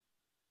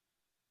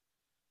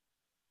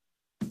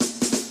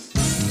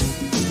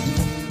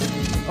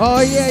Oh,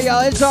 yeah,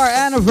 y'all. It's our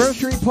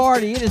anniversary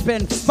party. It has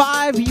been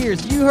 5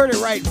 years. You heard it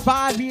right.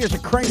 5 years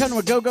of Crank Hunting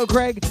with Go-Go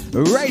Craig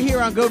right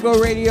here on Go-Go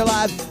Radio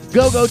Live,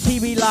 Go-Go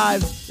TV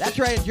Live. That's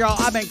right, y'all.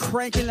 I've been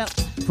cranking up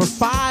for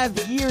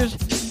 5 years.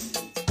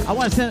 I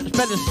want to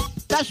spend a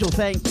special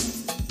thank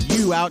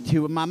you out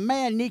to my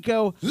man,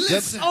 Nico,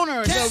 the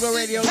owner of Go-Go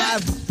Radio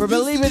Live, for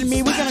believing in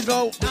me. We're going to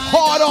go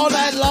hard all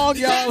night long,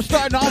 y'all.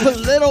 Starting off with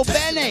Little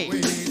Benny.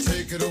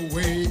 Take it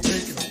away,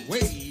 take it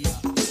away.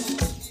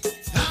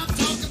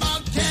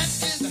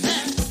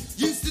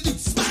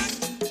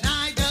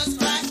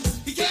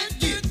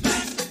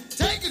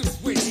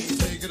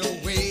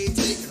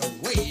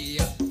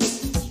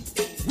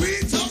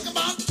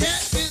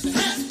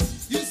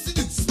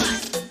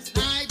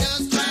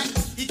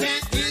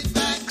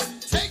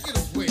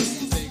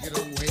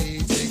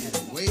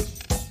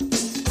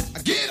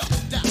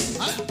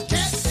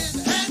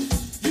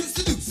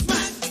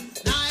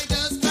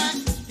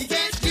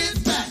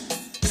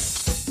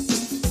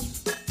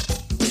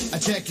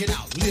 Check it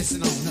out,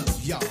 listen on up,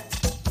 y'all.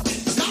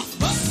 Got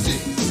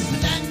busted.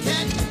 That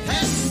cat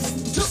has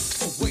took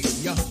away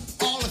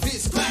all of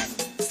his crack,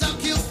 stuck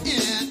him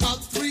in a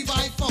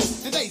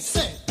 3x4, and they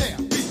said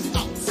they'll be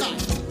outside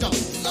the door.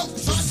 So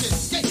try to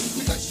escape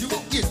because you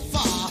won't get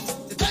far.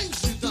 The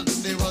things you done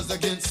there was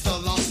against the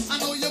law. I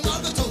know your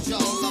mother told you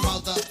all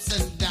about the ups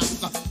and downs.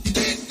 You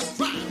did the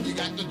crime, you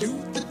got to do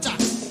the time.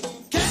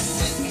 Cat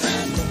in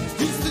hand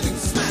used to do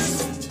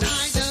smack. Now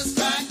he does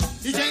crack,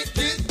 he can't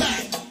get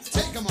back.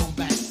 Take him on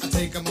back.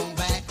 Take 'em on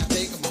back,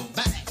 take 'em on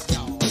back,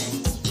 y'all.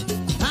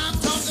 I'm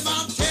talking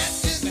about cat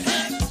in the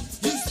hat.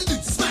 Used to do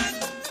smack,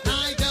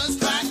 now he does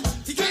crack.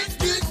 He can't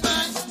get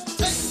back.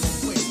 Take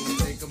 'em away,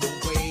 take 'em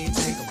away,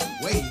 take 'em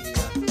away.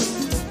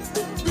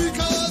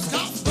 Because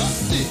cop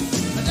busted,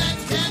 that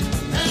cat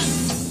has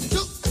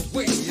took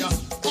away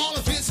all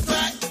of his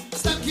crack,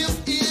 stuck him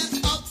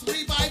in a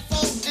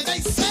 3x4, and they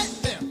said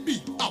they'll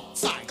be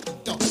outside the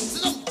door. So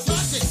don't try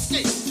to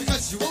escape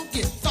because you won't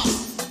get far.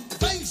 The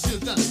things you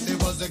done there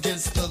was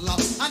against the law.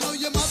 I know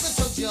your mother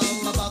told you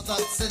all about the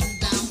ups and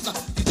downs.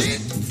 You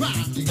did the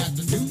crime, you got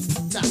to do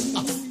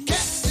time.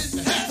 Cat in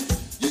the hat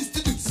used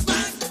to do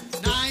smack.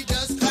 Now he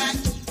does crack,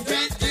 you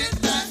can't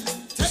get back.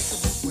 Take it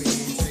away,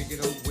 take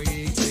it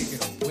away, take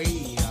it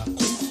away.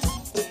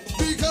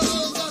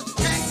 Because the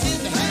cat in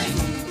the hat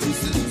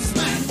used to do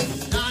smack.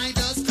 Now he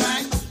does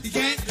crack, you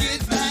can't get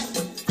back.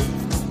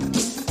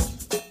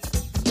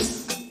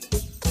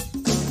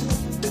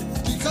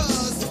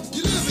 Because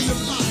you live in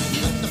your life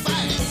with the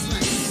fast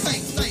lane.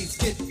 Same things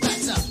get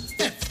backed up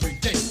every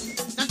day.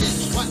 Now this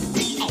is what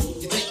we all.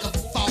 You take a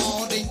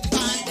fall, then you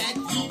find that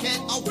you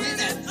can't win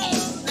at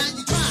all. Now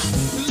you try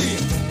to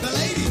live the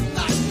lady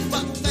life,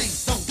 but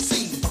things don't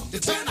seem to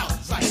turn out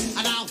right.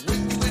 And now when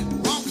you went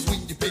wrong is when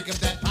you pick up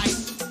that pipe.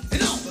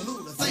 And all the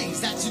little things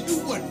that you do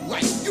weren't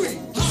right. You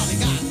ain't hardly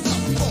got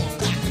enough for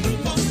back in the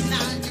boat.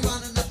 Now you're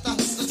running up the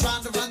hustle,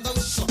 trying to run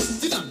those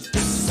shorts. You done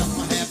got yourself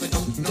a habit,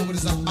 don't know what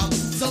it's about.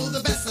 So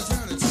the best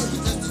alternative is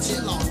just to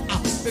chill on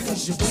out.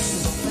 Because you're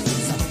wasting the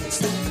things up.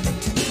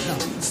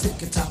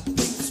 Stick a top,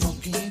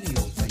 smoking any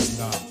old thing.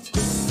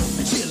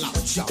 Chill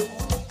out, y'all.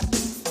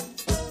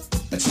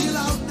 Chill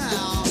out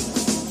now.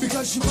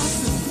 Because you're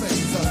wasting the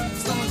things up.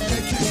 Start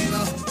that can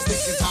up.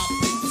 Stick a top,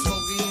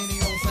 smoking any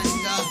old thing.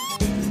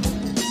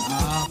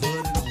 Put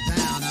it on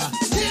down.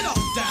 Get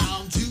on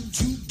down to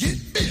get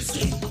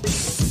busy.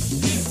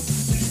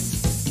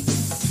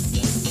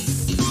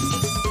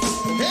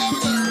 Here we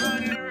go.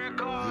 Yea,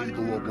 though I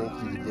walk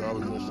through the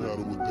valley of the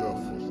shadow of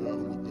death,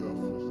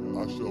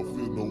 I shall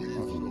fear no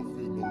evil.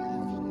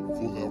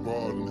 For thy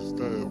rod and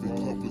staff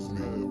encompass me.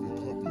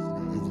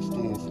 It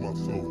restores my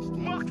soul.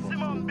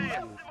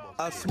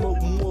 I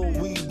smoke more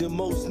weed than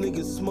most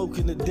niggas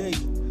smoking today.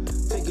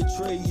 Take a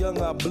tray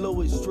young, I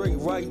blow it straight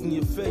right in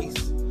your face.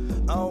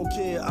 I don't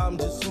care, I'm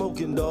just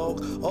smoking,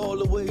 dog. All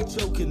the way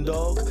choking,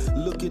 dog.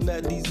 Looking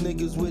at these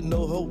niggas with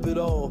no hope at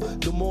all.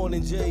 The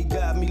morning J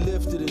got me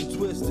lifted and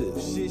twisted.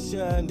 Shit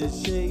shined and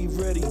shade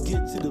ready,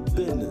 get to the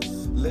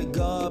business. Let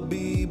God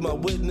be my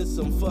witness,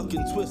 I'm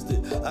fucking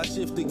twisted. I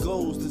shifted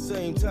goals the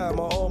same time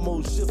I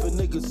almost shift a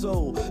nigga's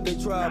soul. They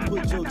try to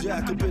put your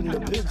jack up in the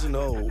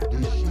pigeonhole.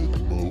 They shit,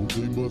 bro.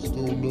 They must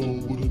don't know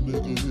what a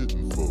nigga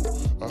hitting for.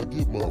 I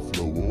get my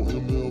flow on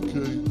MLK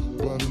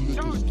by the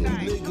liquor store.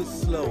 Niggas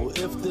slow,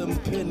 if them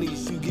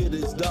pennies you get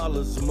is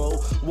dollars, mo.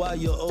 Why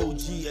your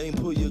OG ain't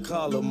pull your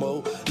collar,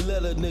 mo?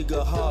 Let a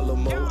nigga holler,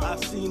 mo. I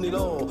seen it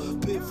all,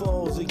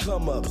 pitfalls and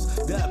come-ups.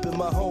 Dapping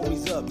my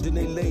homies up, then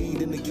they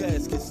laid in the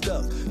casket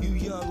stuck. You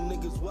young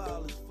niggas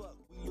wild as fuck,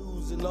 we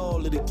losing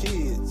all of the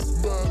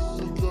kids.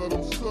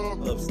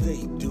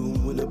 Upstate,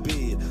 doom with a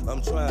beard.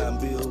 I'm trying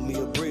to build me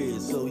a bridge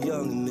so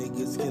young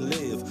niggas can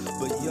live.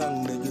 But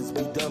young niggas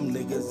be dumb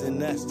niggas, and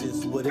that's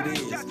just what it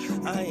is.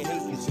 I ain't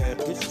hating,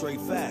 champ, it's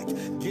straight fact.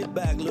 Get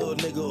back, little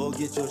nigga, or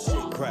get your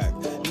shit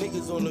cracked.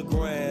 Niggas on the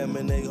gram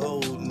and they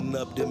holding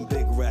up them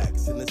big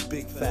racks, and it's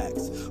big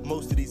facts.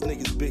 Most of these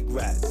niggas big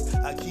rats.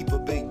 I keep a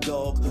big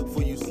dog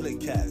for you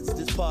slick cats.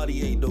 This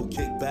party ain't no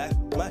kickback,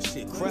 my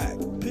shit crack.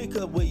 Pick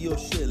up where your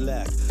shit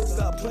lack. Stop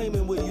Stop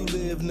claiming where you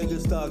live, nigga.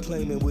 Start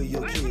claiming where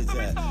your kids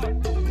at.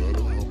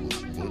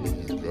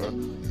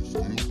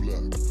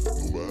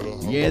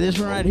 Yeah, this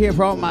one right here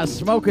for all my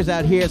smokers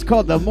out here. It's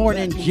called The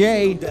Morning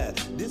J.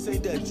 This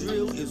ain't that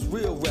drill, it's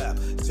real rap.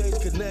 Change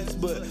connects,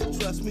 but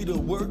trust me, the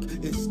work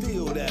is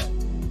still that.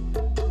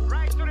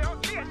 Right to the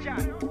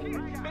occasion. Be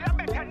a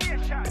better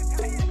nation.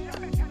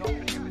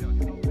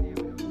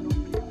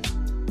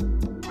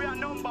 We are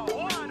number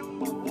one.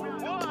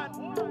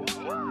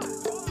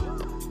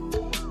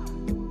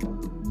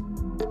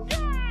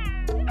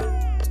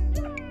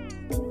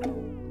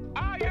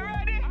 Are you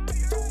ready?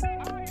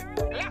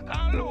 Lock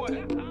and load.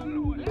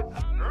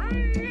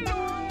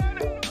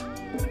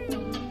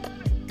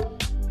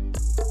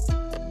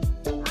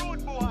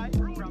 Rude boy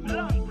from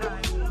long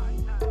time.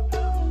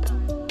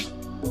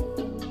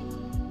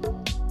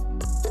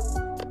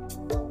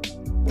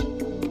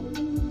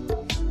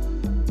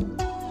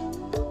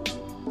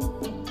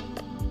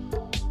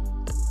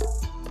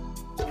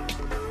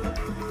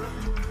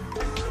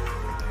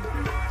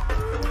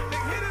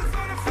 Hit us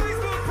on the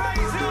Facebook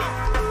page, y'all.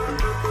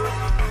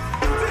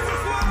 This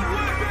is what I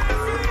want to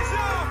finish,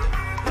 y'all.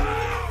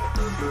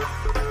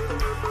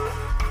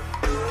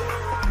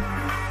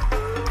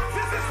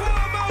 This is for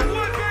all my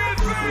one band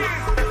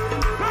fans.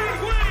 Hey,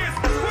 Wiz,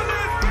 well,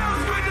 let's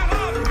bounce with the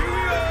hub.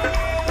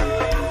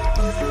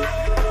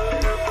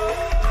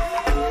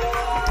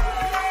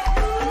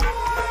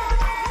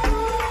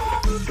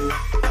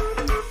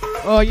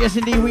 Oh, yes,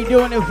 indeed. We're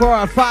doing it for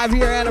our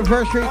 5-year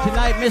anniversary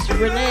tonight. Miss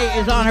Renee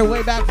is on her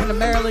way back from the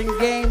Maryland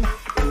game.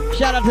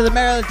 Shout out to the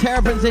Maryland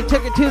Terrapins. They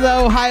took it to the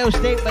Ohio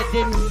State, but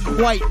didn't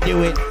quite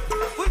do it.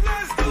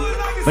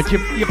 But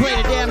you played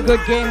a damn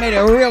good game, made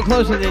it real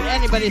closer than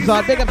anybody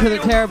thought. Big up to the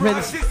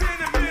Terrapins.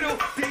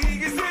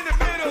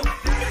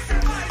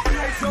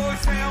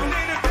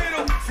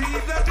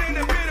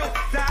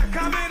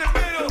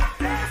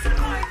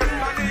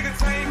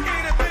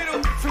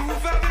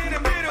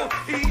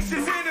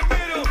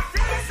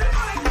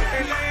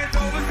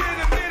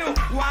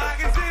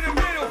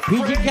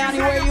 PG County,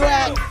 where you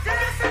at?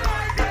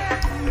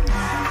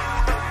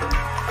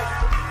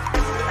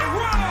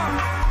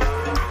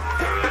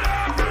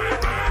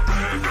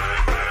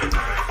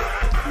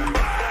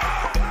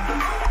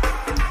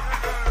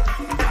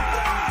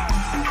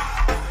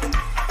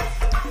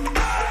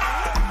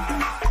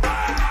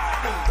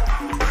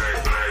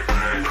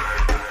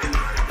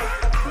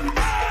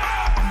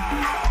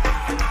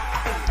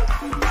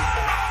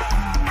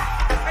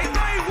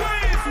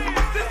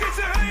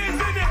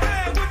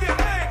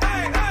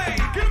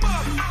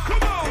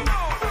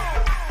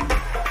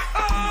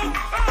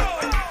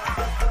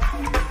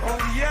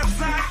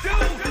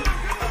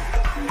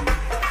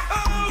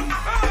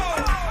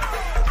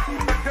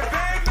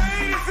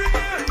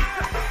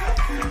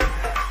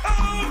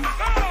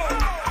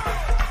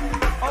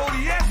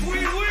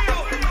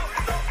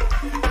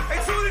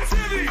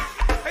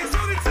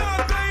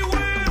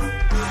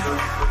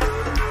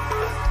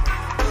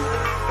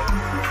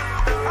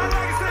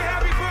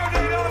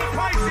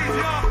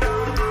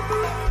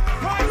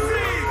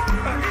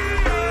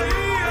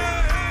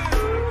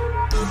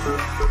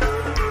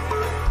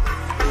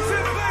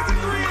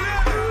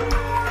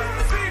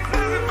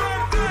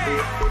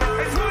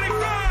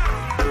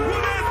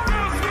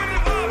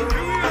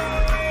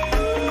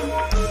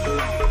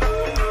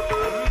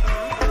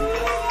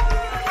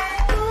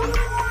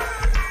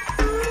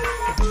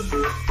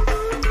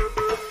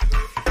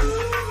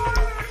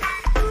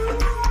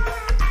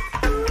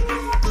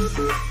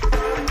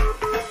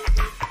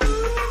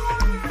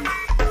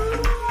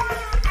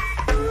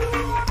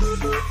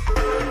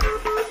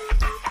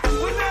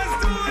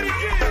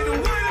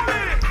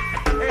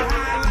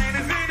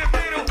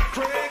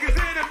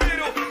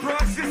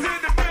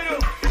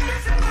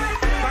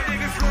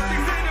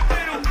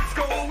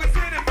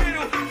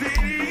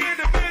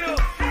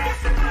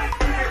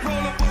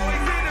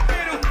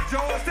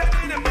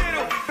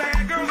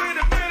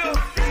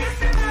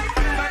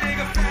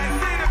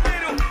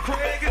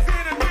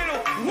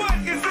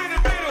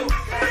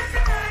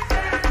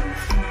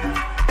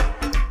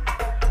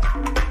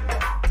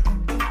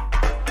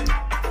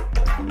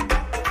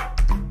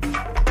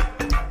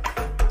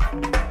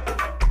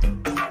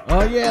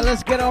 Yeah,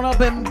 let's get on up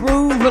and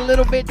groove a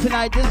little bit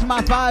tonight. This is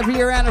my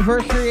 5-year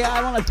anniversary.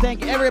 I want to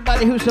thank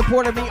everybody who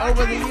supported me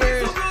over the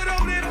years.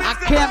 I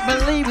can't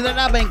believe that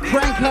I've been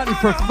crank hunting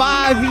for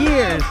 5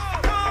 years.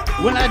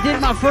 When I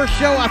did my first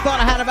show, I thought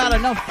I had about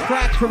enough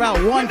tracks for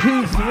about 1,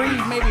 2,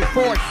 3, maybe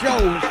 4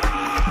 shows.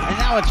 And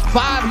now it's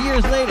 5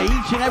 years later,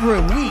 each and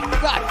every week.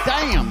 God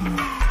damn.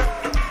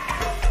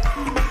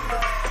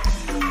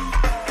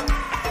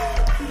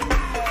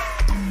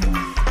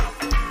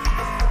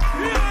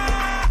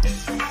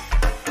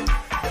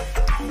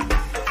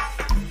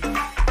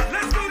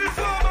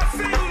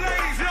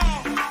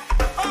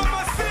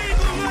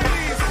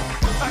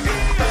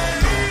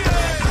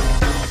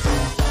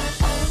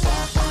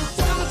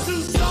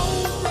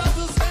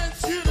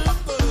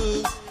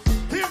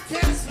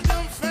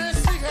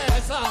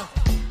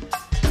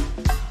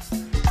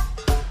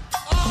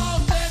 All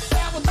that I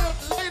was up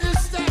late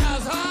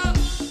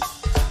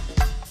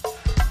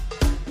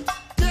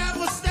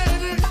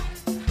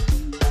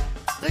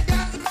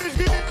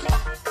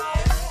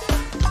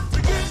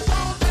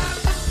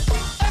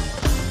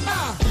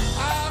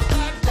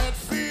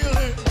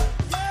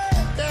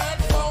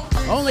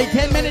Only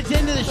 10 minutes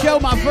into the show,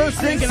 my first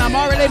drink, and I'm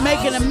already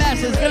making a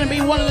mess. It's going to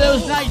be one of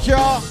those nights,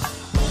 y'all.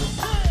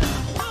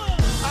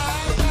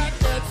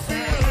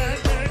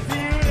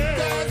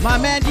 My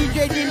man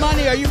DJ D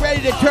Money, are you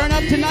ready to turn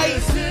up tonight?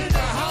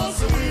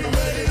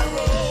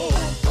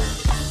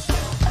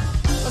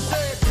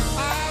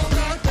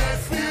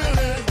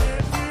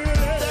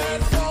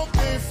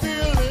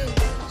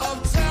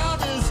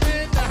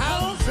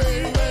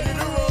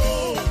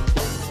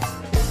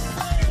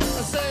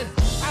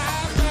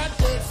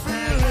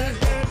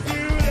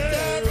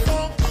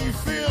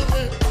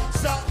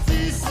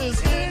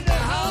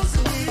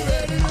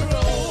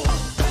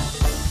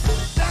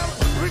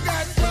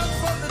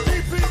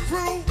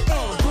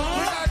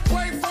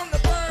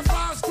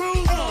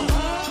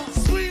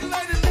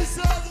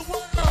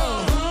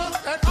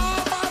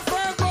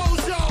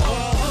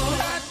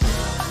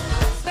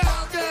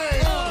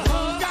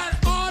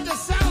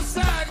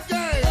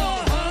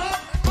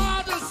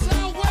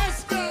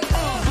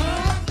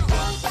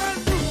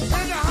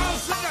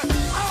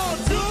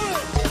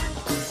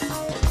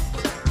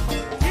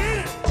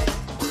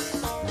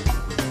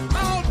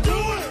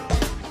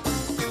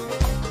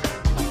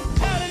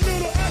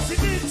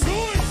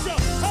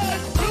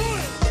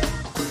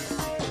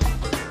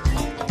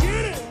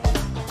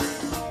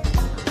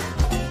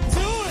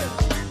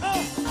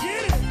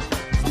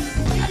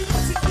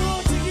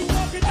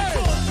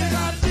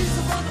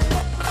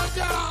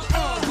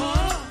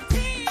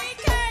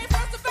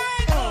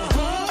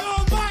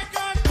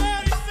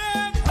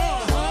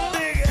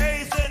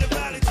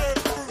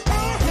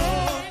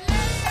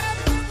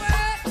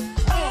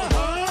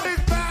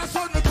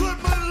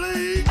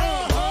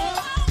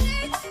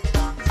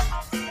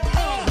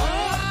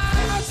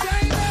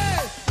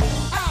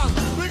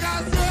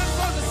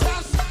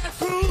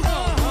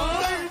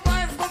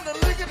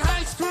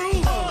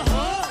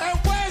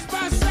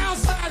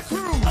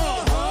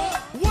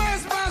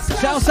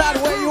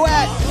 Southside, where you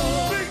at?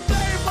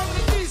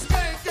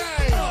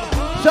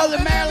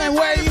 Southern Maryland,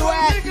 where you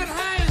at?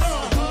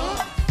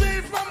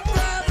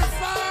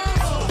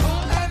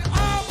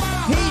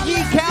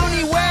 PG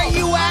County, where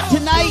you at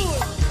tonight?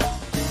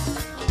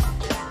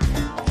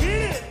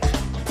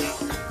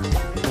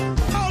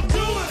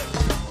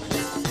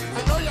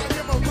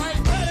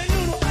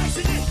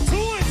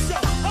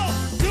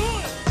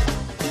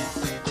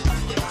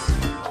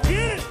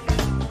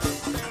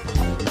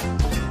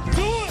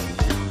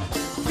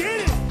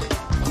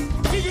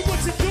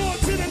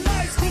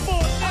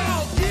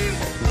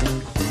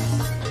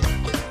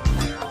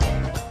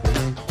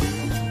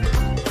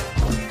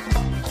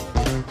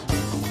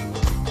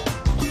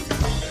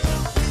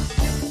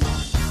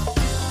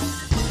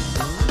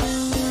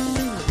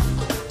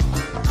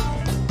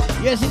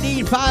 Yes,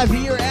 indeed,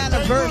 5-year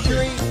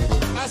anniversary.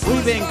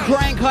 We've been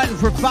crank hunting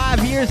for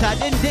 5 years. I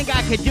didn't think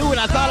I could do it.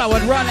 I thought I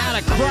would run out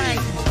of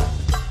crank.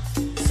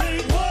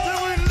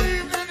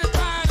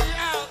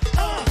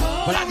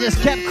 But I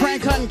just kept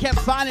crank hunting, kept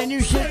finding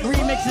new shit,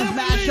 remixes,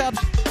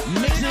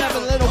 mashups, mixing up a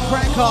little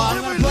crank call.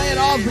 I'm going to play it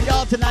all for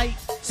y'all tonight.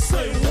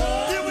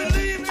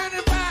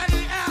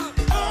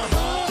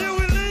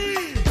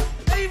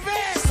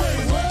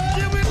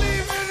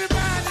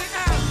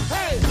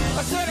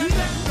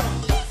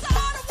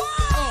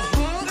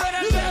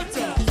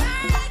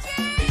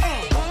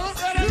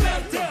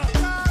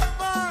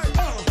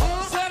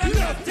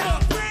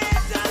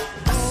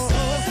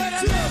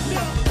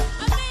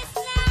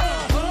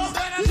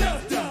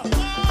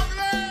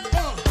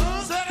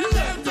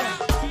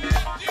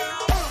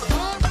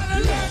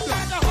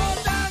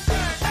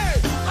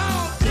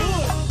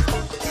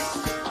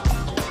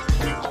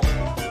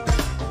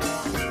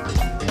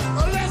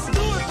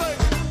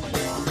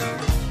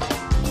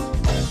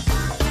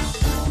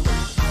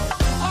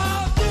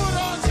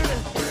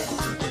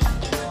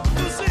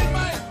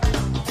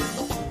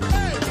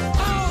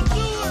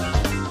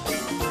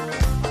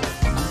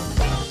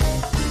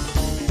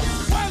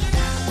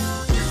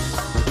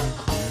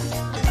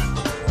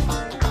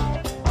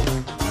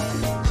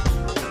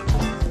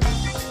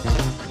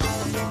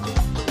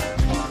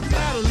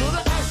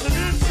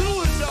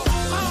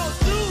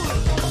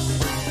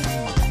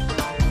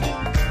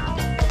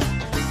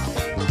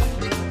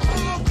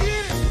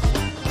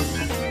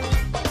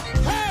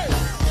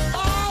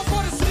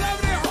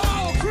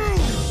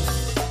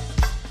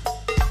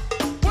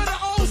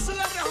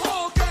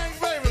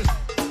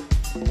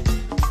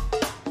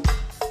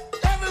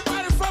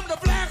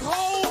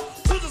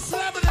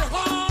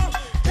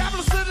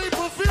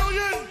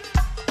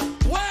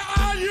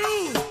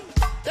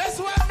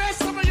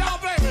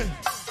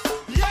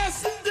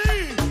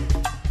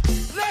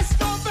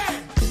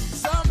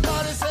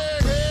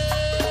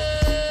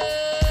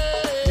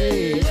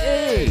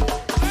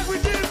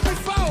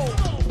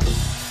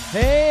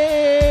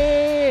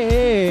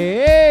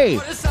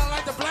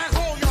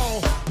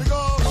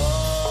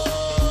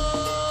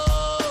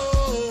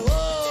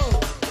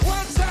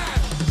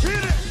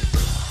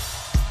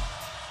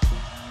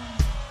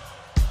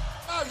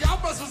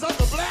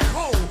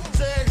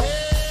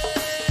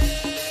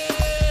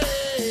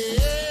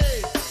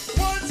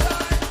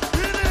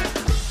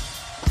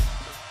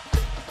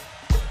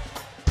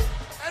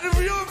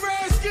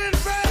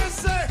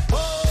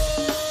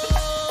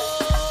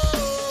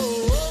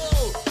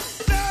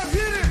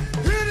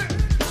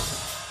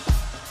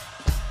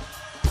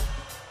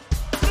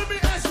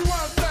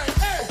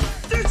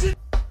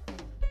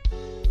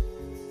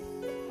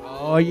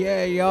 Oh,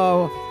 yeah,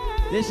 yo.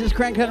 This is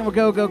Crank Hunter with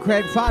Go-Go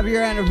Craig,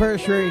 5-year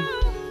anniversary.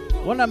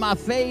 One of my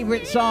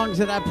favorite songs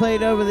that I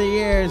played over the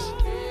years.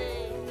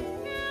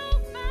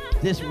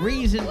 This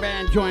Reason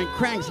Band joint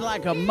cranks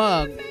like a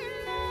mug.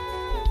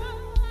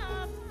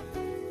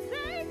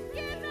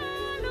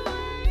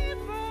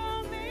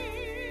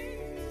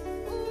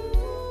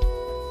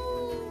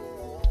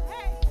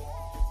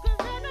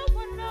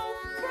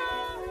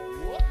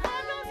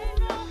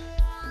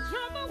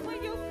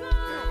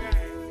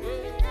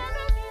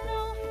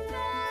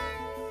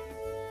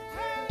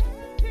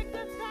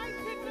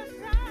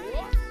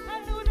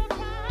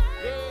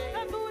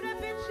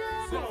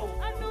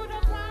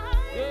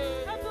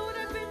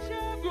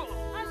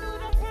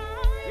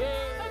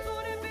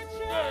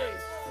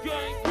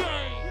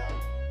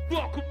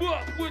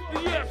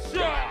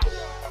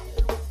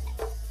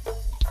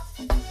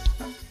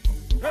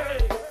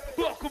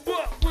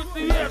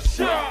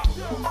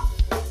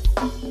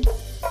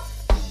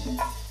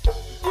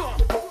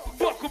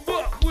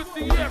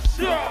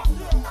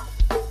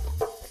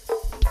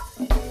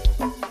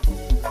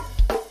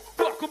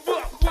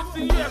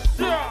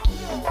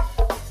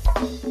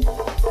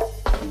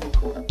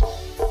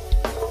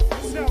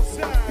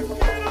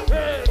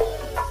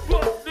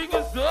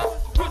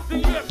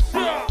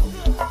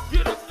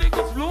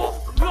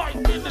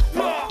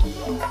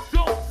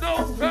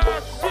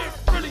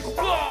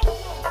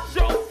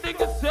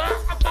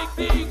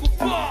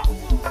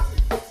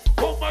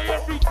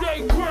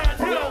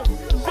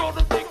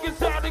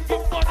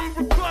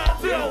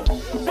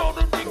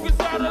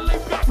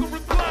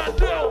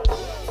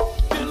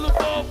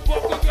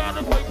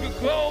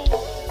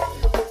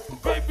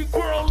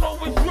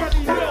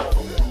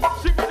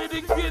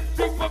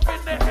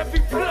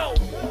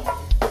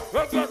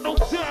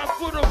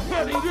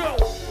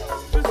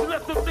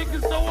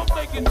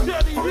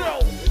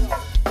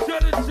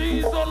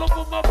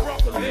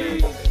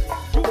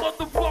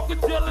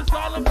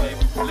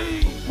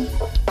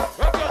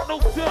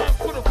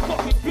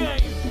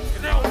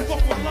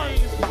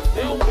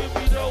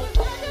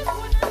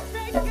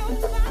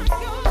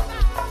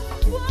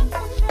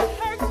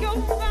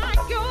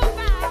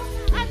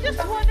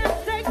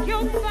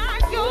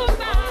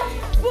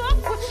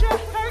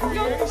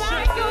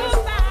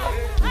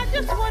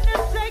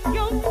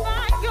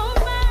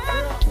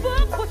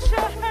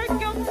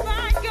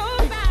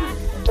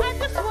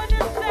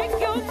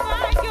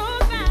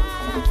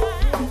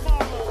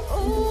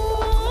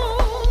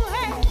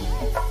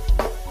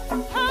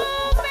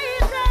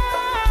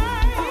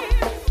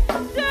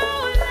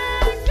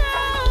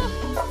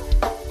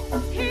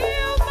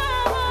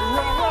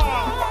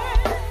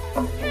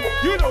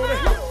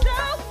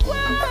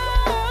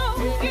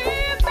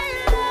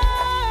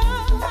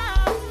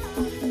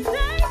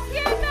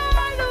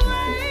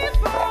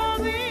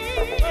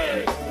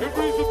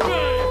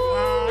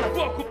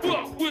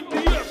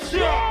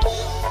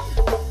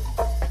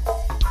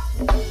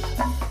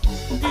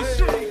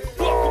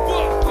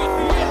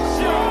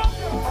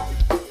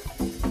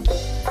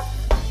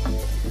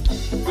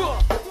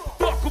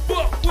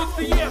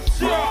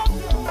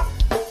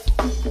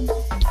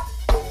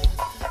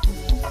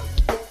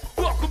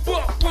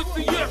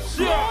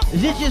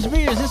 Is it just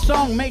me or does this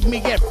song make me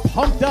get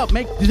pumped up?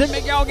 Does it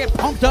make y'all get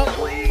pumped up?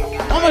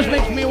 Almost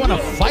makes me want to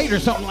fight or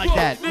something like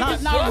that.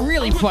 Not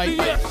really fight,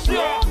 but it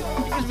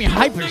gives me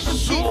hype as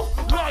shit.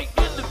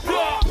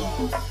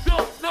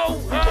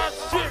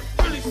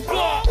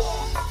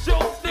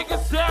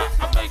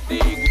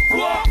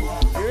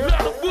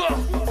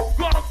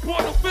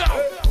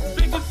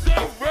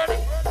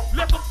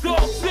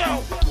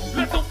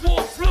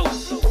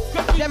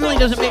 Definitely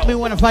doesn't make me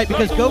want to fight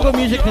because go-go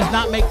music does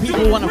not make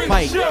people want to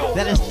fight.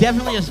 That is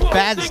definitely a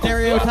bad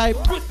stereotype.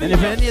 And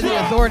if any of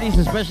the authorities,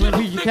 especially in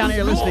PG County,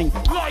 are listening,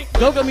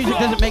 go-go music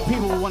doesn't make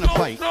people want to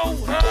fight.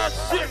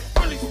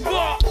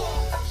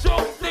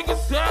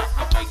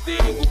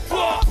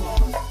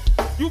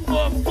 You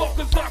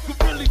motherfuckers, I can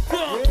really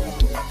come.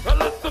 I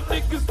let them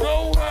niggas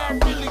know how I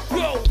really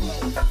go.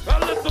 I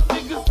let them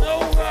niggas know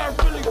how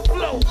I really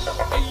flow.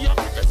 Hey, young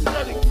niggas,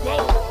 let it go.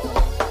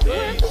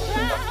 Hey.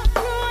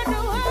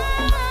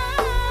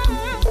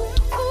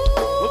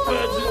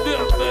 Imagine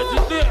that,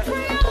 imagine that.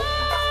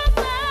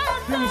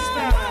 New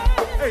style.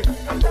 Hey,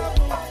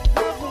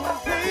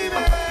 baby.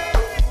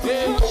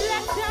 Yeah.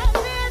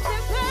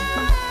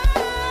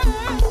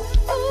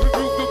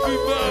 You can be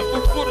mine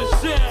before the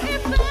shine.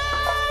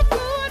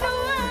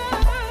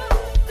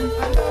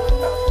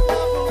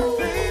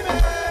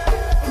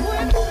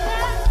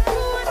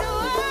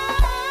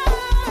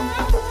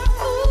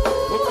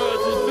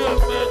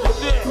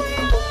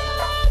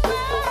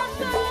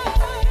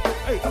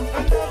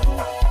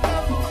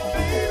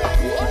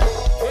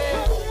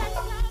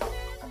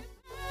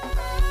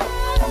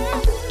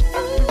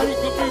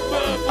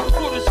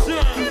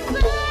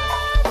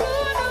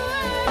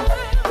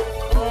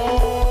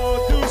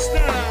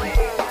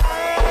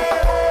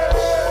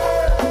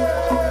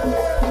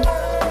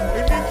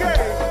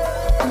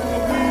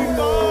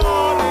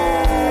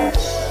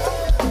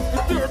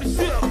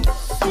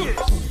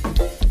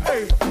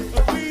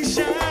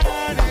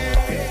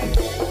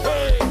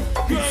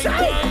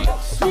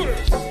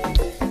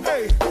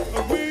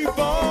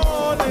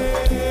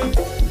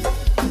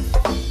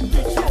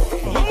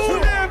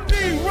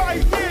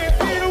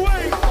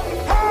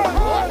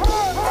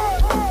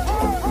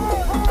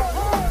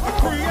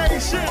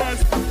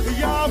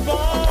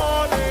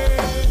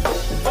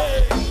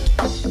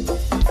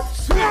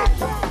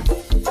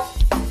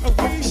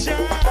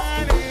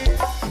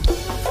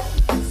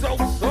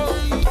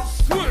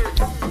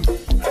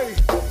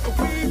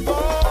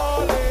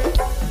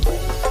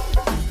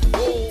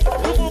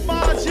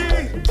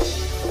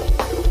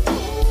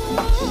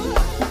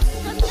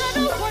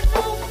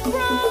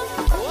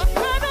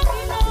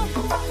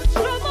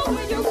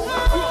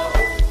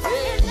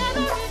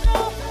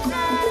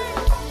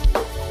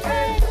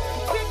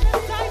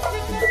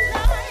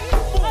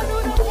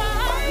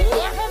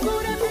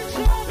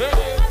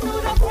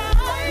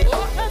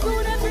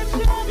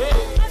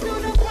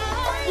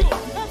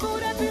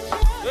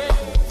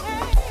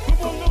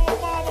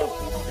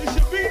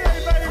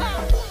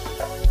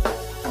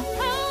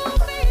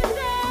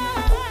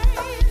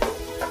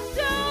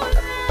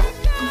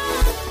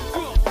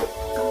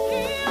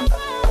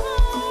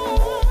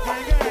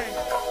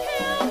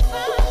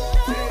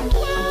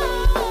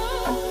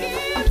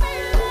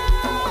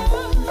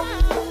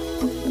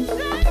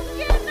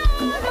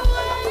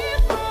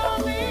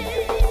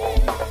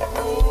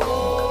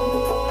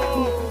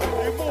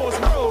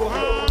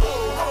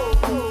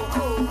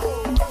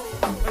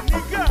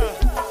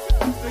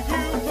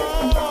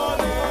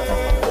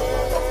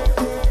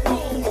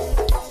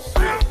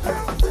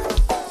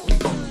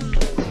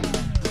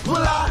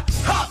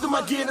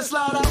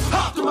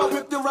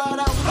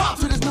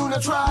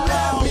 try it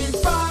out. Let me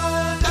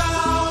find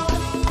out.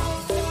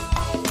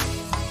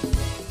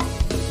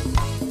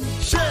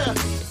 Share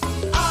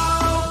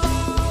out.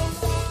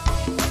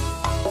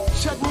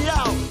 Check me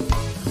out.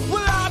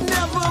 Well, I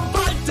never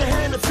bite the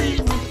hand that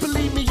feed me.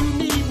 Believe me, you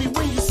need me.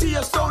 When you see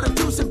us throw the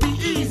deuce and be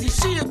easy.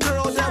 She a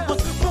girl that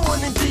was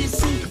born in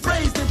D.C.,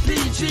 raised in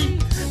PG.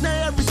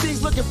 Now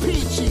everything's looking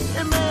peachy.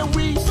 And man,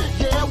 we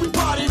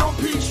partied on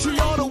Peachtree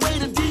all the way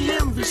to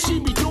DMV. She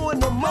be doing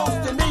the most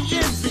and they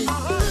envy.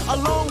 A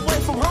long way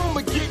from home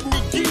but getting the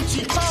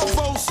Geechee.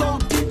 Convo so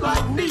deep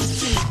like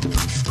Nietzsche.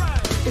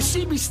 And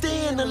she be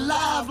staying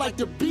alive like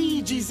the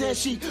Bee Gees. And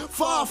she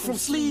far from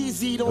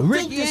sleazy. Don't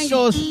Ricky think that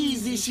Engels she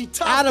easy. She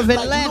tough out of like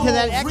Atlanta, Lil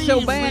that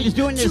EXO band is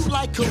doing this Cute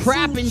like Kafuchi.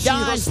 Trap and Dine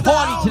Her party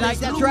style tonight. is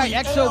That's right,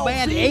 Louis EXO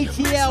band LV.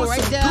 ATL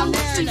right down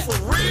there in Gucci for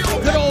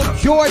real. good old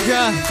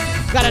Georgia.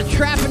 Got a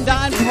Trap and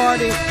Dine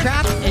party.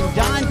 Trap and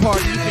Dine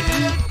party. You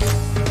can eat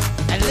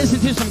and listen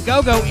to some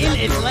go-go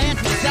in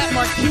Atlanta. It's at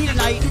Marquee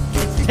tonight.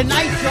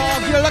 Tonight,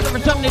 y'all, if you're looking for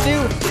something to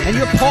do and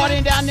you're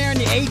partying down there in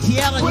the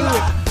ATL and you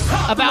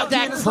about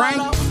that crank,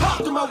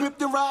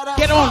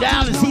 get on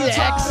down and see the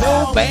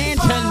EXO band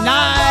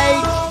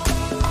tonight.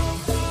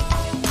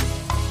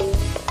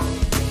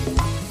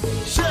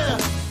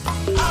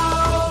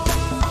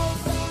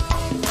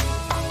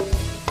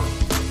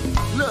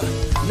 Look,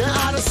 now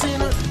I done seen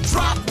her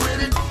drop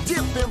with it,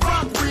 dip and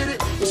rock with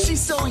it. And she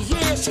so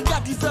yeah, she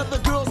got these other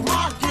girls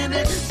marking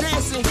it.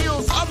 Dancing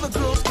heels, other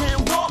girls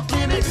can't walk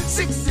in it.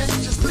 6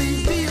 inches,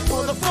 please, be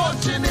for the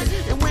fortunate.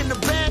 And when the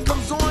band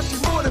comes on,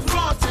 she's more than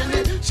flaunting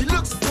it. She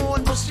looks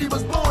foreign, but she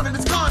was born in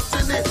this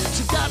continent.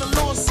 She got a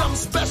little something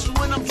special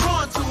when I'm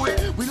drawn to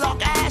it. We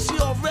lock eyes, she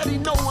already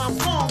know I'm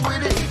born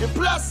with it. And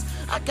plus,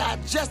 I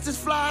got just as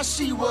fly as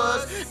she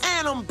was.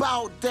 And I'm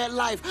about that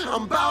life.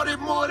 I'm about it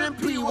more than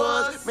P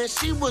was. Man,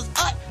 she was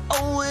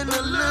oh and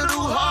a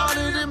little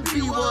harder than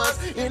P was.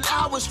 And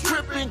I was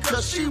tripping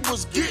cause she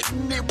was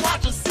getting it.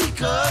 Watch her see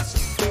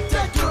cuz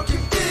that girl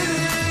can get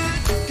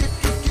it.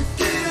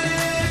 Get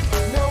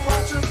it. Now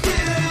watch her get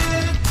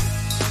it.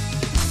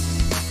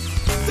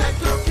 That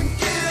girl can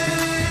get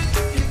it.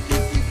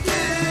 Get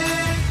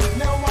it.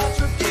 Now watch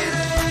her get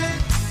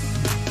it.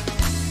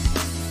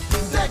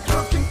 That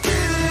girl can get it.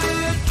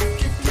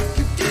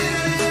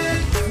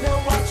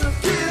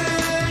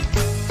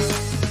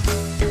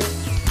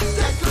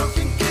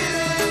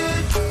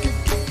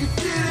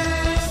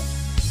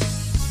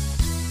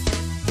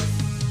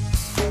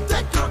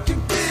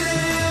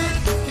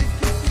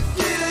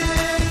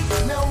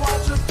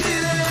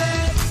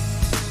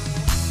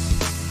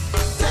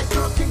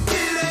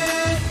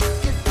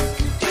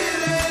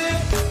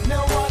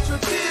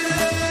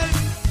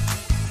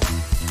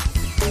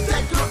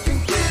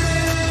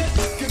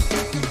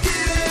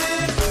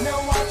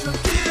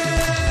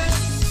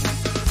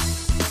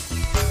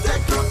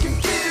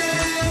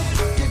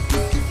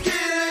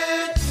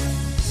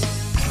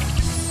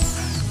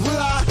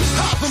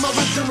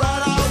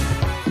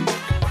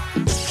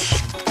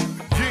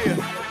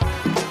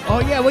 Oh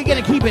yeah, we're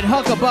gonna keep it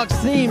Huckabucks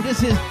themed.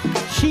 This is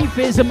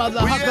Chiefism of the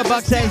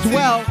Huckabucks as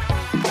well.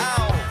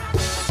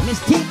 Miss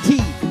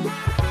TT.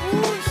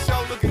 Ooh,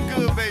 show looking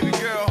good, baby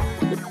girl.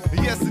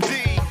 Yes,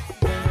 indeed.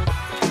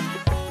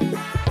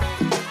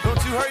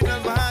 Don't you hurt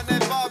nothing behind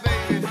that bar,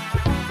 baby.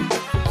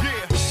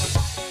 Yeah.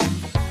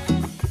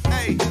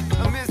 Hey,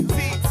 Miss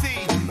TT,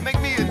 make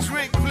me a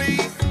drink,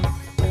 please.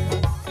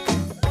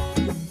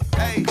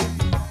 Hey,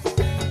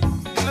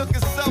 you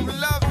looking so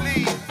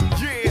lovely.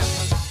 Yeah.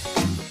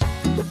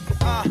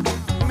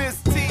 Miss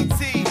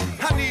TT,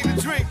 I need a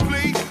drink,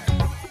 please.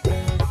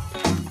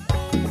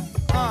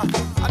 I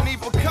need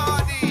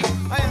Bacardi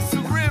and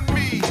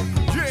Seremi,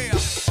 yeah.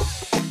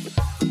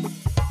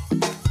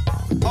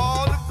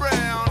 All the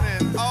brown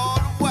and all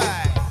the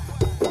white.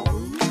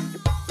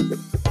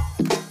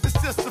 It's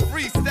just a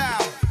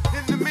freestyle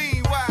in the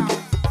meanwhile.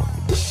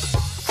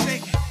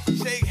 Shake it,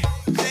 shake it,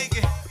 shake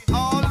it.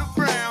 All the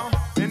brown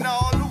and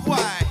all the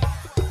white.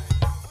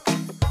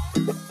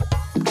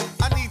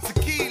 I need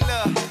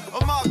tequila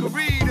or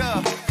margarita.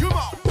 Come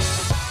on.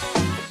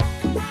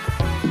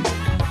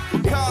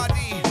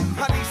 Bacardi,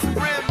 I need some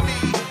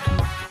remedy.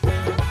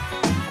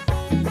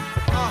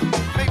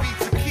 Maybe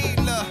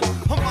tequila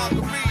or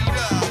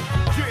margarita.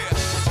 Yeah.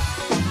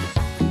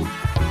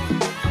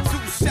 2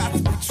 shots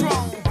of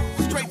Patron,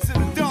 straight to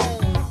the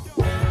dome.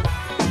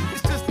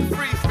 It's just a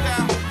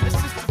freestyle. It's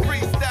just a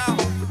freestyle.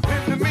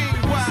 In the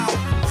meanwhile,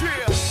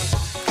 yeah.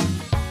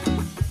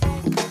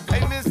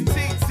 Hey, Miss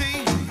TT,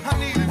 I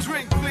need a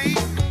drink,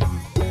 please.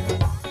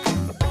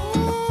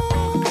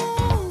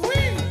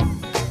 Ooh-wee.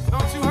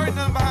 Don't you hurt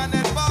nothing behind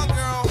that bar,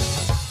 girl.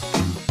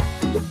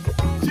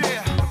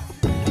 Yeah.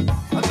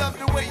 I love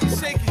the way you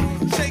shake it,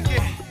 shake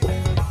it.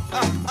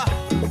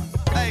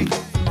 Hey,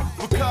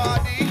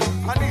 Bacardi,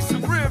 I need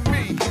some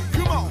Remy.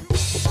 Come on.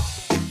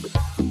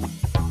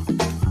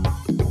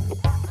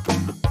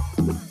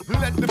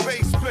 Let the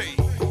bass play.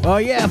 Oh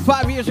yeah,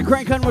 5 years of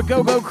crank hunting with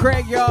Go-Go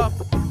Craig, y'all.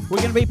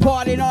 We're gonna be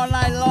partying all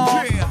night long.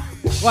 Yeah.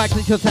 Well,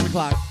 actually till 10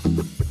 o'clock.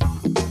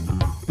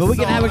 But we're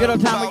going to have a good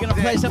old time. We're going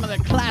to play some of the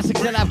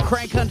classics that I've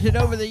crank hunted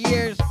over the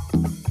years.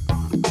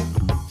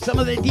 Some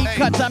of the deep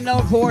cuts I'm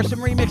known for, some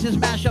remixes,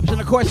 mashups, and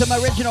of course some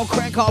original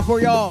crank call for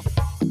y'all.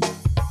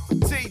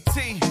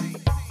 TT,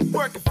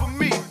 working for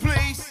me,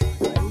 please.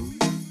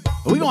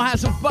 We're going to have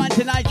some fun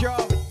tonight,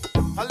 y'all.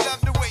 I love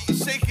the way you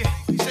shake it,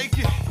 shake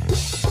it.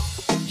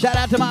 Shout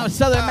out to my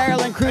Southern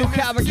Maryland crew,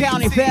 Calvert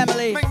County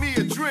family. Make me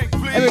a drink,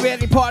 please.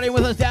 Everybody partying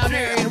with us down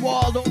there in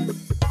Waldorf.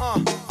 I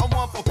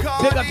want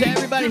Bacardi. Big up to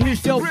everybody who's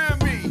still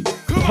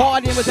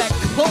partying with that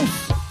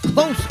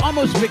close,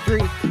 almost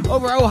victory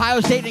over Ohio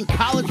State in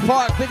College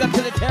Park. Big up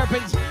to the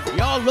Terrapins.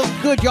 Y'all look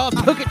good. Y'all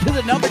took it to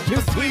the number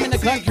 2 team in the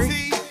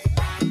country.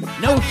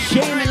 No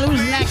shame in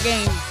losing that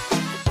game.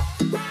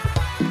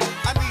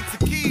 I need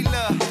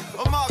tequila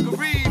or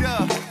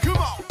margarita. Come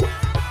on.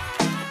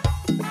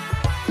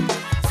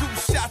 2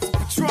 shots of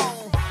Patron,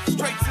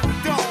 straight to the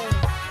dome.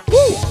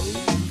 Woo!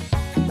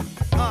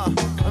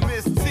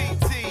 Miss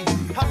TT,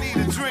 I need a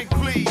drink,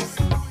 please.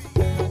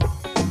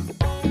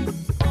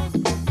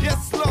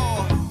 Yes,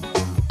 Lord.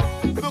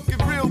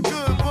 Looking real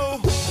good, boo.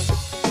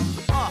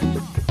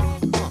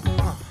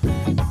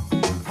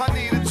 I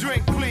need a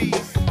drink,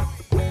 please.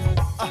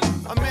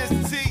 Miss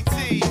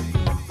TT.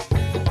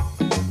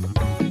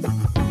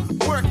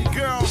 Work it,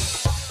 girl.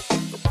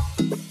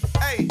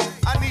 Hey,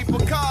 I need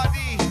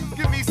Bacardi.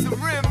 Give me some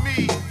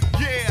Remy.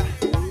 Yeah.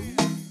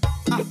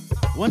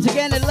 Once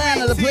again,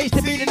 Atlanta, the place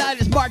to be tonight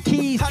is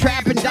Marquis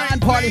Trap and Dine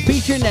Party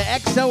featuring the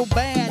XO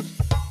Band.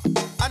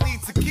 I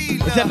need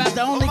tequila. It's about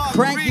the only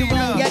crank you're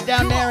going to get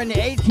down there in the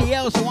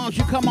ATL, so why don't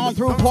you come on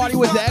through and party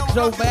with the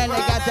XO Band. They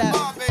got that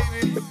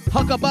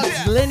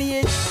Huckabucks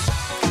lineage,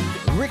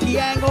 Ricky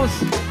Angles.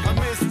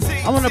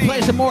 I'm going to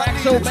play some more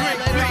XO Band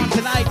later on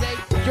tonight. They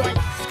joint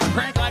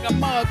crank like a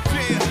mug.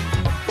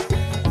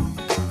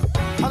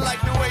 I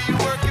like the way you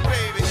work it,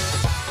 baby.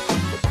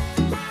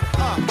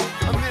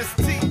 Miss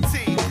TT,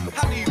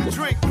 I need a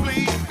drink,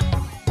 please.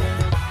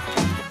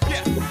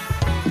 Yes.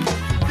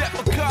 That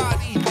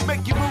Bacardi,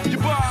 make you move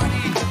your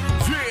body.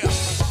 Yeah.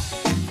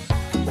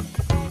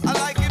 I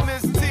like it,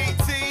 Miss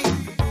TT.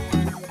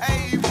 Hey,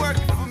 you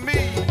working for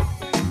me.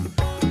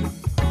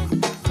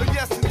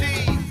 Yes,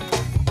 indeed.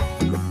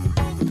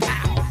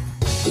 Ow.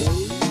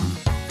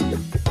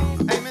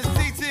 Hey, Miss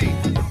TT,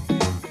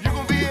 you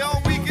gonna be here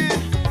all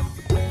weekend?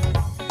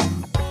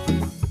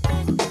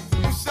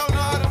 You sure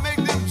know how to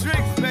make them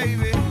drinks,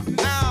 baby.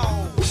 Now,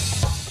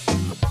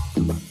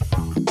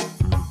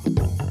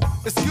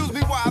 excuse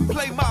me while I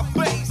play my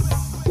bass.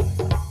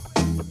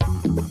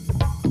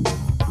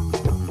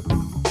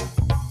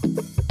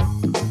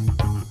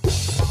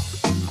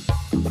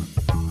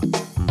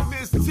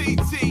 Miss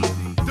TT,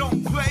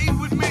 don't play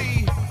with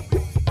me.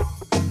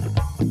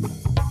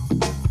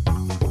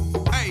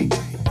 Hey,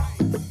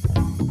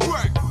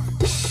 work.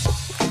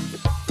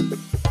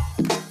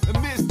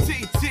 Miss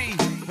TT,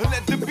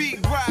 let the beat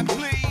ride,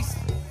 please.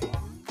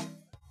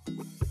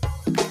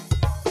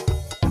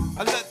 I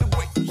love the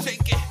way you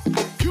shake it.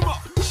 Come on.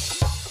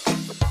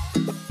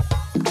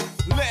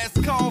 Last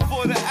call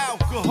for the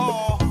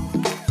alcohol.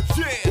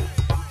 Yeah.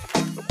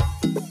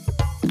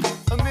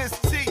 Miss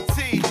TT,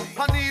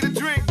 I need a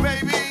drink,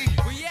 baby.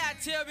 Well, yeah,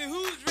 tell me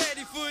who's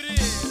ready for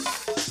this.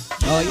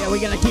 Oh, yeah, we're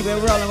going to keep it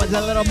rolling with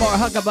a little more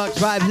Huckabucks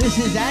vibes. This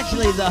is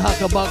actually the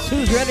Huckabucks.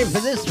 Who's ready for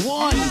this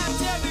one? Yeah,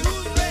 tell me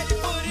who's ready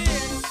for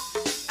this.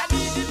 I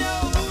need to know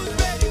who's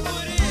ready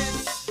for this.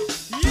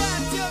 Yeah,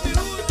 tell me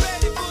who's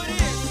ready for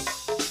this.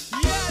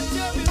 Yeah,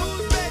 tell me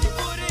who's ready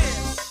for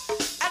this.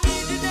 I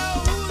need to know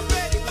who's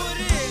ready for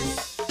this.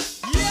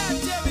 Yeah,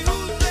 tell me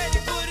who's ready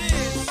for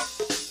this.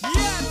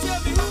 Yeah, tell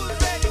me who's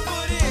ready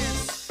for this.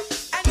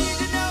 I need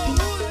to know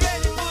who's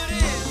ready for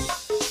this.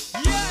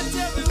 Yeah,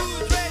 tell me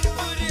who's ready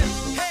for this.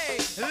 Hey,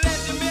 let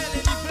the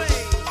melody play.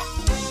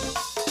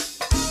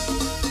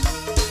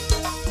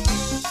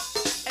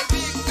 Hey,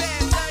 big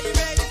fans, are you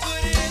ready for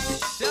this?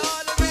 To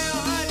all the real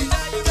honeys,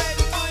 are you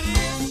ready for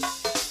this?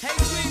 Hey,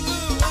 sweet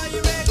blue, are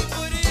you ready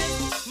for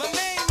this? My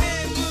main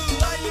man blue,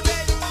 are you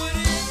ready for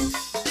this?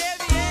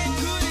 Debbie and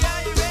Cootie,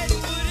 are you ready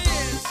for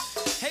this?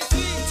 Hey,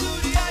 sweet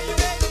Tootie, are you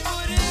ready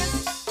for this?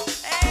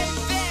 Hey,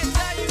 fans,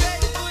 are you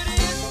ready for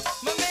this?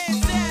 My man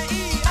Sad E,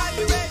 are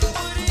you ready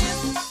for this?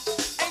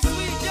 Hey,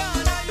 sweet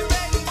John, are you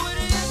ready for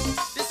this?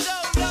 The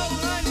solo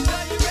honeys,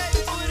 are you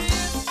ready for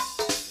this?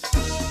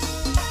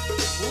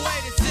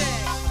 Wait a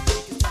sec.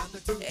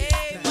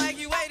 Hey,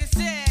 Mikey, wait a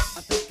sec.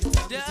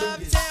 The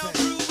Uptown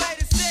crew, wait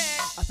a sec.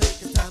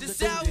 The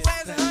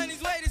Southwest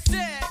honeys, wait a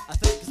sec.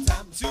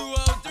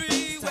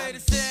 203, wait a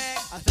sec.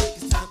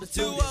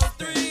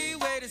 203,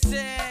 wait a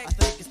sec.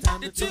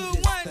 The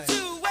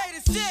 212, wait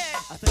a sec.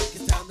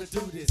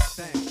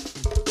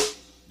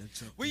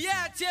 Well,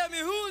 yeah, tell me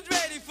who's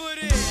ready for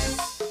this.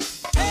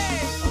 Hey,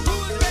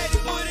 who's ready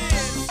for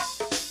this?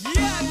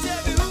 Yeah,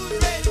 tell me who's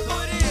ready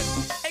for this.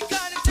 Hey,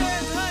 Connor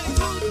Turns, honey,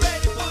 who's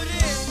ready for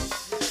this?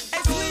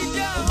 Hey, Sweet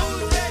John,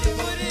 who's ready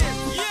for this?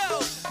 Yo,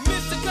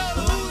 Mr.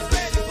 Cola, who's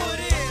ready for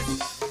this?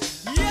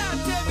 Yeah,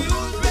 tell me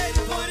who's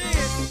ready for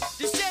this.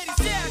 The Shady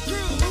Sound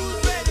crew, who's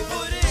ready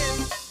for this?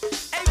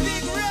 Hey,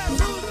 Big Rep,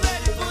 who's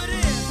ready for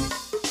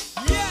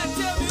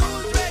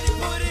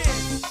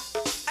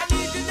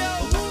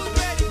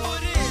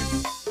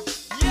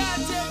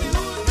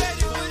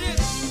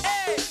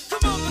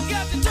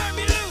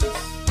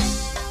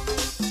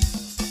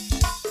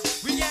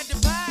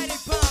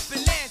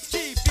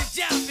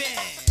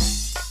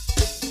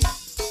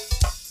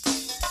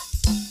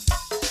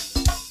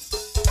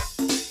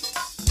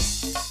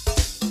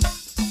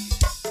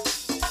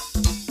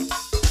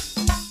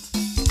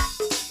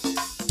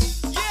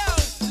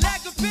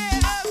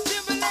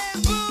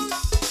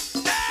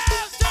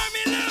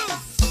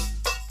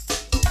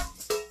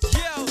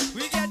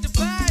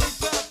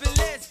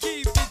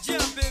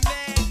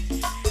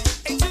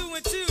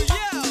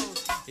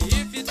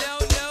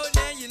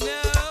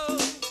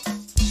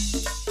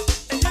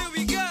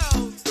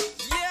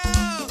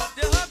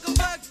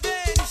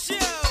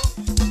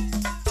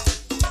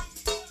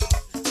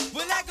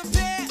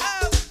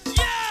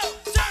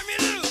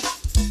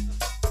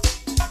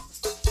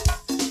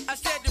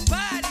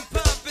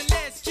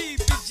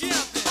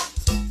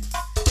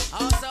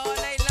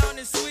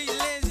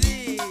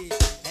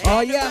Oh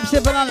yeah, I'm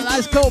sipping on a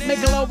nice cold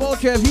Michelob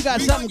Ultra. If you got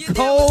something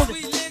cold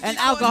and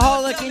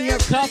alcoholic in your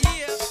cup,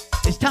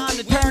 it's time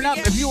to turn up.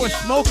 If you a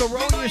smoker,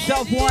 roll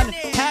yourself one,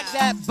 hack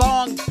that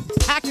bong,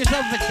 pack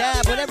yourself a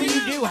dab, whatever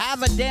you do,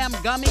 have a damn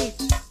gummy.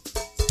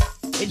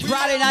 It's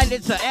Friday night,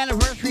 it's an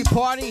anniversary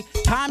party.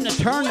 Time to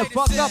turn the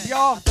fuck up,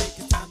 y'all.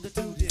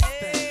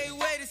 Hey,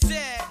 wait a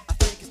sec.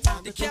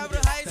 The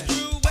Capitol Heights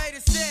crew, wait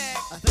a sec.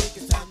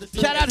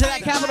 Shout out to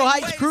that Capitol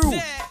Heights crew,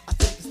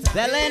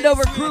 that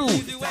Landover crew,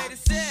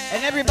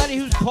 and everybody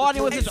who's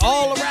partying with us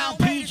all around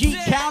PG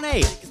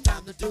County.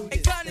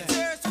 Hey,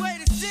 connoisseurs,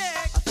 wait a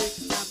sec.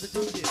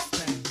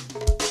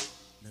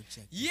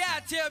 Yeah,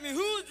 tell me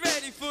who's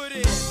ready for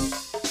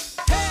this?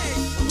 Hey,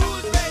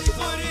 who's ready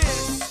for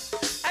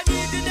this? I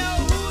need to know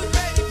who's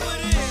ready for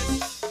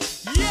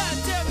this. Yeah,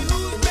 tell me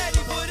who's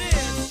ready for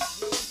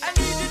this. I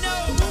need to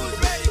know who's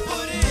ready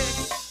for this.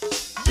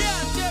 Yeah,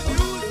 tell me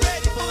who's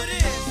ready for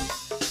this.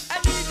 I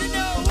need to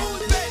know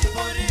who's ready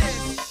for this.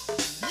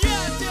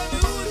 Yeah, tell me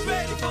who's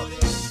ready for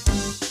this.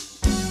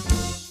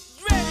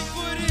 Ready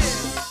for this.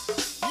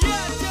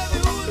 Yeah, tell me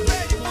who's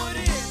ready for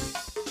this.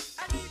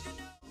 I need to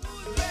know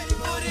who's ready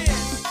for this.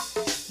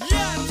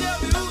 Yeah, tell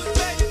me who's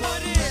ready for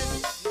this.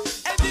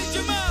 Hey, Big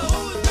Jamal,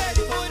 who's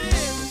ready for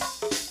this?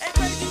 Hey,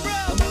 Crazy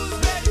Rob, who's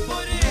ready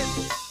for this?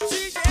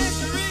 Tisha and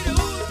Sharita,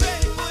 who's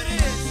ready for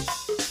this?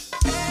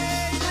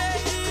 Hey,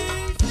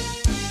 ladies.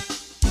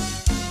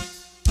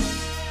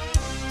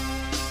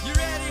 You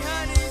ready,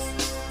 honeys?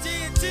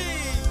 TNT.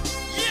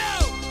 Yo,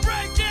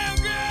 break down,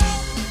 girl.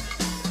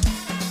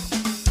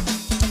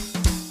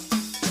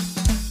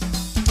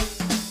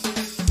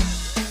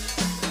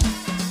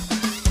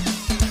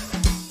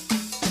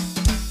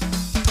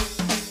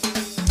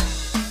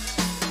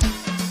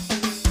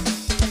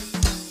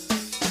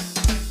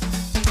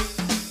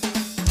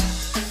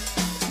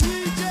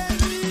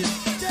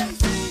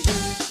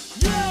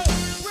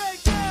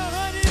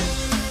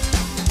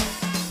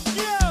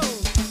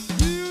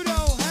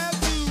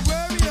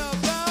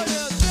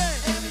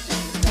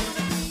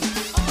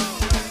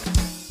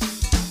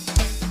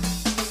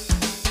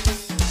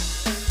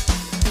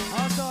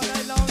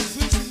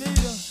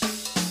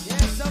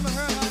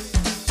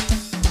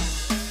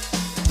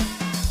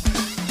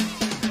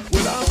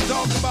 Well, I'm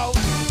talking about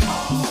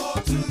all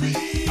to the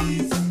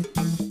east,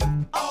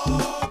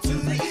 all to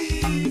the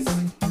east,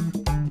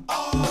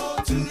 all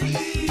to the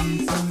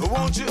east.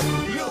 Won't you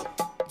look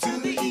to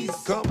the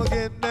east? Come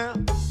again now.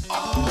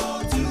 All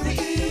to the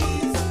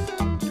east,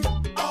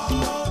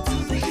 all to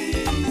the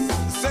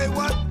east. Say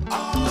what?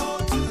 All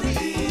to the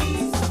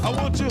east. I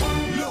want you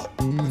look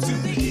to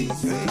the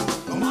east. Hey,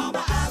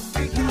 Mama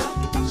Africa,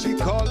 she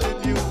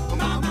calling you.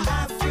 Mama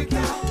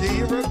Africa, you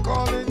hear her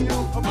calling you.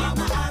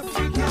 Mama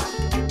Africa,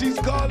 she's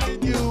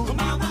calling you.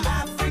 Mama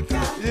Africa,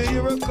 you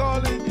hear her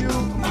calling you.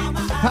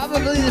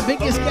 Probably the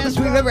biggest guest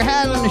we've ever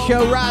had on the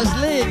show, Roz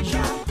Lidge,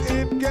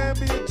 It can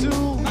be too.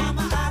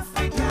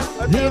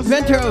 the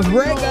inventor of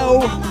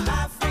Rego.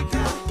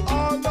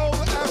 All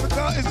over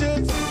Africa, it's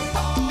just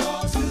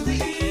all to the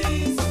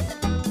east,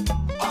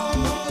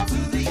 all to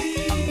the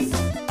east,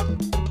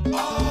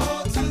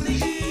 all to the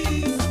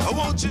east. I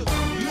want you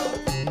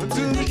look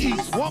to the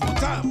east one more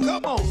time.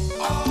 Come on.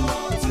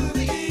 All to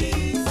the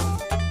east,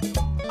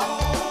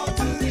 all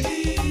to the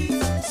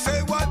east.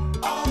 Say what?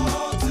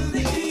 All to the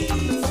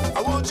east.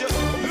 I want you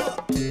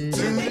look to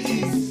the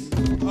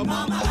east.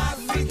 Mama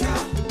Africa,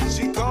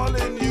 she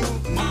calling you.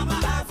 Mama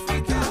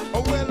Africa.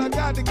 Oh well, I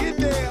got to get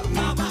there.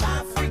 Mama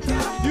Africa.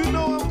 You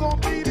know I'm gonna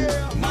be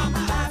there. Mama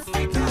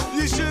Africa.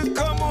 You should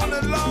come on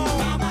along.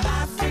 Mama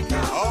Africa.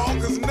 Oh,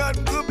 'cause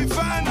nothing could be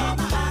finer.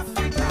 Mama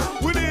Africa.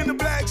 Within the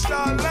Black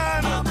Star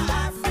Line. Mama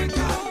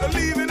Africa.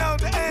 Leaving out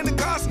the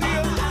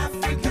Anacostia. Mama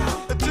Africa.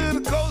 To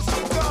the coast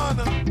of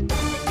Ghana.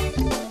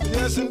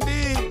 Yes,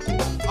 indeed.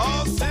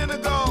 All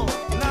Senegal,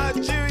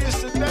 Nigeria,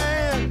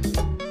 Sudan,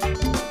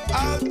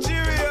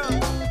 Algeria.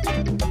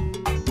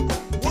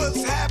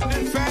 What's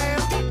happening,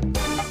 fam?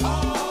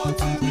 All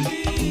to the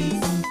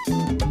east,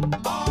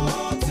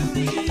 all to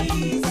the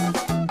east,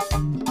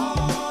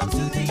 all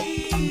to the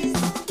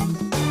east.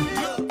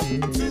 Look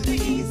to the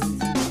east,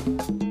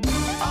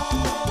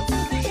 all to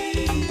the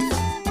east,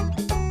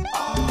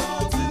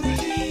 all to the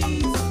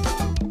east,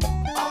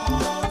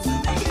 all to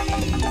the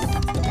east.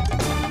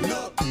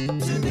 Look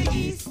to the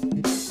east.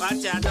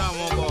 Watch out,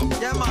 Domo.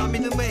 Yeah, mommy,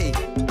 no way.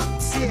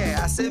 See,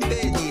 I said,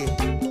 baby.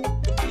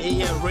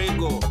 Here,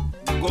 Rego.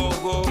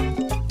 Go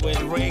with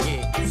reggae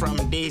from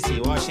DC,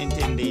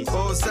 Washington, DC.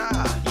 Oh, sir.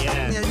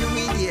 Yeah. Yeah, you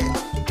media.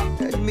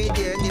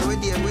 Media,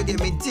 with the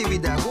TV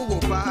that Google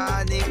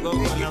Party. Go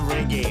on a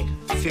reggae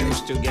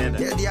fused together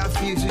Yeah, they are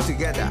fused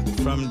together.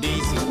 from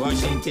DC,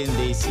 Washington,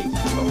 DC.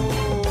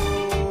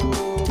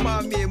 Oh,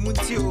 mommy,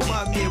 mutio,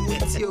 mommy,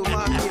 mutio,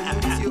 mommy,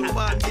 mutio,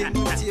 mommy,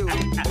 mutio.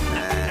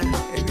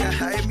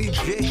 I me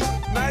great.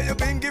 Now you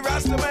bingy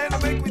Rasta man to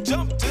make me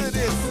jump to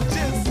this.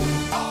 Just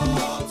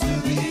all to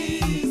the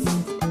east,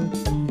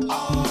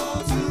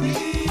 all to the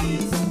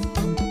east,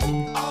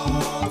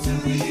 all to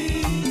the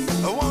east.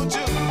 I want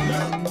you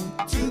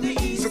look to the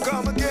east. So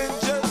come again,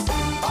 just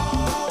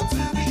all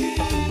to the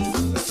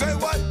east. Say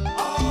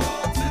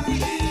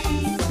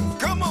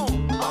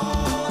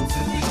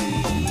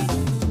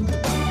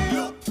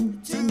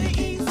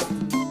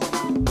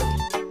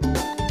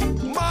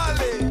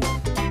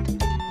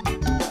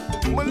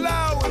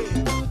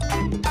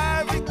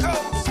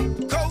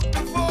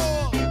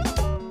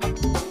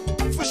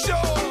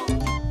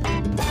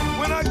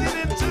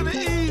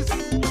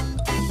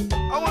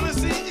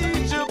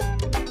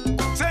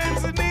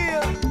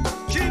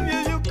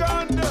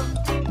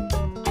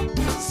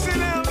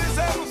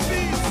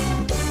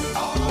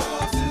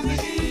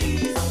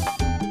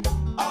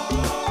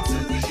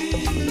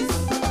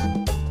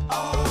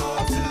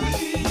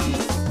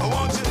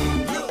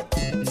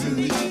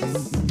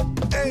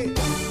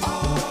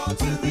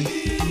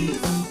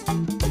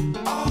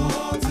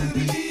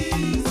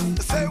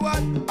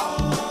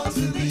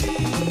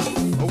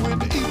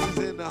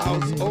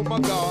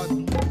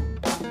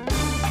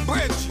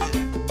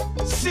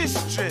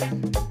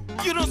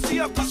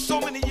after so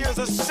many years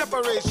of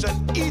separation,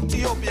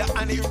 Ethiopia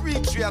and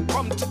Eritrea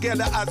come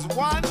together as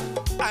one.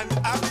 I'm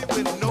happy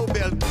with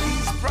Nobel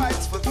Peace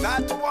Prize for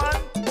that one.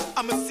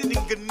 I'm a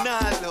sitting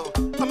Ganalo.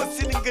 I'm a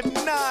sitting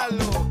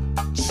Ganalo.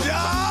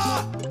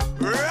 Ja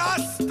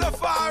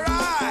Rastafari.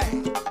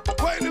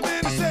 Wait a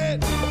minute,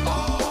 said.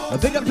 A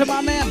big up to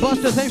my man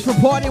Buster. Thanks for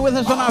partying with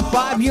us on our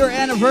 5-year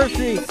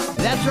anniversary.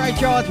 That's right,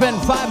 y'all. It's been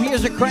 5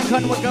 years of Crank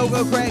Hunting with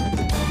Go-Go Craig.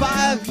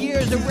 5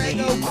 years of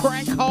Rego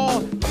Crank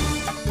Hall.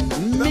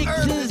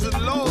 Mixes,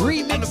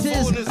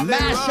 remixes,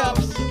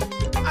 mashups.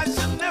 I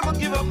should never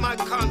give up my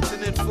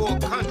continent for a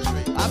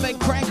country. I've been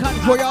crank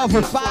hunting for y'all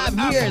for 5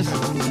 years.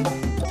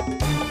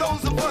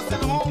 Those of us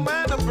at home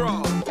and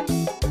abroad.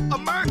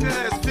 America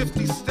has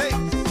 50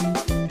 states.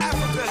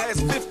 Africa has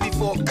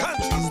 54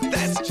 countries.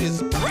 That's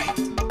just great.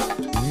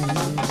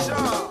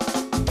 Sure.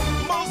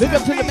 Big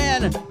up to the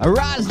man,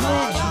 Roz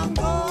Lynch,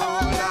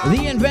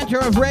 the inventor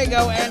of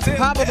Rego, and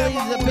probably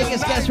the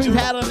biggest guest we've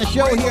had on the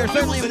show here.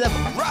 Certainly the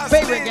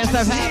favorite guest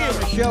I've had on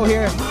the show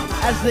here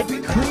as the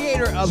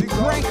creator of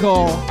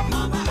Crankle.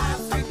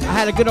 I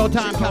had a good old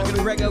time talking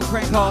to Rego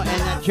Crankle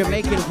and that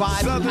Jamaican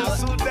vibes and how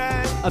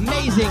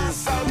amazing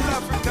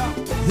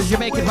the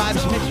Jamaican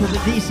vibes mixed with the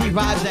DC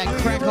vibes, that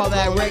Crankle,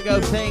 that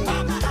Rego thing.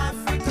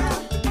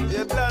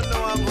 You don't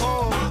know I'm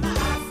home.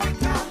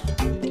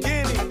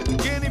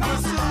 Guinea,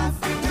 Brazil.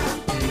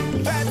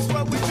 That's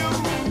what we do.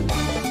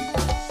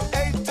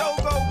 Hey,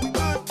 Togo, we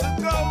good to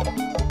go.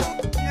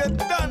 You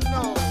don't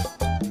know.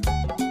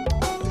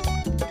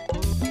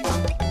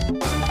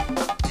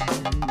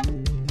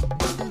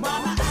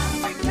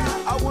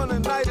 I want a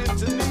night in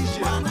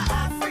Tunisia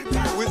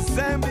with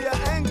Zambia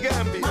and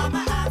Gambia.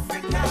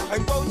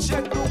 And go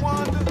check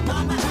Rwanda.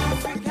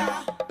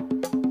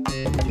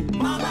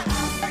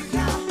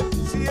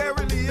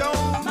 Sierra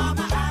Leone.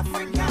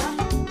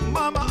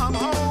 Mama, I'm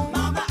home.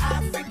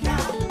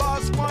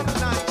 Botswana,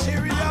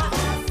 Nigeria.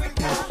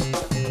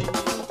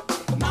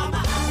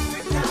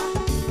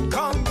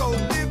 Congo,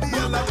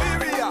 Libya,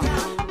 Liberia.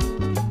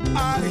 I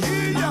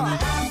hear ya.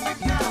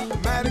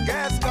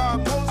 Madagascar,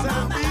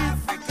 Mozambique.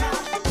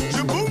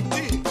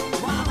 Djibouti.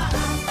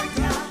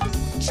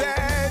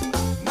 Chad.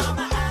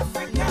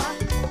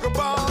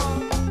 Gabon.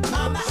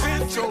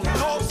 Central,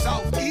 North,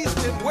 South, East,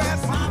 and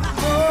West.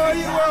 Oi,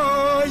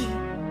 oi,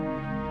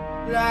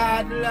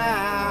 lad,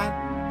 lad.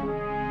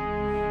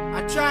 A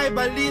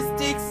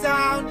tribalistic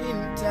sound in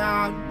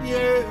town,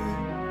 yeah.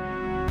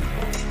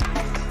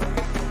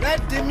 Let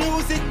the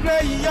music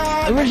play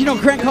on. Original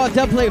Crank Hall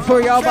dub plate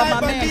for y'all by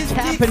my man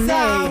Tribalistic Capone.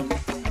 sound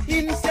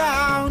in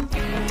sound.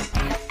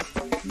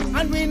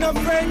 And we no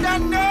friend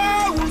and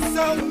no,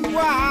 so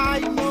why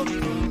no.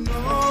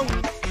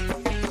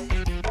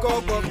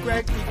 Go,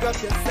 Craig, pick up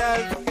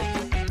yourself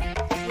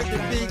with the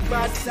big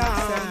bad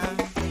sound.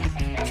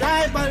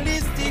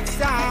 Tribalistic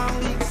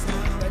sound.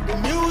 Let the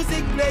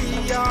music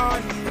play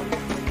on.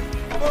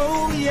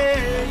 Oh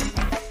yeah.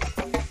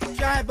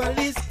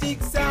 Tribalistic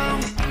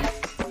sound.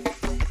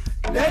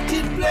 Let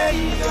it play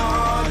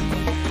on.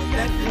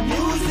 Let the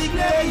music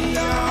play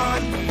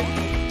on.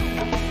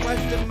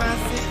 Watch the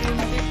massive in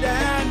the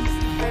dance.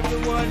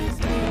 Everyone is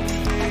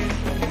moving.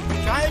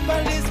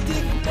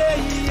 Tribalistic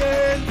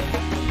playing.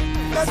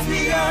 Cause we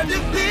are the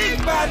big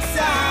bad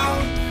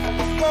sound.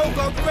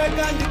 Go, Craig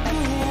and the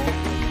crew.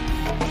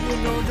 You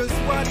know just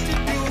what to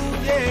do,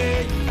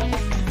 yeah.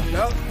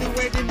 Love the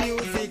way the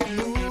music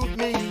moved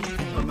me.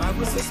 From I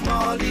was so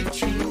small, it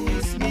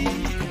chose me.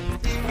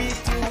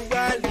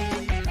 Spiritually,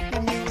 the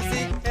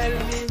music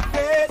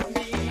elevated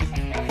me.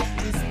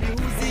 This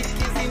music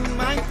is in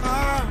my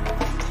heart.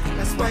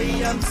 That's why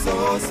I'm so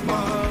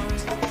smart.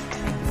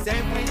 It's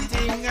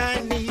everything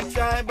I need.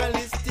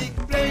 Tribalistic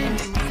play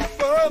music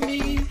for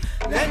me.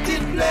 Let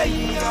it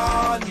play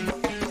on.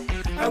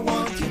 I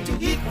want you to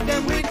hit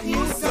them with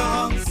new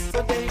songs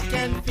so they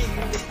can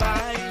feel the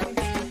vibe.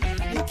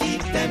 You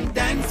keep them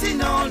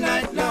dancing all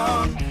night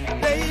long.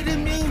 Play the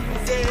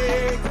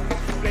music,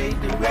 play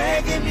the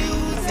reggae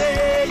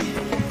music.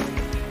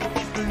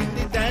 People in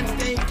the dance,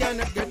 they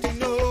cannot get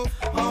enough.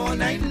 All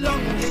night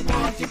long they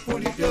want to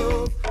pull it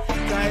up.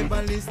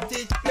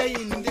 Tribalistic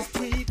playing in the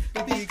street,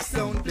 the big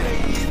sound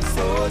playing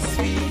so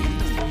sweet.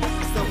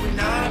 So we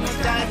now no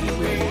time to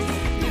waste.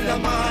 In the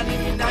morning,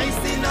 we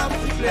nice enough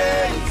to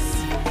place.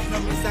 No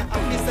Mr.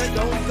 Officer,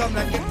 don't come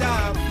like it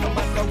up. No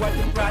matter what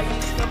the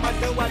price, no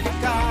matter what the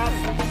cost.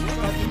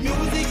 Cause the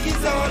music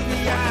is all we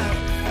have.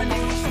 And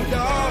you should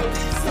all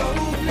be so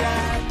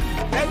glad.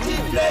 Let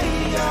it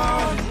play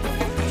on.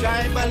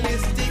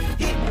 Tribalistic,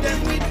 hit them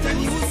with the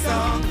new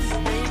songs.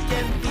 They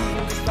can feel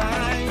the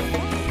vibe.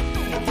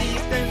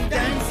 Keep them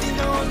dancing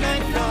all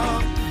night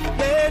long.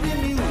 Play the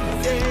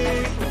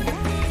music.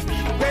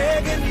 Speak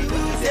reggae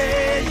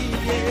music,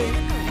 yeah.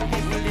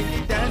 People in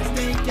the dance,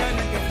 they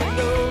cannot get the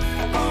love.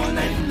 All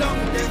night long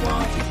they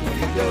want to put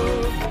it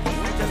up.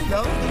 I just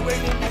love the way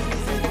the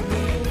music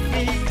moves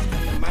me.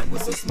 The man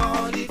was so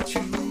smart, it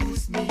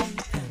chose me.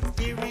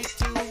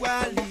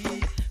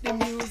 Spiritually, the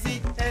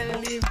music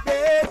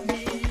elevated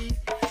me.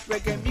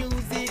 Reggae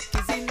music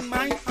is in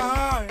my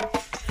heart.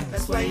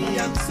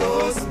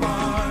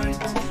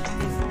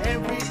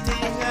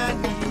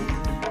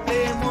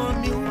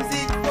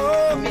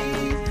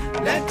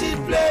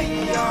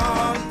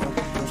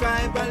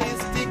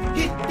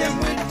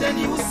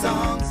 the new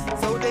songs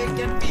so they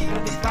can feel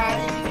the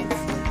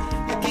vibes.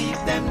 You keep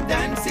them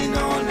dancing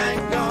all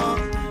night long.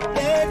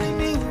 Play the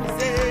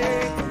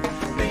music,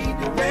 play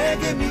the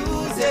reggae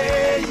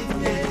music.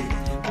 Yeah.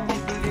 The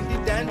people in the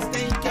dance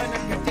they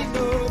cannot get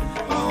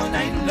enough. All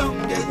night long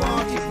they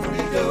want it for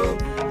it up.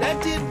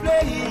 Let it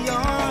play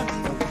on.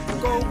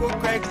 Go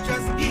Craig,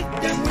 just hit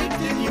them with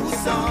the new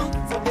song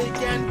so they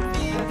can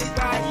feel the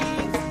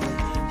vibes.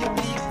 You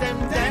keep them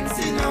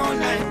dancing all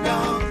night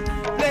long.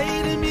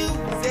 Play the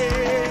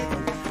music,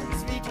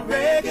 sweet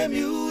reggae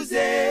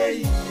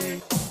music.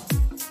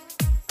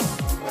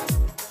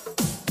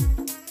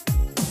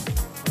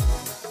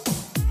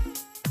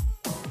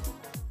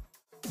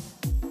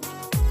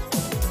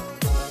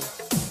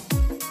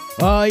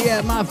 Oh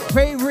yeah, my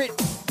favorite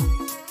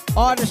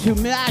artist who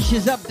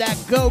mashes up that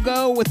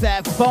go-go with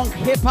that funk,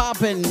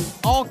 hip-hop, and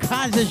all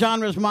kinds of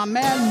genres, my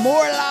man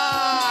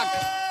Morlock.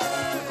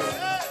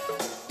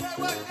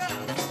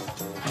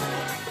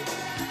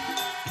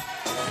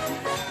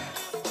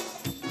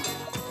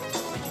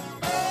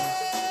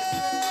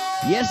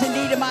 Yes,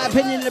 indeed, in my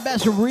opinion, the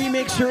best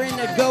remixer in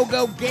the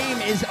go-go game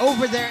is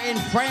over there in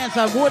France.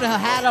 I would have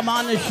had him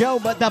on the show,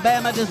 but the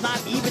Bama does not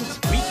even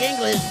speak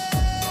English.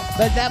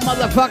 But that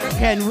motherfucker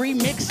can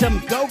remix some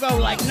go-go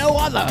like no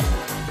other.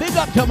 Big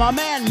up to my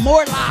man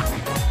Morlock.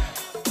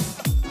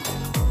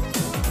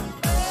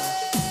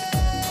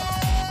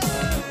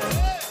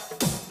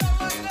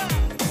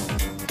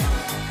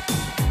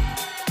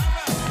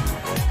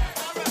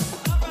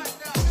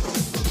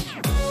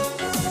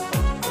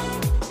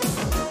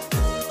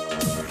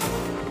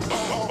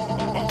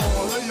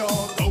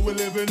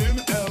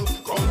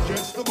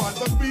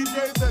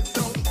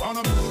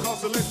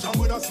 Selection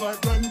with a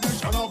slight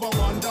rendition of a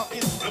wonder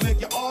is to make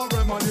you all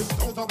reminisce.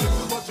 Don't have this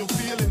is what you're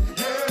feeling.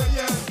 Yeah,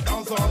 yeah.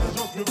 Dance all is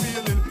just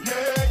revealing.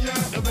 Yeah, yeah.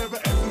 The very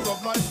essence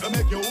of life to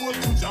make your whole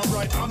future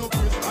right. I know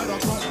Chris either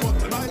cross, but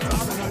tonight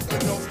I'm a night to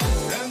just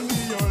send me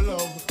your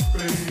love,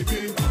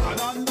 baby. An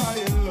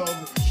undying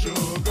love,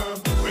 sugar.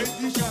 Break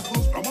the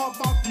shackles from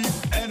off my feet,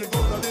 and it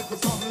goes a little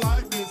something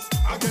like this.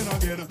 Again.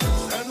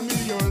 Send me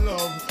your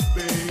love,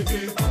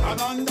 baby. An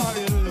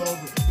undying love,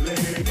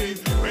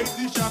 lady. Break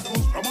the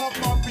shackles from off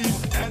my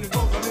feet, and it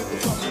goes a little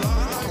something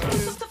like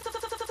this.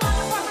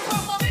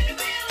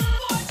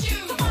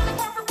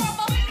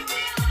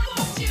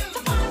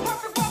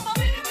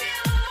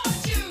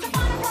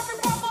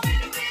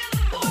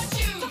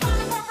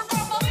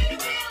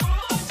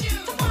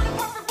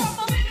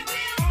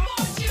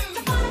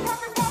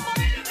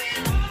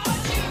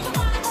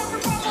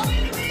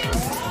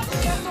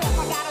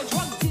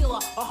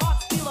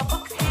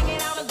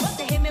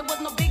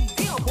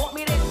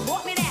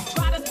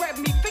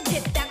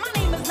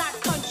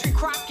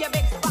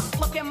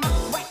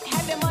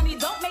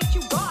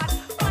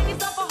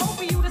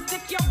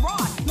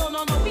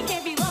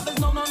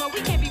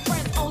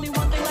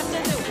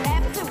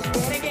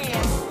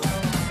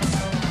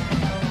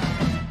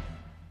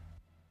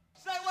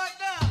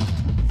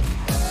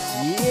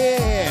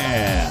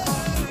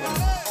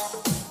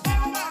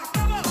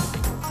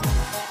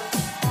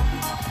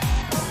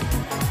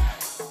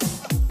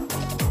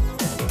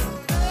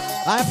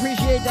 I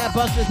appreciate that,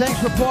 Buster. Thanks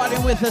for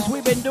partying with us.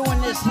 We've been doing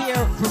this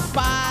here for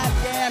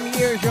 5 damn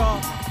years, y'all.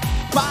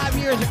 5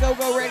 years of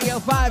Go-Go Radio,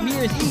 5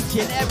 years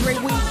each and every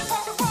week.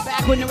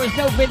 Back when there was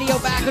no video,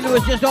 back when it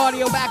was just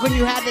audio, back when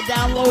you had to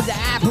download the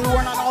app. We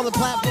weren't on all the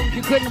platforms.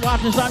 You couldn't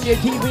watch us on your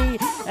TV,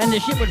 and the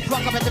shit would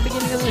fuck up at the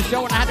beginning of the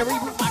show, and I had to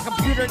reboot my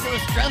computer. It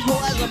was stressful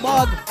as a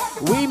bug.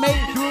 We made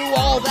it through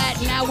all that.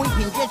 Now we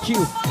can get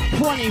you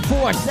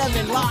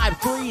 24/7 live,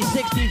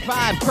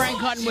 365, crank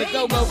hunting with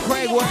Go-Go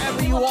Craig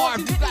wherever you are.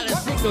 If you got a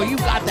signal, you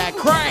got that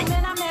crank.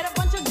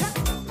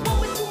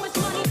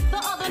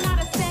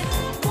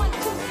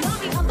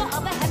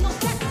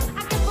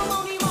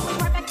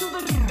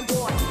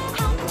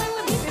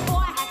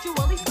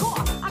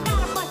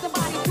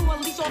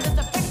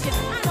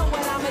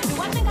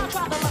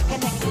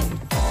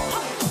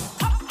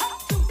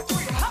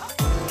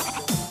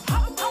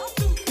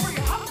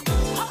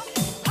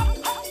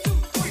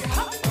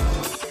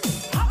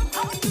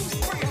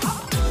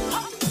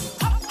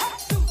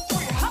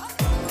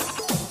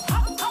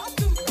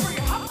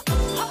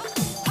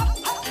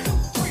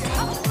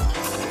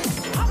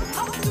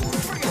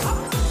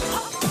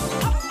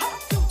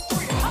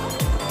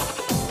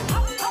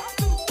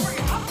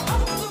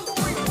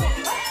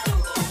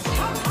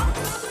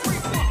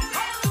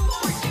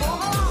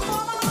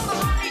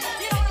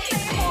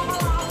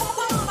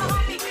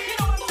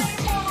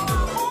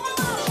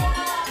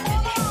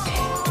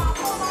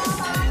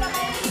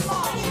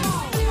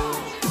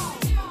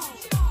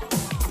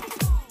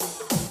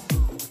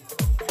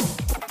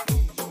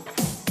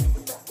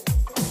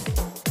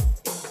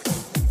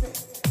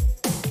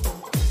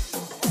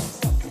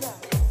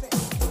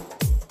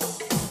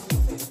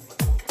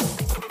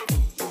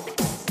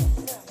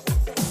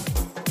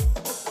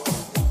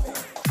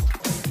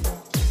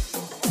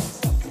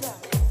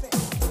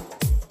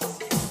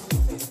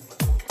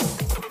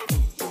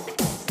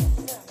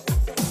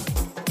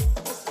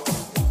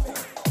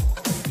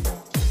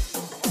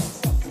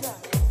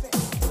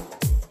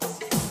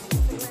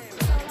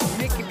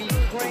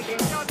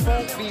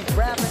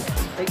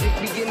 They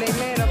just be getting their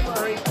man up for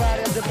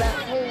everybody at the black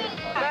hole. Man,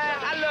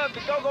 I love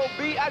the go-go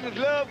beat. I just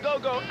love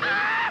go-go.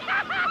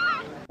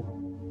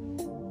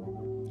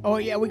 Oh,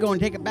 yeah, we're going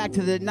to take it back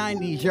to the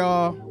 90s,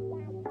 y'all.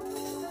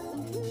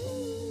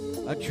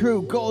 A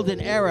true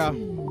golden era.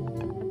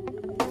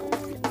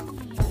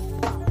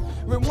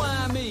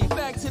 Rewind me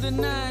back to the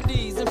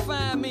 90s and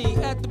find me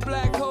at the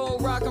black hole,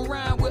 rockin'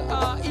 around with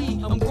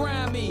R.E. I'm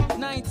grimy,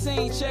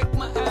 19, check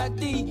my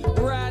ID,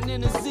 riding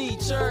in a Z,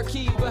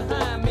 Cherokee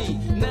behind me,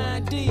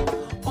 9D,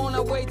 on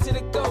our way to the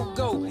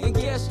go-go, and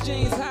Guess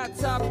jeans, hot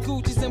top,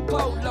 Gucci's and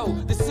Polo,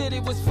 the city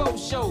was faux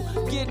show,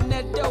 getting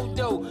that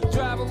dodo,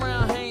 drive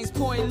around Haynes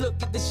Point,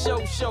 look at the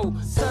show,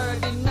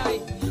 Saturday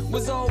night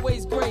was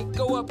always great,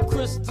 go up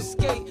Crystal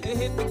Skate and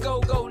hit the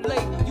go-go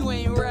late, you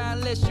ain't ride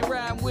unless you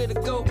ride with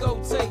a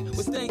go-go tape,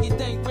 was thinking,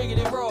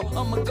 riggedy raw,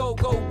 I'm a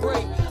go-go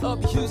break,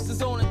 up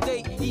Houston's on a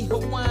date, eat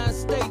Hawaiian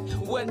steak,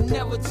 wasn't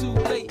never too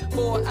late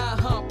for an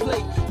I-hump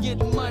plate,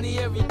 getting money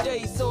every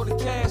day, so the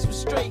cash was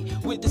straight,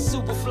 with the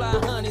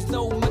Superfly honeys,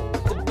 no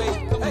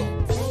debate, hey.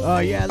 Oh,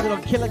 yeah, a little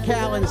Killer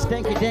Cal and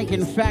Stinky Dink.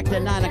 In fact,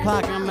 at 9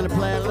 o'clock, I'm going to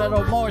play a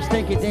little more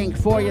Stinky Dink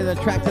for you, the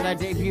track that I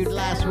debuted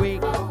last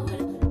week.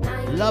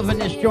 Loving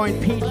this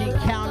joint, PG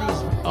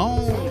County's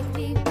own.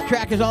 The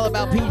track is all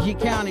about PG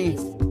County.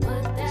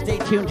 Stay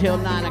tuned till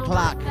 9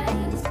 o'clock.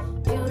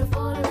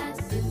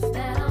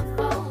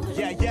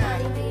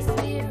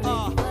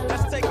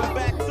 Let's take them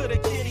back to the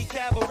kitty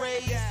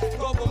cabaret.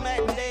 Go-go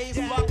matinees,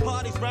 rock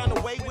parties round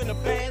the way when the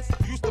bands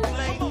used to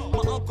play.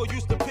 My uncle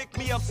used to pick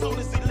me up soon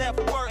as he left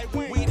work.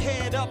 We'd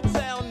head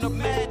uptown to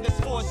Madness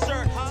for a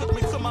shirt. Took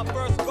me to my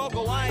first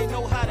go-go, I ain't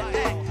know how to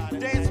act.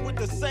 Danced with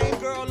the same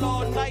girl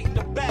all night in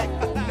the back.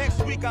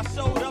 Next week I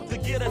showed up to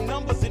get her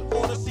numbers in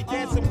order. She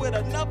dancing with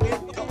another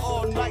nigga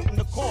all night in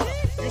the corner.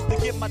 Used to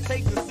get my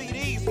tapes and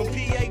CDs from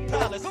PA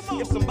Palace.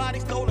 If somebody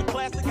stole a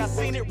classic, I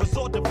seen it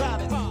resort to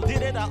violence.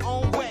 Did it our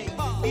own way,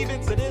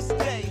 even to this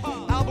day.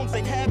 Albums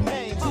ain't have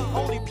names,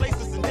 only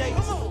places and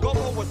dates.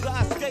 Go-go was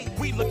our escape,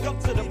 we look up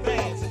to the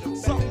bands.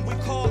 Something we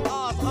call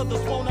ours,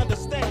 others won't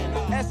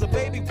understand. As a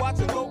baby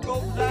watching Go-Go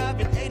live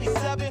in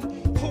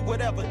 87, who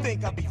would ever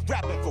think I'd be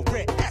rapping for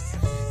Red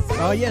Essence?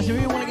 Oh, yes, if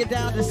you want to get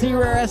down to see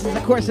Rare Essence,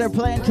 of course, they're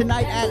playing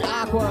tonight at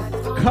Aqua.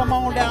 Come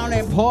on down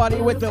and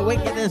party with the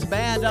wickedest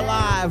band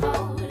alive.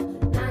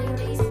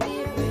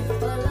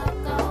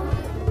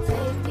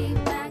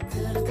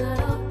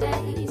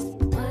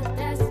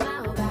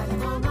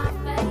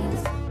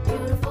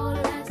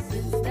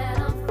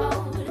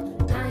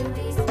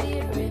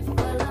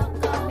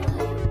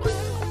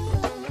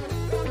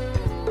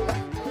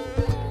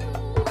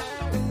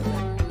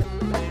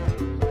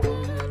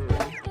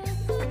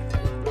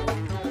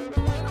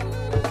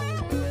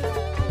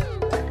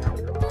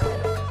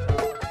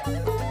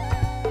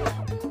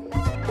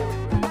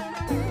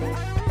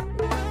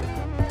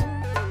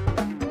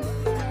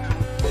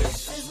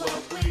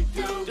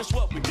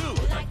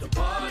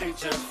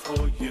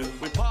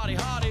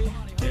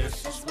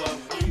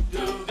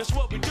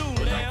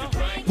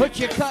 Put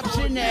your cups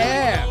in the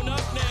air.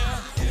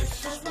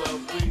 This is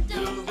what we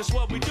do. This is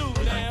what we do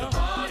now.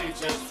 Party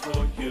just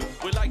for you.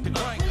 We like to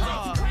crank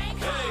hard.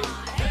 Hey,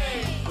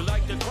 hey. We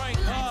like to crank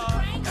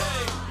hard.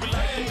 Hey, we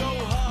like to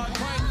go hard,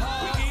 crank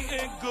hard. We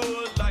eating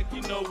good like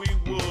you know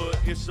we would.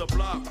 It's a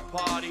block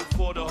party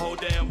for the whole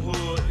damn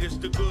hood. It's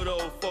the good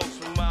old folks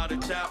from out of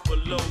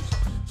Tappalos.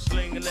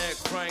 Slinging that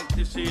crank,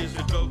 this is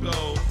the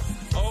go-go.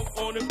 Up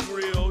on the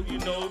grill, you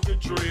know the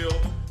drill.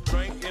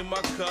 Drink in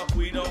my cup,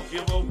 we don't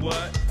give a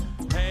what.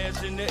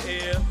 Hands in the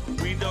air,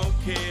 we don't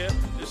care.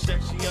 The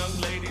sexy young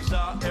ladies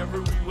are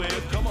everywhere.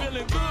 Come on.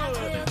 Feeling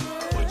good.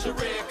 Put your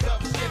red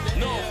cups in the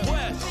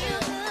Northwest.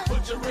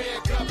 Put your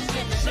red cups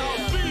in the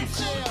South Beach.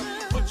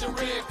 Put your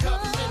red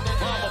cups in the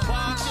Mama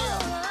Box.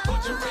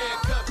 Put your red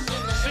cups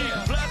in the Sea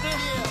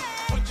Pleasant.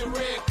 Put your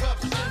red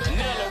cups in the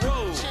Nella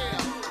Road.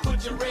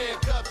 Put your red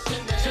cups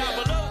in the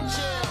Chabalo.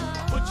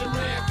 Put your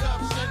red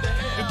cups in the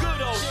air. The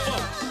good old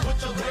folks. Put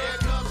your red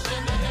cups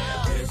in the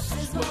air. This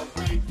is what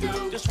we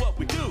do. This is what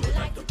we do.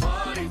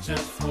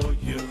 Just for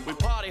you. We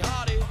party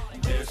hardy.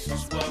 This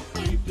is what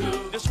we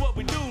do. This is what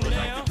we do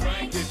now. Like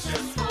drink it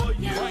just for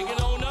you. Drink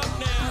it on up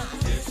now.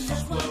 This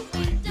is what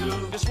we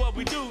do. This is what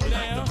we do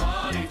now. Like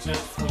party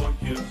just for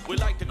you. We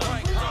like to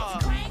crank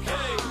hard.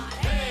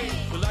 Hey,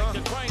 hey. We like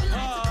to crank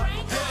hard.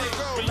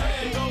 Hey, we like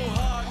to go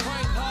hard,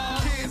 crank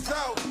hard. Kids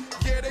out,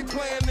 yeah, they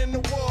playing in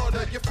the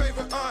water. Your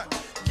favorite aunt,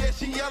 yeah,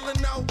 she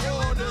yelling out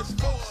orders.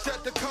 Folks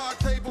at the card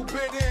table,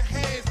 bid in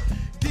hands.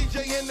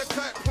 DJ in the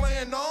cut,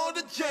 playing all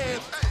the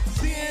jams.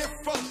 Seeing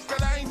folks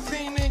that I ain't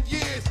seen in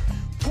years.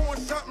 Pouring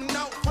something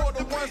out for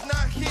the ones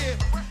not here.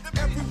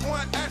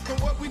 Everyone asking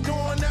what we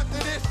doing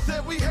after this.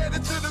 Said we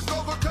headed to the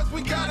go because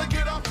we gotta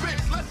get our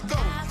fix. Let's go.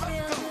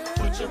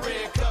 Put your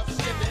red cups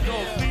in the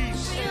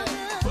Northeast.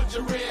 Put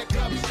your red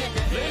cups in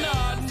the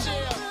Leonard.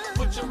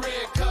 Put your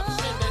red cups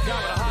in the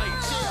Gala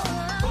Heights.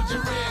 Put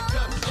your red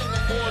cups in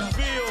the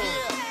Mooresville.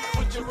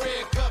 Put your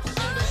red cups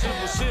in the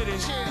Silver City.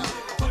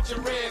 Put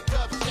your red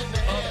cups in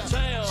the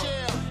Uptown.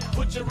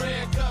 Put your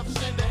red cups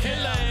in the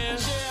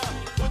Headlands.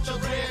 Put your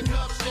red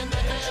cups in the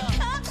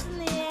air.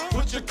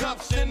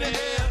 the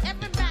air.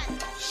 Everybody.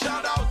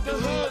 Shout out the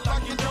hood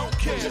like you don't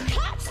care.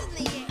 Cups in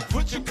the air.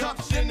 Put your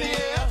cups in the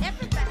air.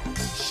 Everybody.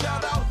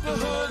 Shout out the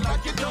hood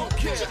like you don't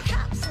care.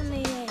 Cups in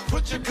the air.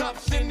 Put your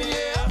cups in the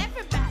air.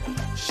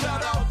 Everybody.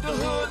 Shout out the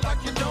hood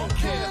like you don't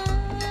care.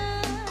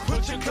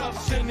 Put your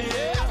cups in the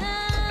air.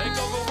 They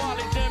go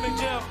Wally, Jam and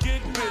Jeff,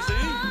 get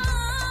busy.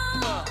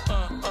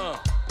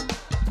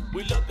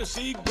 We love to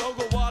see Go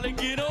Wally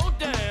get on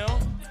down.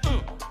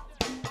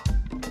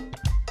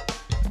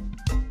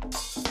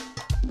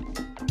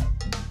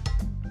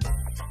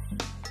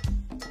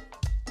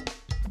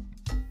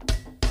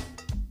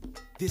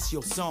 This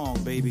your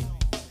song, baby.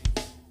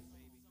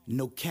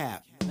 No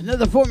cap.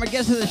 Another former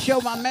guest of the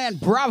show, my man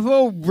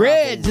Bravo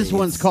Reds. This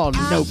one's called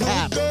No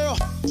Cap. Girl,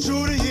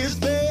 shooter is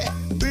bad.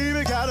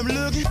 Baby got him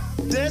looking.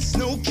 That's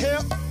no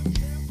cap.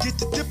 Get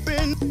the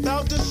dipping,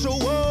 out the show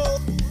up.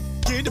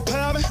 Get the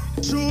popping,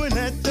 chewing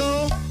that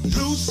thumb.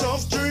 Loose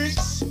soft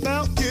drinks,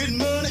 about getting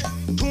money.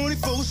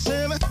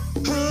 24/7,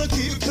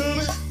 keep it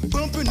coming.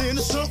 Bumping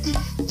into something,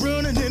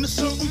 running into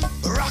something.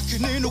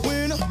 Rocking in the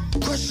winter,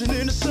 crushing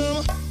in the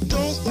summer.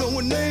 Don't know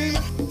her name,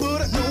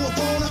 but I know I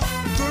want her.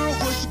 Girl,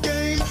 what's your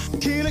game?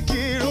 Can I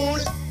get on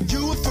it?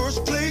 You in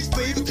first place,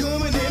 baby,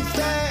 coming in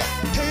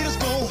fast. Haters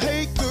gon'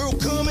 hate, girl,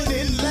 coming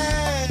in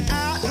last.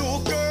 I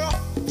know a girl,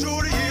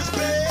 Jordy is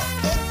bad.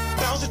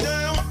 Bounce it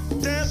down,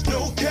 that's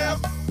no cap.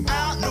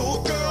 I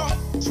know a girl,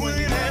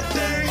 swinging that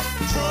thing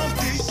from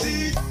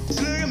DC,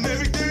 slaying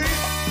everything.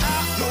 I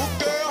know a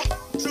girl,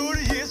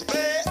 Jordy is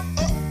bad.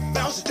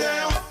 Bounce it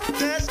down,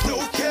 that's no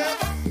cap.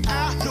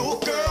 I know a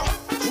girl,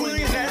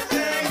 swinging that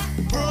thing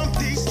from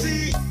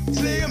DC,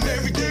 slaying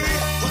everything.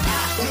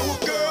 I know a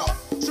girl,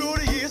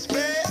 Jordy is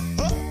bad.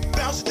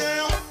 Bounce it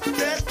down,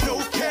 that's no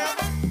cap.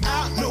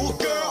 I know a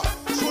girl,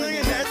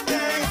 swinging that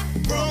thing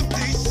from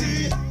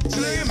DC,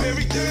 slaying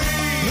everything.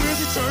 When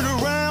she turned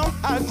around,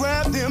 I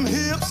grabbed them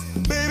hips.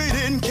 Baby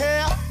didn't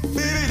care,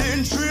 baby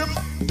didn't trip.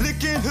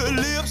 Licking her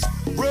lips,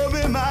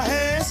 rubbing my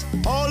hands,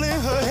 all in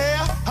her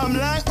hair. I'm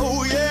like,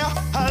 oh yeah,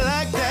 I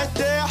like that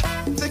there.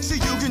 Sexy,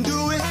 you can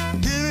do it.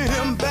 Giving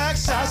him back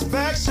shots,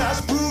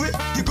 prove it.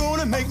 You're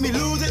gonna make me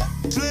lose it.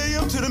 Slay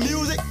him to the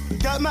music.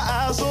 Got my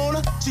eyes on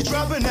her, she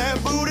dropping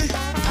that booty.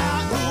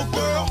 I know a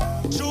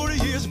girl, shorty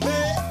is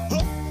bad.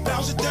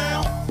 Bounce it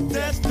down,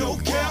 that's no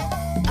cap.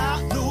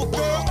 I know a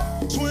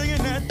girl,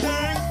 swinging that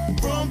thing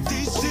from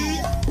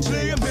DC,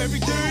 slay him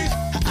everything.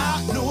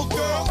 I know a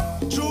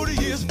girl, shorty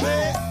is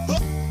bad.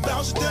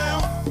 Bounce it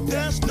down,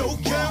 that's no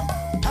cap.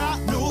 I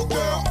know a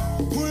girl,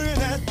 swinging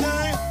that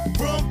thing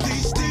from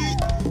DC,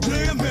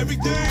 slay him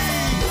everything.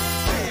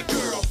 Bad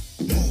girl,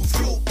 move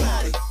your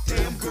body.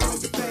 Damn girl,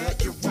 you're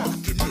bad, you're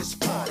rocking this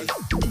party.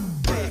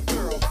 Bad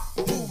girl,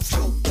 move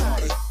your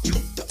body. You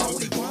the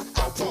only one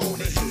I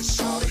wanna hear,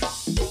 shawty.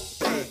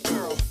 Bad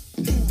girl,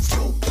 move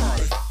your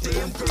body.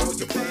 Damn girl,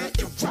 you're bad,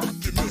 you're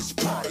rocking this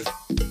party.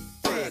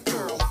 Bad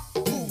girl,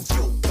 move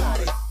your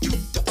body. You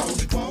the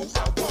only one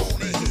I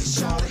wanna hear,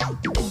 shawty.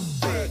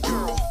 Bad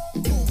girl,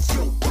 move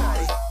your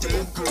body.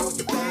 Damn girl,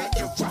 you're bad,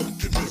 you're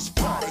rocking this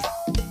party.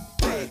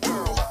 Bad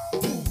girl,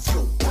 move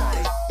your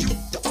body. You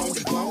the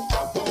only one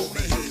I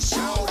wanna hear,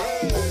 shawty.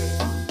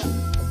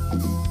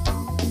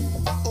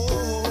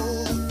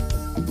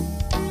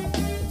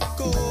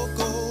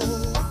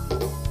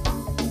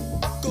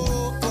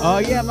 Oh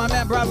yeah, my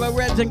man Bravo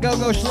Reds and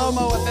Go-Go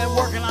Slow-Mo have been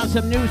working on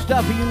some new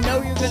stuff. You know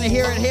you're gonna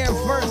hear it here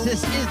first.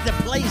 This is the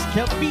place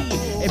to be.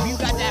 If you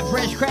got that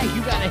fresh crank,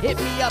 you gotta hit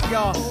me up,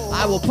 y'all.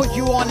 I will put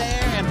you on the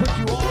air and put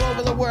you all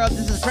over the world.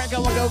 This is Crank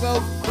on the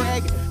Go-Go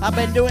Craig. I've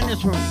been doing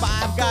this for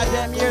 5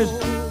 goddamn years.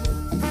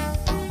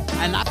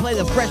 And I play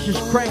the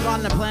freshest crank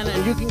on the planet,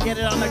 and you can get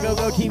it on the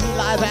Go-Go TV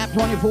Live app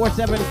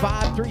 24/7,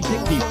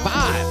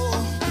 365.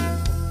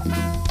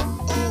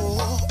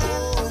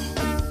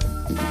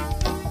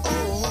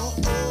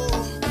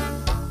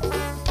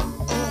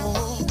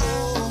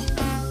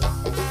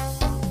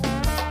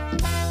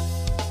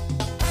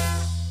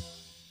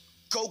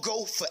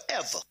 Go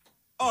forever.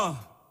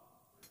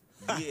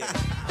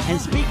 And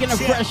speaking of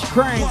fresh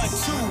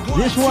cranks,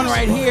 this one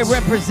right here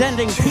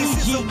representing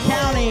PG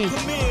County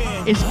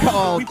is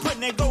called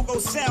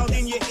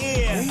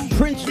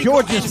Prince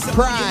George's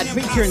Pride,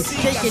 featuring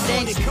Steak and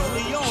Dank,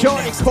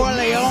 Shorty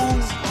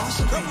Corleone,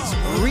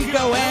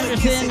 Rico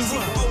Anderson,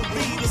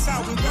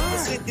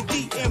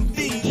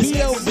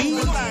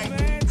 T.O.B.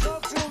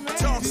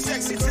 Talk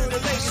sexy to the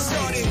ladies,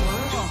 shorty.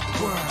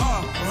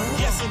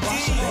 Yes,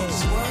 indeed.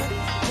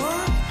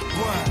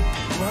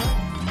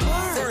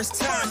 First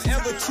time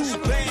ever, 2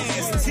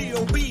 bands.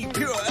 T.O.B.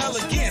 Pure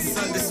Elegance,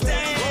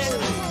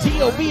 understand?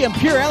 T.O.B. and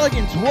Pure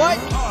Elegance, what?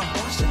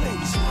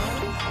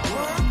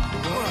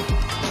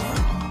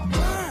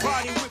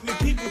 Party with me,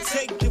 people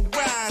take the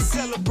ride.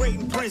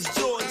 Celebrating Prince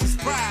George's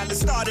Pride.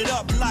 Let's start it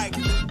up like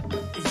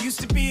it used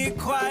to be a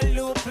quiet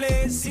little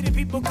place. See the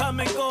people come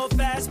and go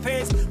fast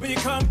paced. When you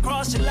come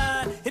across your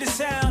line, hit a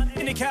sound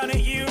and they count it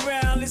year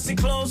round. Listen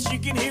close, you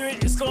can hear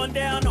it, it's going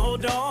down.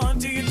 Hold on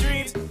to your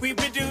dreams. We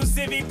produce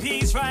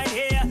MVPs right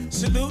here.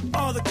 Salute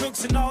all the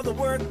cooks and all the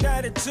work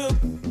that it took.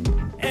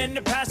 And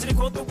the pastor to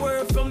quote the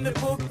word from the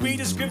book. Read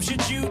the scripture.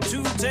 should you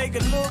two take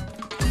a look?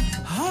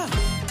 Huh?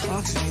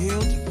 Oxon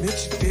Hill,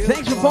 Mitchell,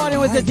 Thanks for partying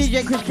with the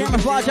DJ Chris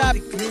Camouflage app.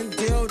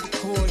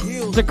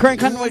 It's a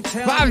crank hunting with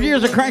 5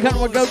 years of crank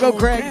hunting with Go Go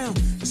Craig.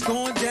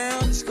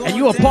 And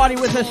you will party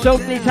with us so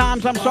many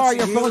times. I'm sorry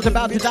your phone's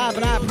about to die,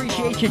 but I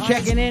appreciate you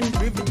checking in.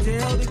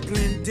 Riverdale to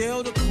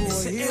Glendale to Core Hill.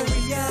 It's the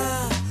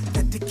area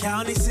that the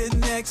county sits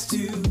next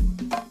to.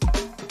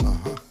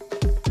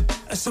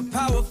 It's so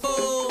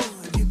powerful,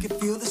 you can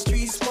feel the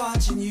streets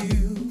watching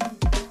you.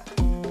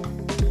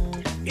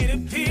 It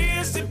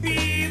appears to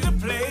be the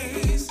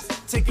place.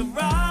 Take a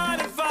ride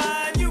and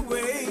find your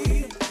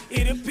way.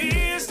 It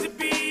appears to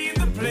be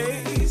the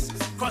place.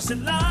 Cross the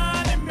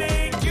line and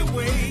make your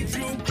way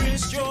through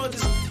Prince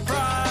George's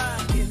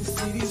pride. In the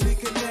cities we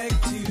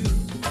connect to.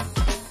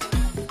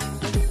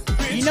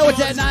 You know it's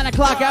at 9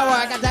 o'clock hour.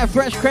 I got that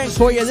fresh crank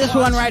for you. This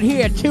one right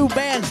here. Two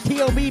bands,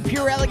 T.O.B.,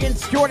 Pure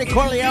Elegance, Jordy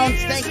Corleone,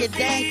 Stank It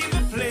Dank,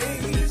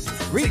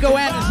 Rico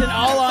Anderson,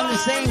 all on the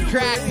same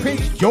track.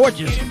 Prince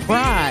George's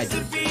Pride.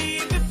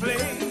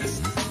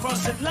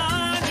 Cross the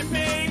line and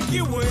make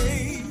your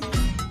way.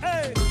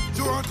 Hey.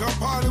 You want to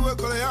party with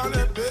Corleone,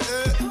 baby?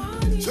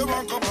 You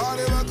want to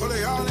party with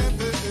Corleone,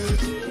 baby?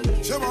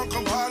 You want to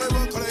party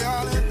with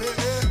Corleone, baby?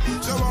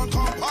 You want to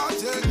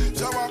party?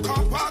 You want to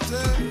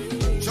party?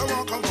 You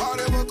want to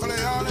party with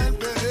Corleone,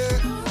 baby?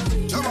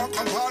 You want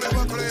to party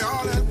with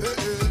Corleone,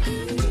 baby?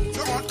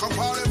 You want to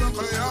party with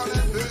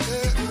Corleone, baby?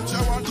 You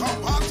want to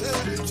party?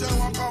 You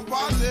want to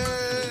party?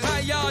 How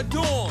y'all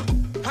doing?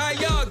 How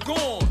y'all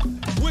going?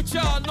 What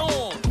y'all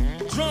on?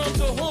 Drums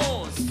or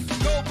horns?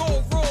 Go, go,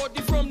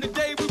 royalty from the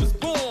day we was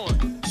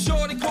born.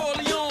 Shorty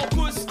Corleone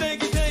put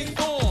Stanky Dink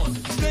on.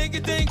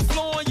 Stanky Dink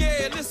flowing,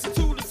 yeah, listen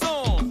to the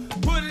song.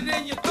 Put it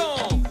in your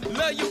thong,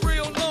 love you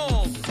real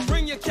long.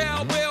 Bring your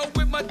cowbell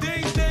with my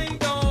ding, ding,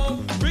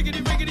 dong.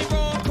 Riggedy, riggedy,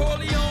 wrong,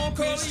 Corleone,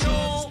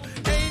 Corleone.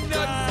 Ain't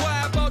nothing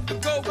quiet about the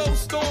go-go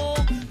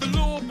storm. The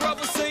little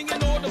brother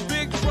singing or the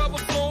big brother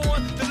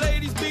flowing. The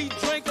ladies be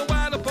drinking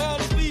while the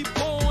ballers be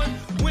pouring.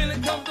 When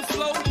it comes to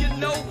flow, you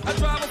know I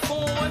drive a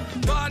foreign.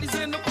 Bodies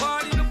in the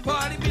party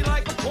be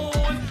like a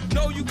porn.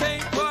 No, you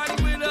can't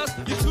party with us,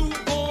 you're too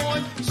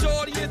born.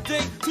 Shorty, you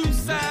think two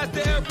sides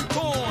to every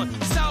coin.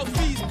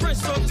 Southeast,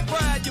 Prince George's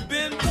Pride, you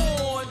been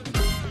born.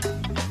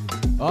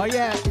 Oh,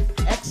 yeah.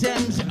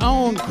 XM's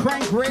own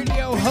crank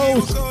radio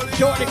host,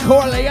 Jordy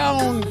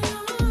Corleone.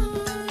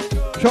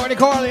 Jordy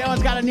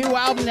Corleone's got a new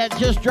album that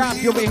just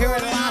dropped. You'll be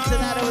hearing lots of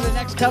that over the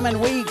next coming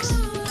weeks.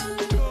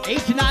 8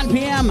 to 9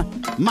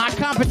 p.m. My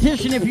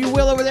competition, if you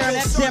will, over there on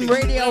XM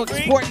Radio,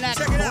 exporting that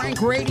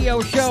crank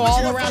radio show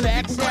all around the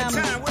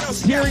XM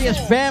Sirius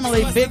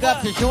family. Big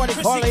up to Jordy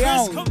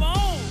Corleone.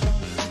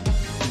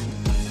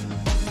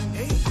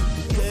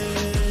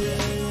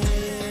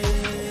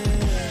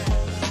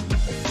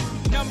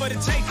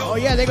 Oh,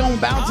 yeah, they're going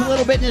to bounce a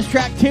little bit in this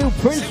track, too.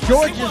 Prince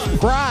George's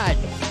Pride.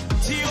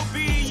 T.O.B.,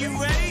 you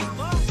ready?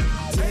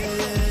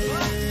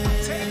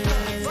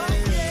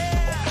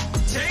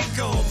 Take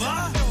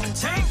over.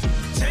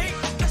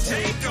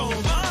 Take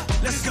over.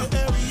 Let's go.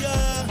 Area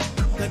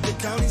that the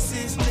county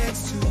sits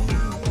next to.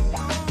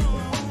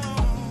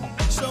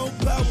 So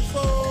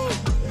powerful,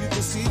 you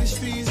can see the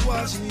streets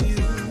watching you.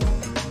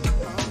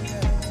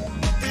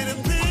 It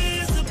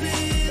appears to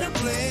be the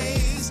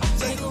place.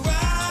 Take a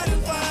ride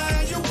and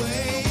find your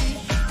way.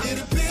 It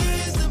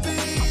appears to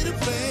be the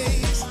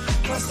place.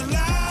 Cross the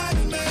line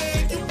and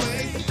make your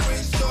way.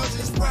 Prince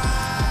George's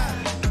Pride.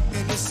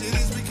 In the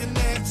cities we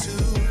connect to.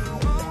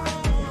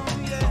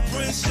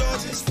 Prince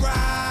George's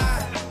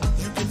Pride.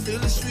 You can feel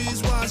the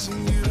streets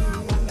watching you.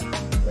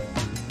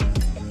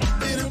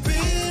 It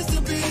appears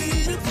to be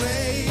the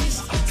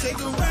place. Take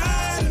a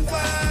ride and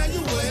find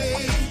your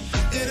way.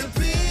 It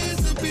appears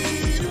to be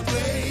the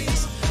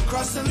place.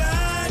 Cross the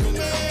line and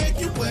make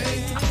your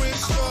way to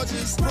Prince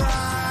George's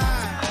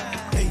Pride.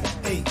 Hey,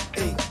 hey,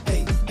 hey,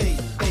 hey, hey,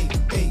 hey,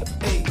 hey,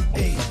 hey,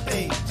 hey,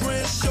 hey.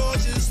 Prince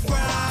George's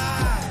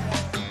Pride.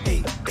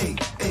 Hey, hey,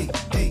 hey,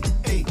 hey,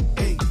 hey, hey,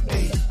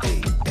 hey, hey,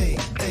 hey,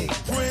 hey.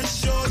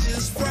 Prince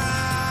George's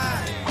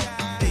Pride.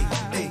 Hey,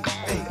 hey,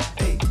 hey,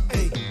 hey,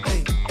 hey,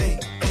 hey, hey,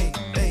 hey,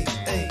 hey,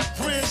 hey.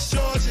 Prince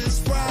George's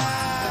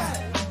Pride.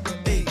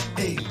 Hey,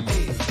 hey,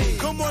 hey, hey.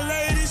 Come on,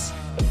 ladies.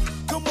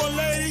 Come on,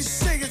 ladies.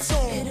 Sing it to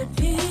 'em. It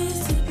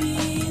appears to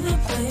be the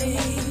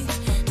place.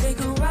 Take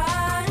a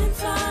ride and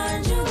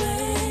find your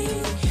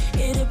way.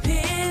 It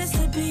appears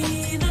to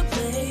be the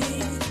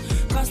place.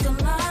 Cross the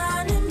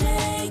line and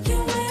make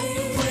your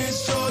way.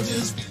 Prince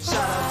George's.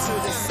 Shout out to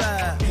the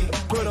side,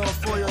 put on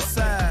for your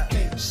side.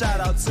 Shout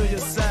out to your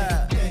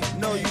side,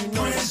 know you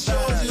know the Prince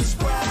side. George's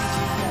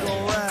We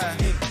gon' ride,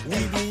 we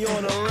be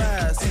on the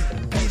rise.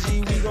 PG,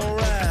 we gon'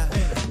 ride,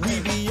 we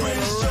be on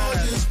the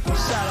rise.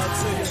 Shout out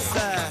to your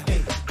side,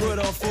 put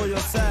on for your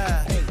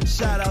side.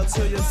 Shout out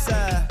to your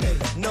side,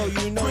 know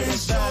you know the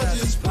side.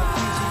 PG,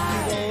 we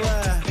gon'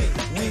 ride,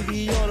 we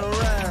be on the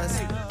rise.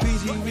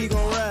 PG, we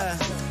gon' ride,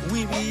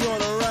 we be on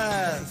the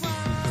rise.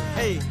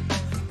 Hey,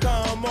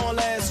 come on,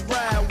 let's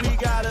ride. We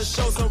gotta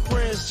show some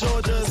Prince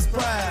George's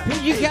Pride.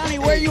 PG County,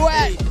 where you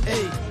at?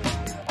 Hey,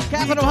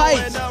 Capitol we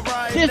Heights. going up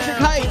right right District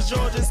now. Heights, Prince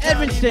George's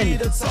County Edmonston, be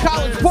the talk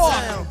College of the Park,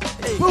 town.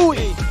 Hey,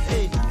 Bowie,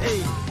 hey,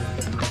 hey.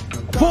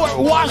 Fort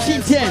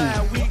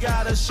Washington, We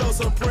gotta show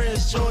some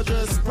Prince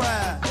George's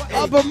pride.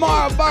 Upper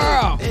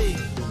Marlboro. Hey,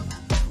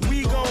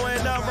 we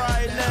going up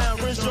right now.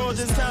 Prince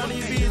George's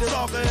County be the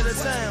talk of the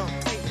town.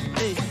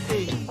 Hey,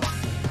 hey.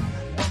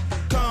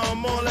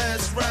 Come on,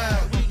 let's ride.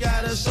 We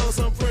gotta show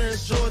some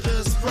Prince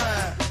George's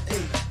pride.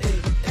 Hey,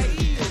 hey,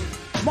 hey.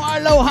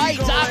 Marlow Heights,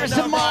 We going Iverson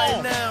up Mall,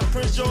 right now.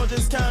 Prince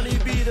George's County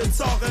be the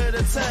talk of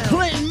the town.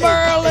 Clinton, Hey,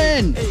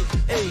 Maryland. Hey,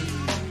 hey, hey.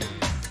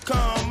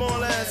 Come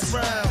on, let's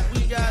ride.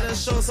 We gotta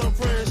show some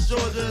Prince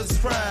George's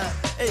pride.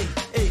 Hey,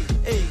 hey,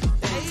 hey,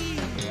 hey.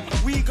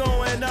 We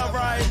going up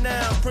right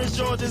now. Prince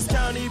George's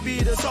County be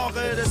the talk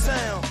of the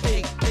town.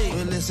 Hey, hey.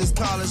 Well, this is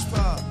College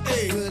Park.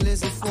 Hey. Well,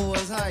 this is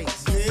Forest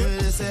Heights. Yeah. Well,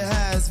 this is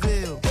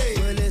Hyattsville. Hey.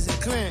 Well, this is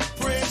Clinton.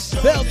 Prince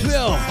George's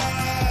Beltsville,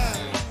 pride.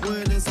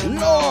 Well, this is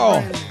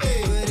Laurel, Mount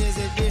Vernon. Well, this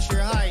is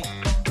Fisher Heights.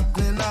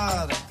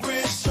 Glenada.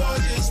 Prince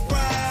George's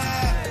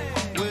pride.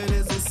 Well,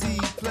 this is Sea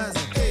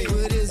Pleasant.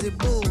 Well, this is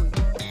Bowie.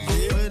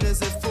 Well,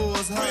 this is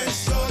Forest Heights.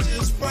 Prince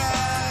George's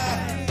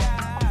pride.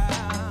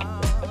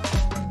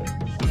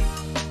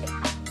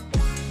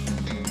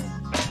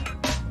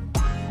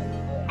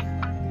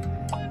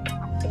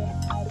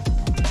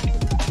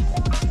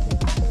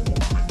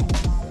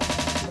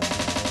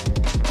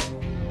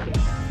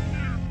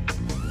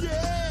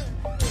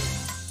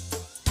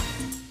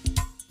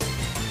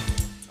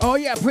 oh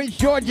yeah, Prince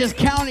George's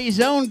County's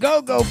own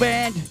go-go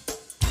band,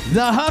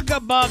 the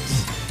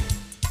Huckabucks.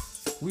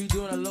 We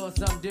doing a little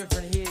something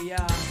different here,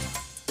 y'all.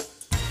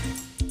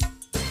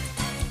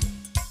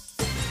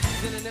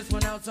 Sending this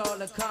one out to all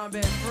the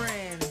combat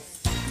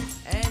friends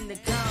and the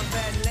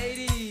combat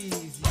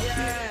ladies.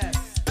 Yes.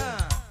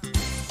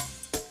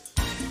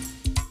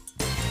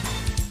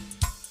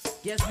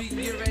 Guess we can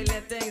get ready to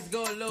let things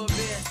go a little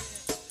bit.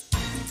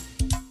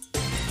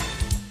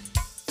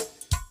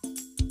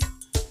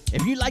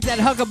 If you like that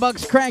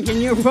Huckabucks crank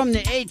and you're from the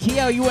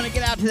ATL, you want to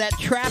get out to that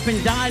Trap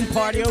and Dine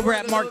party over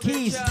at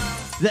Marquise.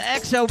 The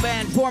EXO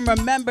Band, former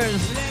members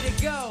Let it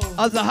go.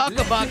 of the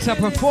Huckabucks are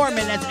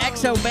performing. That's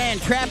EXO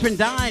Band, Trap and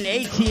Dine,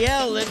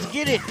 ATL. Let's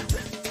get it.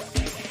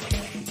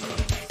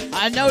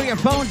 I know your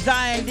phone's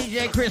dying,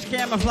 DJ Chris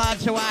Camouflage,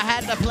 so I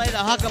had to play the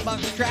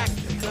Huckabucks track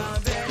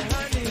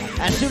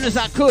as soon as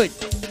I could.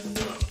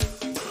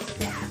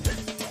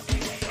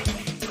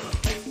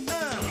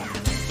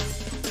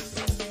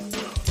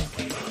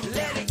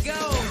 Let it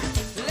go.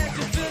 Let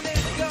your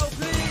feelings go,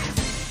 please.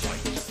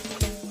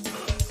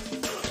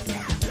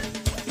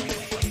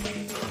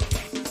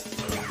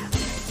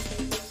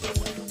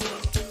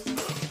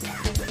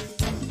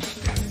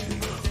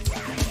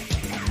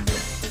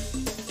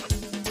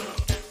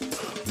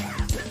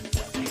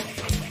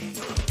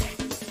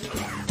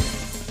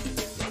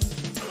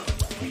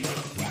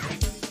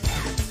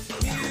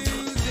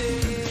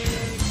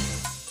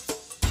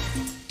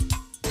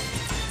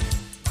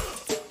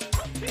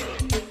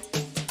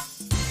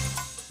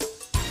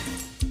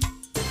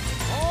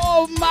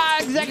 Oh, my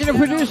executive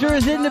producer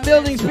is in the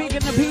building. Speaking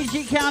of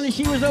PG County,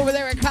 she was over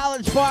there at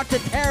College Park. The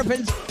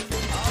Terrapins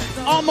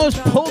almost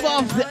pulled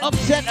off the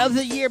upset of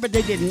the year, but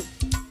they didn't.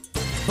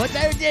 But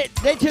they did.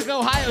 They took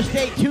Ohio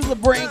State to the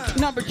brink.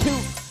 Number 2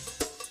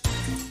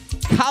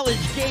 college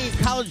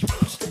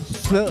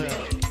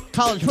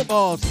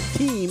football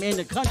team in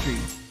the country.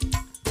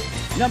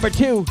 Number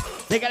 2,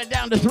 they got it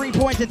down to 3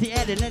 points at the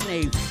end, and then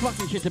they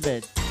fucking shit the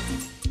bed.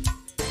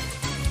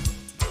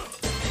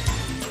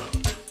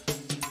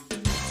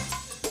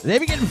 They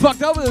be getting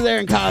fucked over there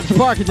in College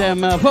Park at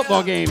them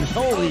football games.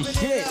 Holy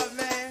shit.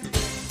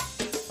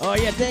 Oh,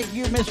 yeah, thank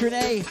you, Miss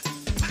Renee,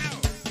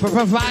 for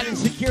providing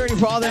security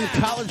for all them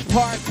College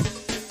Park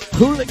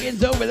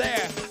hooligans over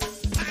there.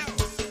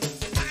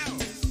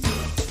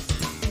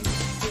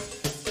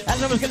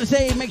 As I was going to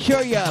say, make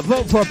sure you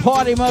vote for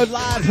Party Mode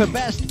Live for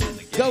Best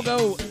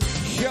Go-Go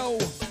Show.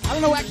 I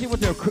don't know actually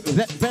what their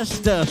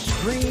best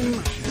stream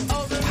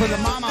for the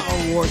Mama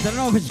Awards. I don't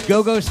know if it's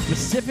Go-Go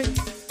specific,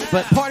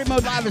 but Party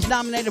Mode Live is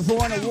nominated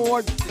for an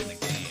award.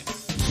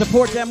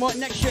 Support them. Well,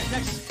 next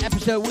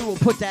episode, we will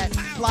put that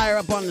flyer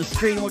up on the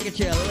screen. We'll get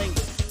you a link.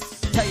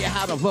 Tell you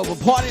how to vote. Well,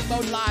 Party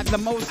Mode Live, the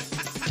most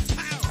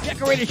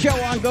decorated show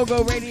on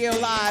Go-Go Radio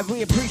Live.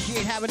 We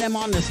appreciate having them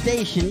on the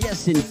station.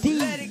 Yes, indeed.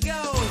 Let it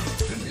go.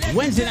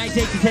 Wednesday nights,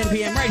 8 to 10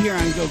 p.m. right here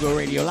on Go-Go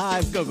Radio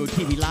Live, Go-Go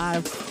TV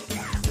Live.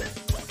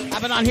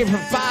 I've been on here for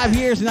 5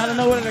 years, and I don't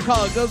know what to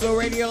call it. Go-Go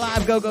Radio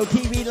Live, Go-Go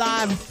TV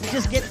Live.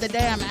 Just get the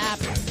damn app.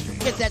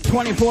 Get that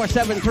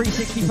 24/7,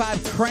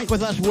 365 crank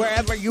with us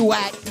wherever you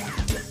at.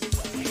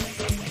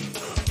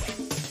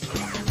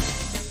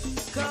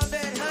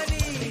 Combat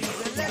honeys.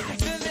 Let your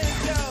feelings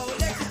go.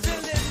 Let your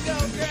feelings go,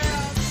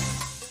 girl.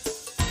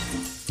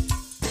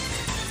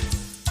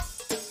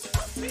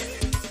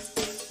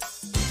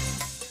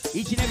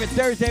 Each and every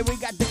Thursday, we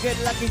got the Good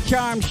Lucky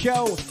Charm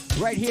show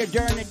right here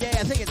during the day.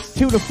 I think it's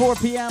 2 to 4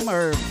 p.m.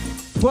 or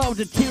 12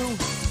 to 2.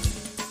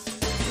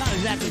 Not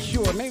exactly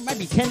sure. Maybe it might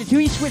be 10 to 2.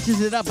 He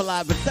switches it up a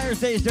lot. But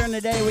Thursdays during the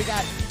day, we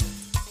got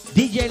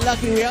DJ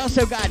Lucky. We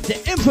also got the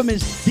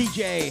infamous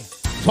DJ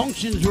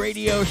Functions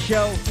Radio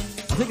Show.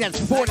 I think that's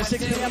 4 to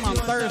 6 p.m. on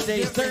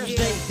Thursdays.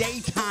 Thursday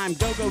daytime.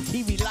 Go-Go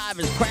TV Live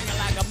is cranking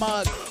like a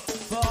mug.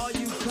 For all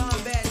you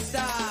combat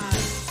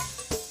stars.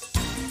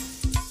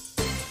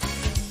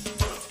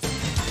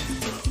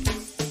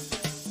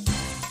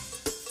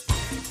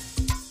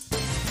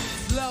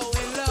 Low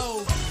and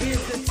low is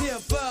the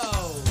tempo.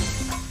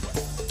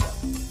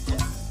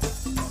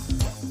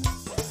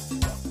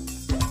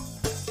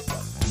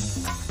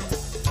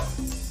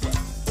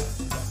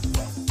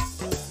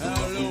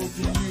 How low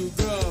can you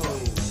go?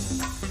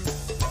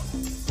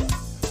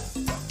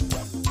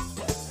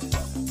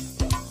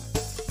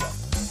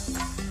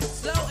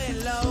 Slow and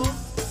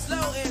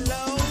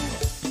low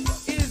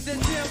is the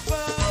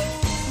tempo.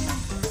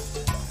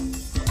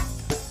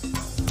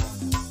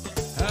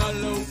 How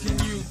low can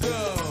you go?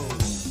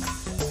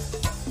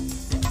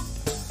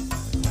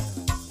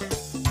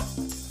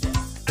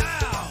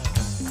 Ow!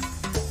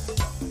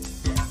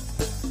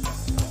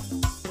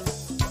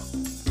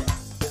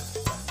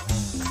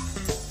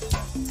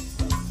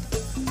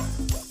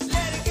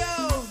 Let it go,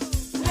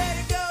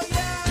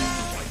 y'all.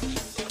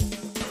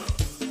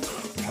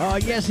 Oh,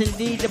 yes,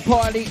 indeed. The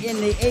party in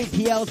the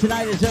ATL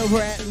tonight is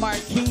over at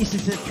Marquise.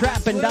 It's a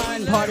Trap and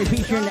Dine party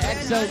featuring the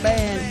XO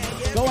Band.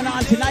 Going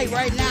on tonight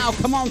right now.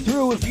 Come on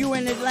through if you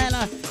in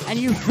Atlanta and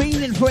you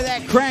fiending for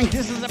that crank.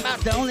 This is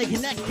about the only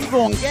connect you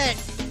gonna get.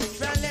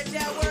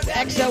 The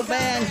XO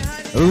Band,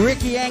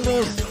 Ricky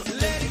Engels,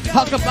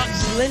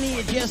 Huckabucks,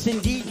 Lineage, yes,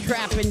 indeed,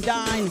 Trap and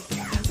Dine.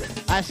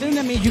 I assume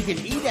that means you can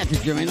eat at the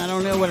joint. I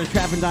don't know what a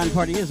Trap and Dine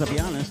party is, I'll be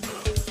honest.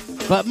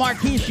 But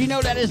Marquise, you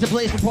know that is the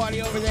place to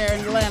party over there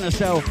in Atlanta.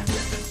 So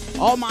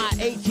all my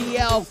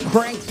ATL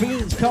crank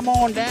fiends, come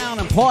on down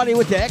and party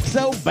with the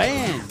XO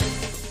Band.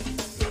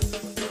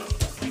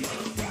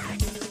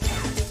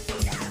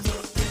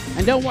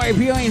 And don't worry, if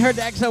you ain't heard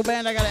the XO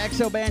Band, I got an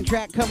XO Band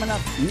track coming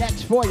up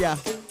next for ya.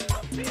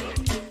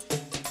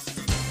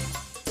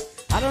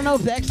 I don't know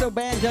if the XO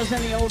Band does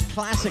any old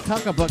classic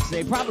Huckabucks.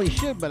 They probably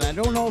should, but I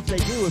don't know if they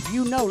do. If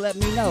you know, let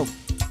me know.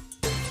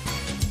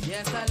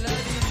 Yes, I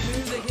love this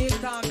music here,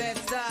 combat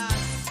style.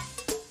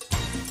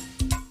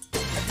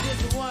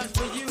 This one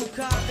for you,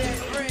 combat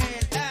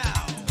friend.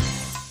 Ow.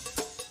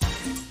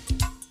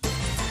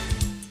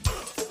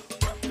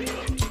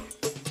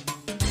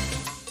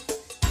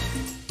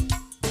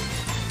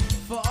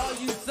 For all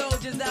you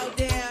soldiers out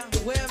there,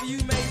 wherever you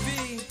may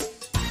be,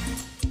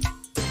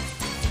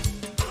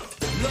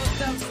 look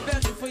something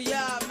special for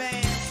y'all,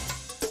 man.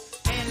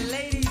 And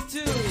ladies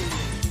too.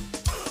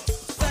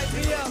 Psych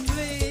me up,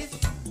 please.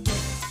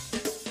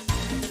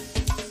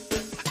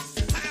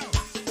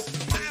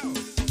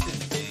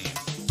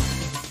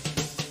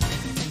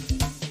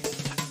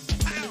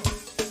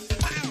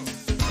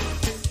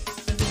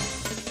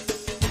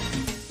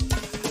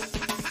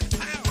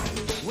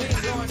 We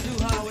ain't going too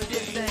hard with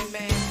this thing,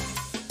 man.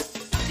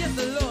 Just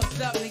a little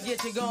something to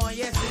get you going.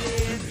 Yes, it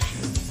is.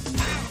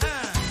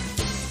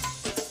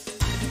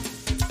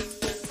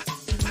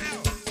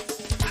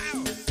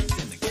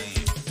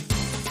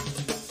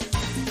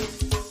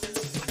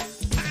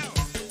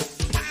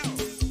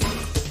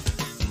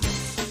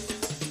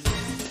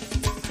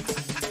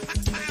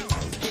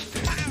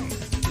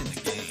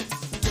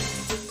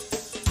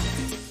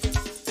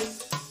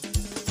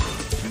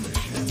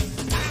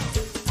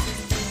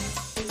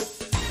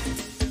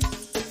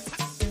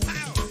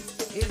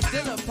 It's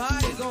still a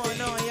party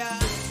going on,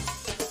 y'all.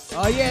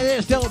 Oh, yeah,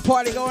 there's still a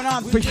party going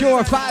on for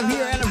sure.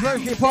 5-year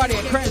anniversary party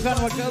at Crank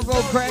on with Go-Go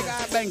Craig.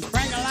 I've been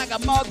cranking like a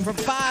mug for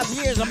 5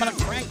 years. I'm going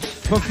to crank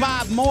for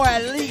 5 more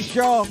at least,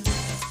 y'all.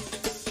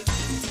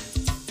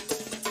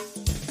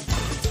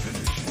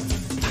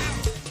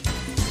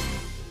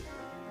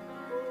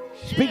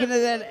 Speaking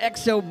of that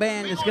XO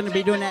Band, it's going to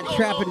be doing that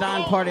Trap and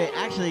Dine party.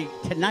 Actually,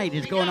 tonight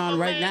is going on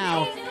right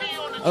now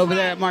over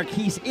there at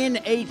Marquise in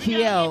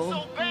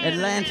ATL,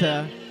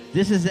 Atlanta.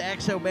 This is the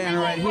XO Band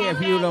right here.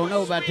 If you don't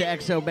know about the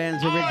XO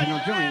Band's original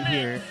joint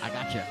here, I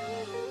got you.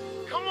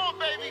 Come on,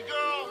 baby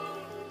girl.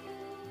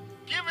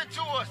 Give it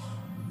to us.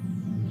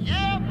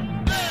 Yeah,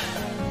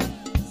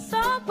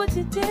 Saw what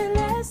you did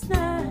last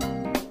night.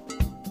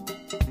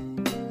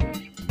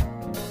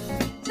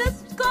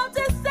 Just got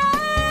to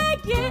say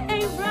it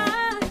ain't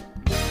right.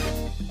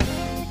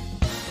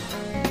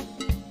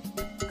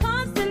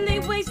 Constantly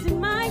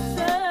wasting my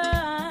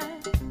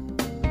time.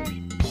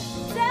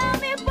 Tell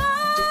me why?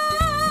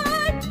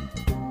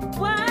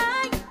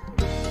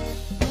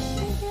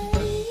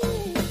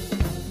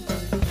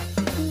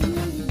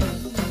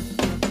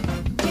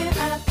 Yeah,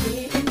 I've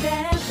been in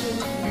that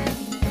room.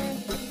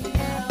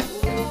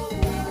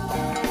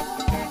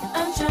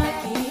 I'm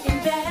trying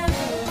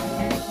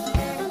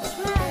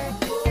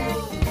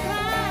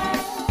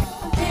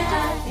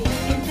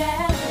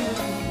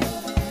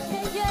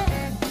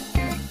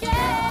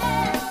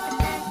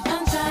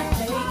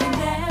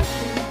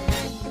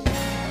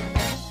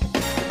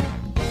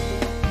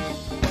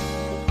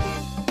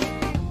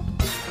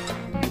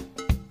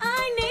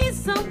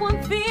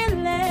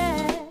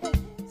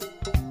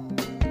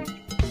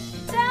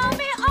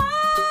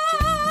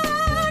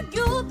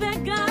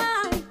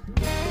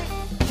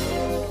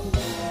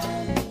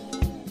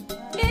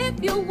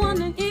if you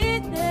wanna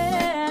eat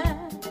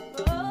there.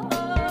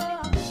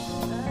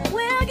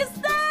 Will you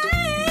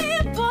stay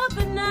for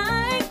the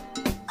night?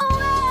 Oh,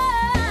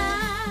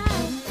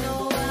 you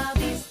know how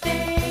these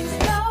things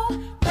go.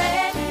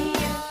 Ready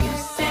if you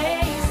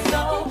say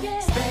so.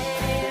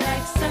 Steady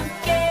like some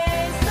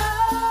queso.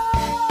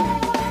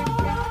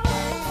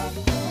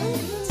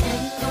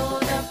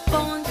 Tangled up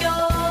on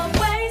your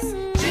waist,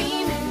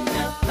 dreaming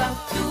about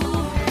to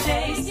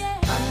taste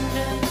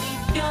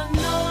underneath your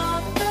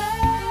north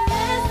face.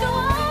 Let's go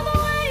all the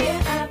way.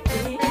 Yeah, I've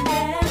been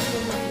there.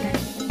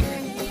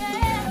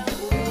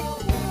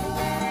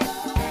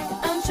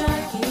 I'm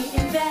trying to get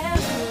in there.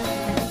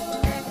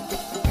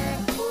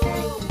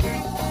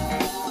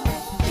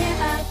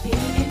 Yeah, I've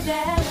been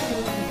there.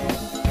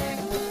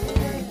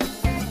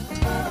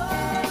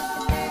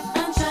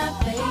 I'm trying to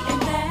play in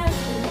there.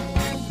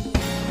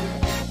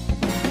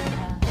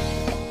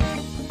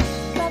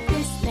 Rub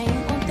this thing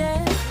on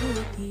that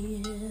booty.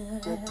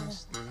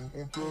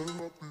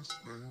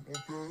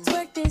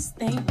 Twerk this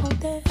thing on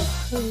that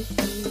booty.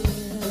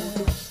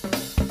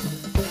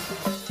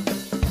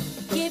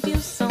 Give you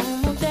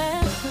some of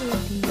that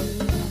booty.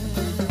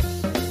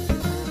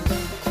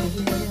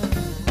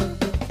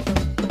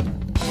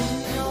 You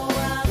know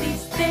how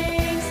these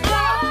things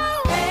go.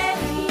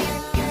 Ready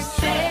if you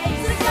say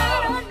so.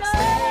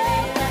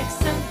 Steady like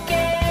some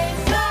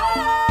queso.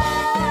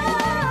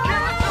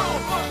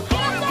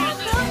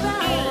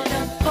 Rolled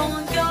up on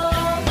your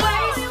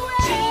waist,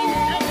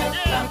 dreaming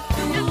about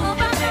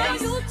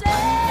to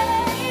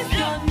taste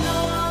your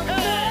north.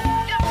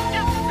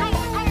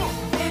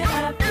 Yeah,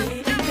 I've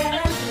been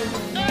there.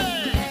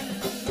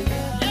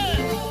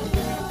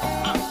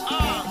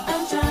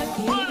 I'm trying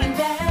to get in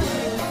there.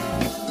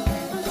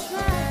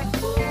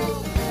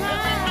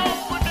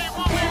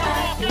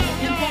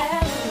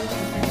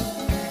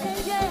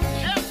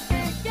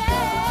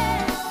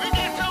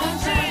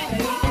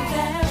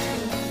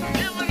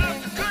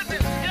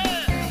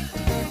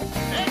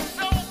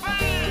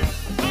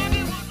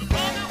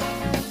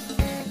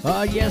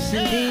 Oh, yes,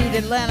 indeed,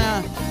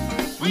 Atlanta.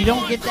 You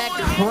don't get that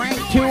crank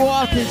too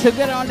often, so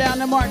get on down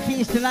to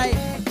Marquise tonight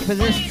for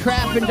this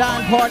Trap and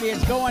Dime party.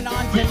 It's going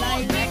on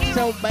tonight.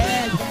 XO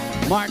Band,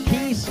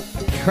 Marquise,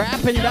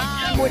 Trap and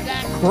Dime with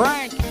that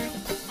crank.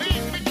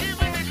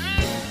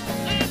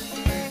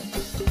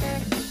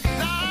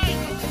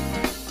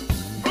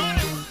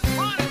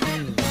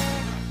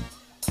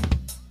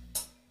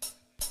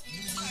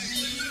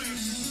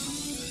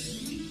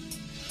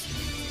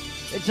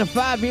 It's a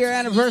 5-year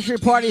anniversary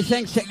party.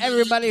 Thanks to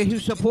everybody who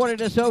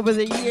supported us over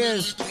the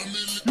years.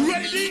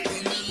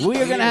 We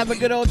are going to have a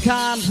good old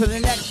time for the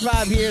next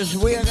 5 years.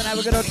 We are going to have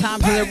a good old time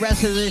for the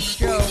rest of this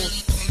show.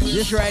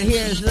 This right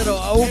here is little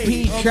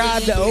OP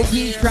Tribe. The OP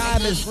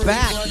Tribe is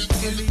back.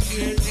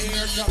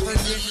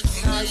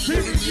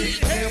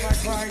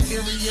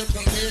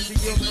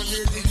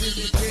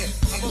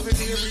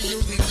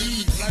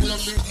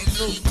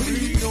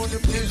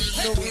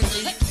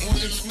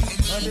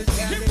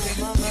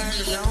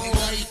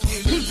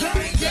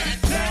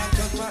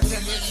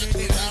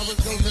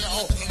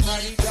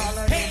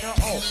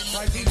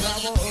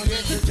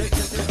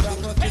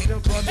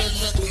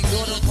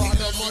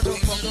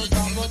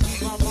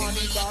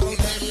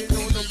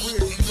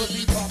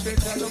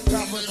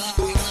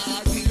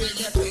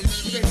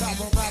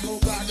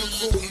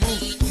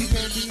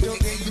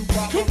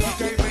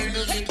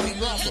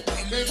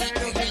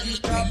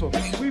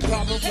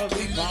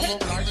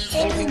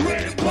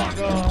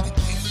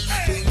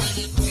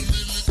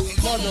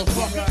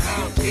 Motherfucker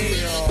out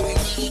here.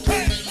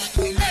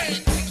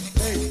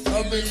 A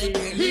million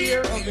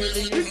here, a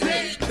million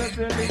there. Just a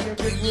million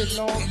bitch with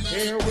long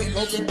hair, with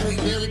coconut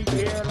berry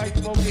hair, like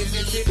smoking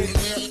and sitting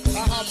there.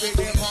 I hop in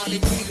that Monte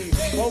Keely,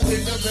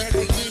 open the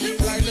Medellin,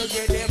 like look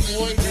at that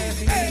boy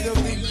nasty.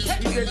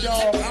 He's a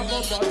dog, I'm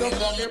a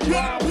motherfucking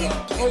problem.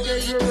 Okay,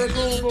 you're a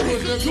goon, but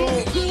what's the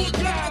goon?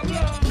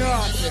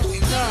 Nothing.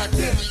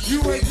 You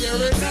ain't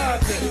hearing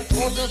nothing.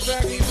 On the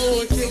baggy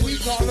bullshit, we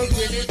call them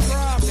getting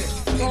problem.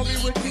 Call me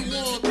what you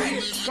want,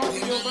 bitch. Call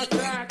me on my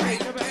side, they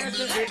never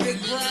answer if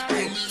it's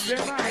private.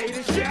 Then I hate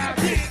it, shop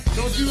it.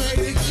 Don't you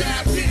hate it,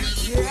 shop it?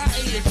 Yeah, I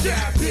hate it,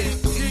 shop it.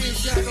 She ain't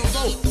got no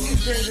more. She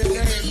says the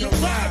name to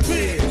my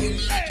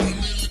bitch.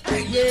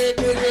 Yeah,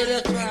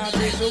 that's my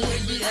bitch. So when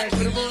she asks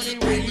for the money,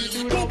 when you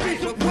do, don't be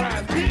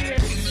surprised,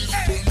 bitch.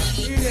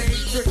 It ain't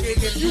tricky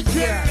if you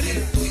got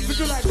it. But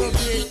you like a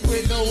bitch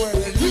with nowhere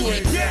that you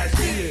ain't got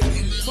shit.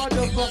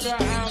 Motherfucker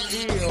out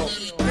here,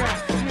 got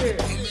shit.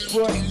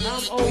 But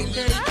I'm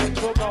okay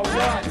for my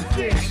rock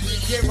shit.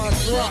 Get my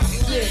drop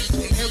shit.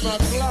 And my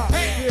block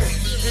shit.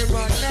 And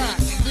my knot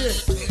shit.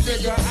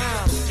 Nigga,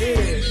 I'm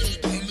it.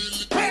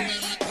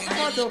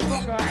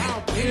 Motherfucker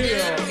out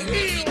here.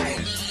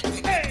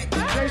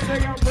 They say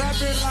I'm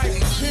rapping like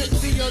Pimp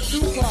C or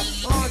Tupac,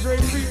 Andre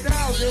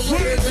 3000.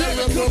 What is that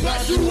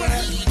about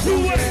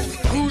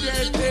who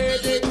that said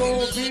they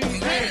gon' be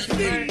next,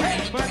 man?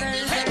 My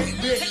name ain't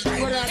bitch,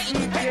 but I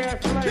keep gas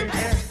flame.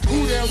 Who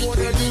that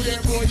wanna do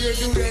that, boy? You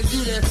do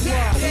that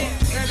swallow.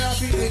 And I I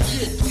be the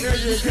shit, then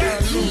you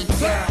gotta lose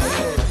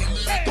power.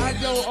 I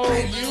don't owe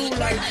you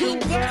like 2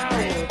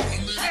 hours,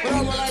 but I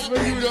would like for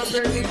you to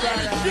pay me by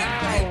the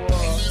hour.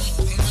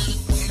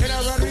 And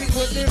I'm gonna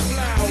put this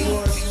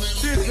flower,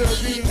 this will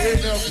be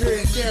in the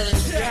pig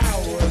carrying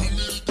shower.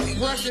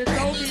 Precious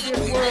told me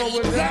this world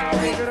was ours,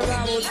 and the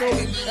Bible told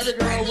me every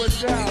girl was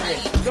sour.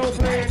 Don't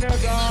play in the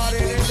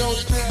garden and don't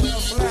smell the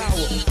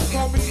flower.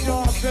 Call me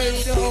Darth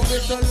Vader or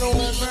Mr.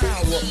 Lord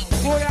Mauer.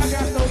 Boy, I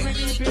got so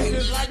many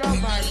bitches like I'm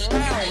Mike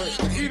Lowry.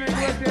 Even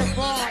with their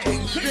party,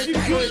 bitch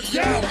good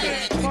shouting.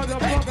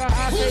 Motherfucker,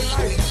 I say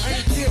life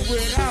ain't shit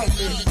without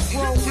me.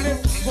 One flip,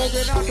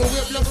 smoking out the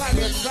whip, look like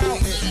it's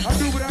fountain. I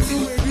do what I do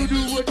and you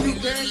do what you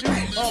can do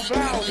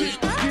about it.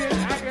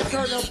 Yeah, I can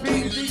turn a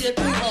PZ into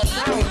a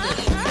mountain.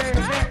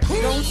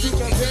 Don't you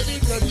compare me,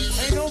 cause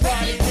ain't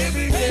nobody in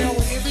me. They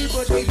don't hear me,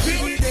 but they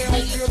feel me. They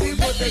don't feel me,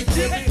 but they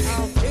feel me.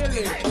 I'm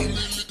feeling.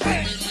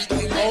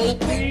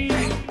 O-P-G-G.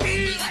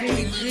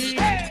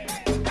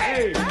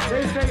 Hey,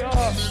 they say,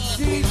 G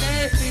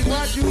nasty,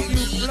 why do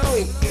you flow?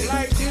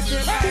 Like this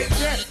and like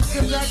that,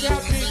 cause I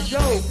got big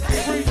dough.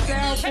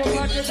 Freestyle for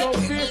my nigga,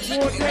 bitch,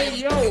 one day,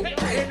 yo.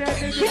 And that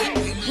nigga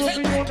put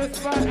me on the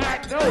spot, I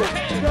know.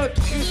 Cause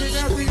each and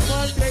every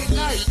Monday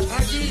night, I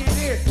get it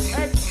in.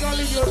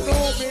 Ex-Scully, you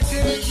know me,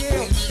 yeah,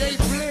 they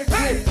blend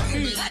with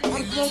me.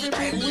 I'm smoking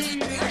big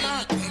weed in my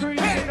trees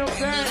in the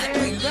bad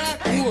ass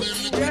backwood.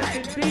 Yes,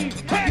 indeed,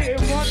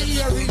 getting money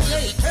every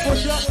day.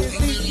 Push up and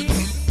see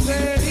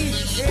Daddy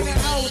in the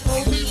house,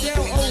 OB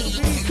down, OB.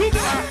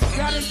 I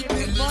gotta get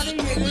this money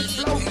and this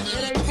flow. It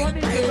ain't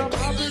funny cause I'm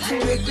up into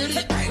the city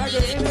like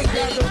an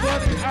Energizer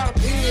bunny. I'm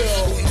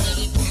ill.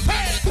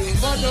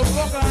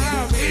 Motherfucker,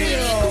 I'm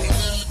ill.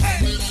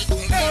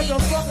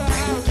 Motherfucker,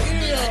 I'm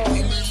ill.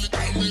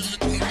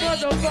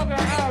 Motherfucker,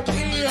 I'm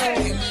ill. Yeah,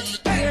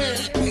 hey,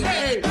 see,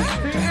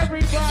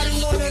 everybody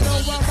wanna know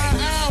why my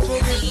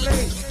album is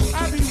late. I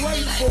be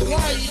waiting for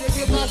Whitey to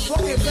get my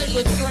fucking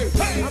paper straight.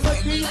 I'm a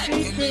DC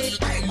king,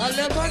 I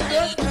live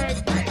under tank.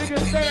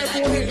 Niggas stand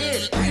for the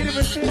end, get him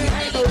a shit, it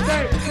ain't no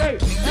thing. Hey,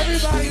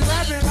 everybody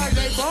rapping like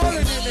they ballin'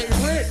 and they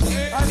rich.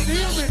 I see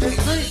them in the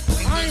street,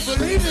 I ain't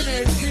believing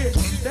that shit.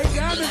 They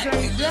diamonds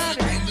ain't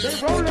shining, they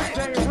rollers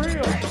ain't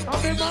real.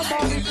 I'm in my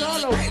Monte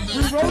Carlo,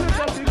 we rollin'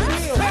 up the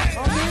hill.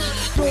 I'm in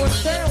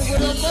Georgetown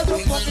with a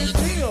motherfucking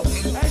deal.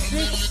 That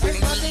shit ain't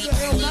my nigga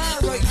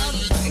Elmira, I'm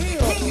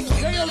ill.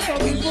 They also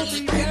be put me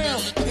down,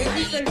 and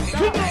he say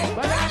stop,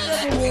 but I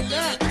never will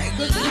not.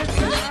 Cause I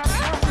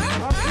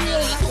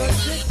feel like a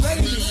sick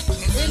baby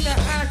in the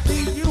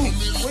ICU.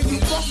 When you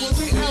fuck with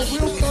me, I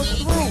will come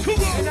through.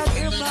 And I'm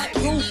in my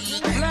booth,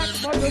 black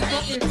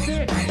motherfucking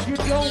shit. You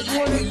don't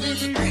wanna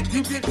see me,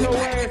 you get your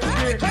ass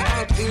shit.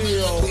 I'm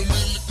ill.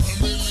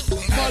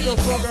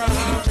 Motherfucker,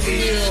 I'm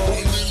ill.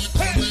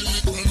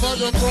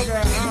 Motherfucker,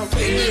 I'm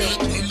ill.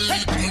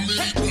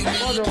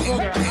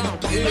 Motherfucker, I'm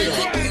ill.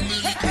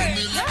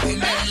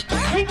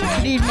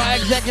 Indeed, my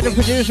executive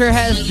producer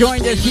has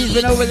joined us. She's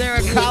been over there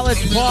at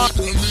College Park.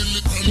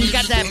 She's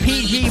got that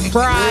PG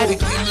pride,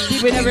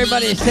 keeping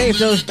everybody safe.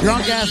 Those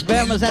drunk ass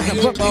Bamas at the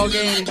football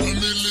game.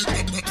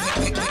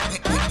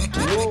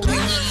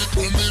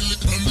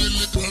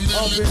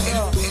 Up and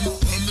up,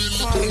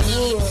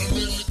 Hollywood.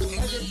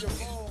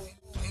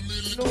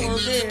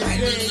 Norman,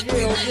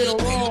 Danielle, get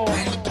along.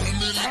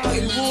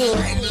 Hollywood.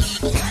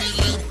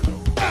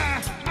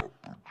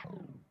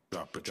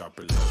 Drop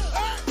it low.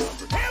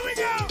 Here we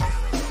go.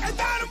 And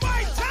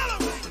Dynamite, tell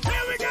him.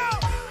 Here we go.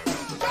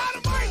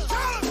 Dynamite,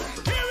 tell him.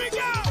 Here we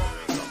go.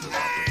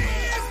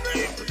 Hey, it's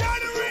me,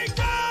 Puerto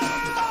Rico.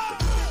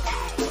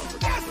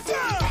 Yes,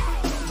 sir.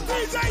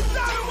 DJ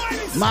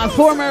Dynamite. My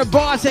former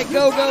boss at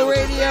Go-Go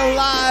Radio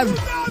Live,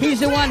 he's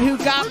the one who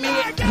got me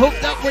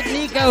hooked up with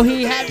Nico.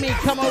 He had me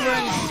come over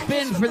and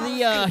spin for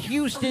the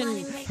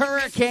Houston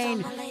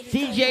Hurricane.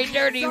 DJ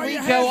Dirty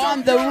Rico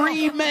on the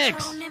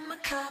remix.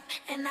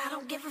 And I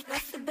don't give a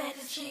fuck, the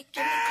baddest chick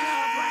in the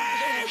club right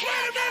here.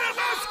 Wait a minute,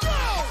 let's go!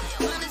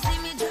 Wanna see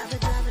me drop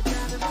it,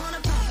 wanna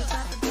pop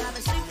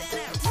it, shake that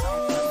ass on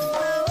the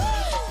floor.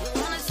 You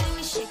wanna see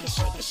me shake it,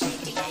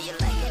 yeah, you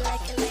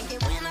like it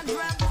when I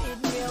drop it,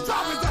 yeah.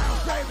 Drop it down,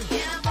 baby.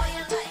 Yeah, boy,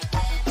 you like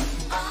that.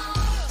 Oh,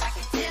 I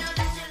can tell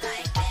that you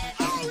like that.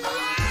 All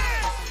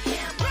right!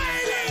 Yeah, boy,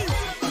 Ladies!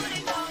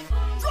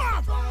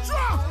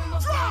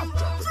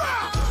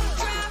 drop.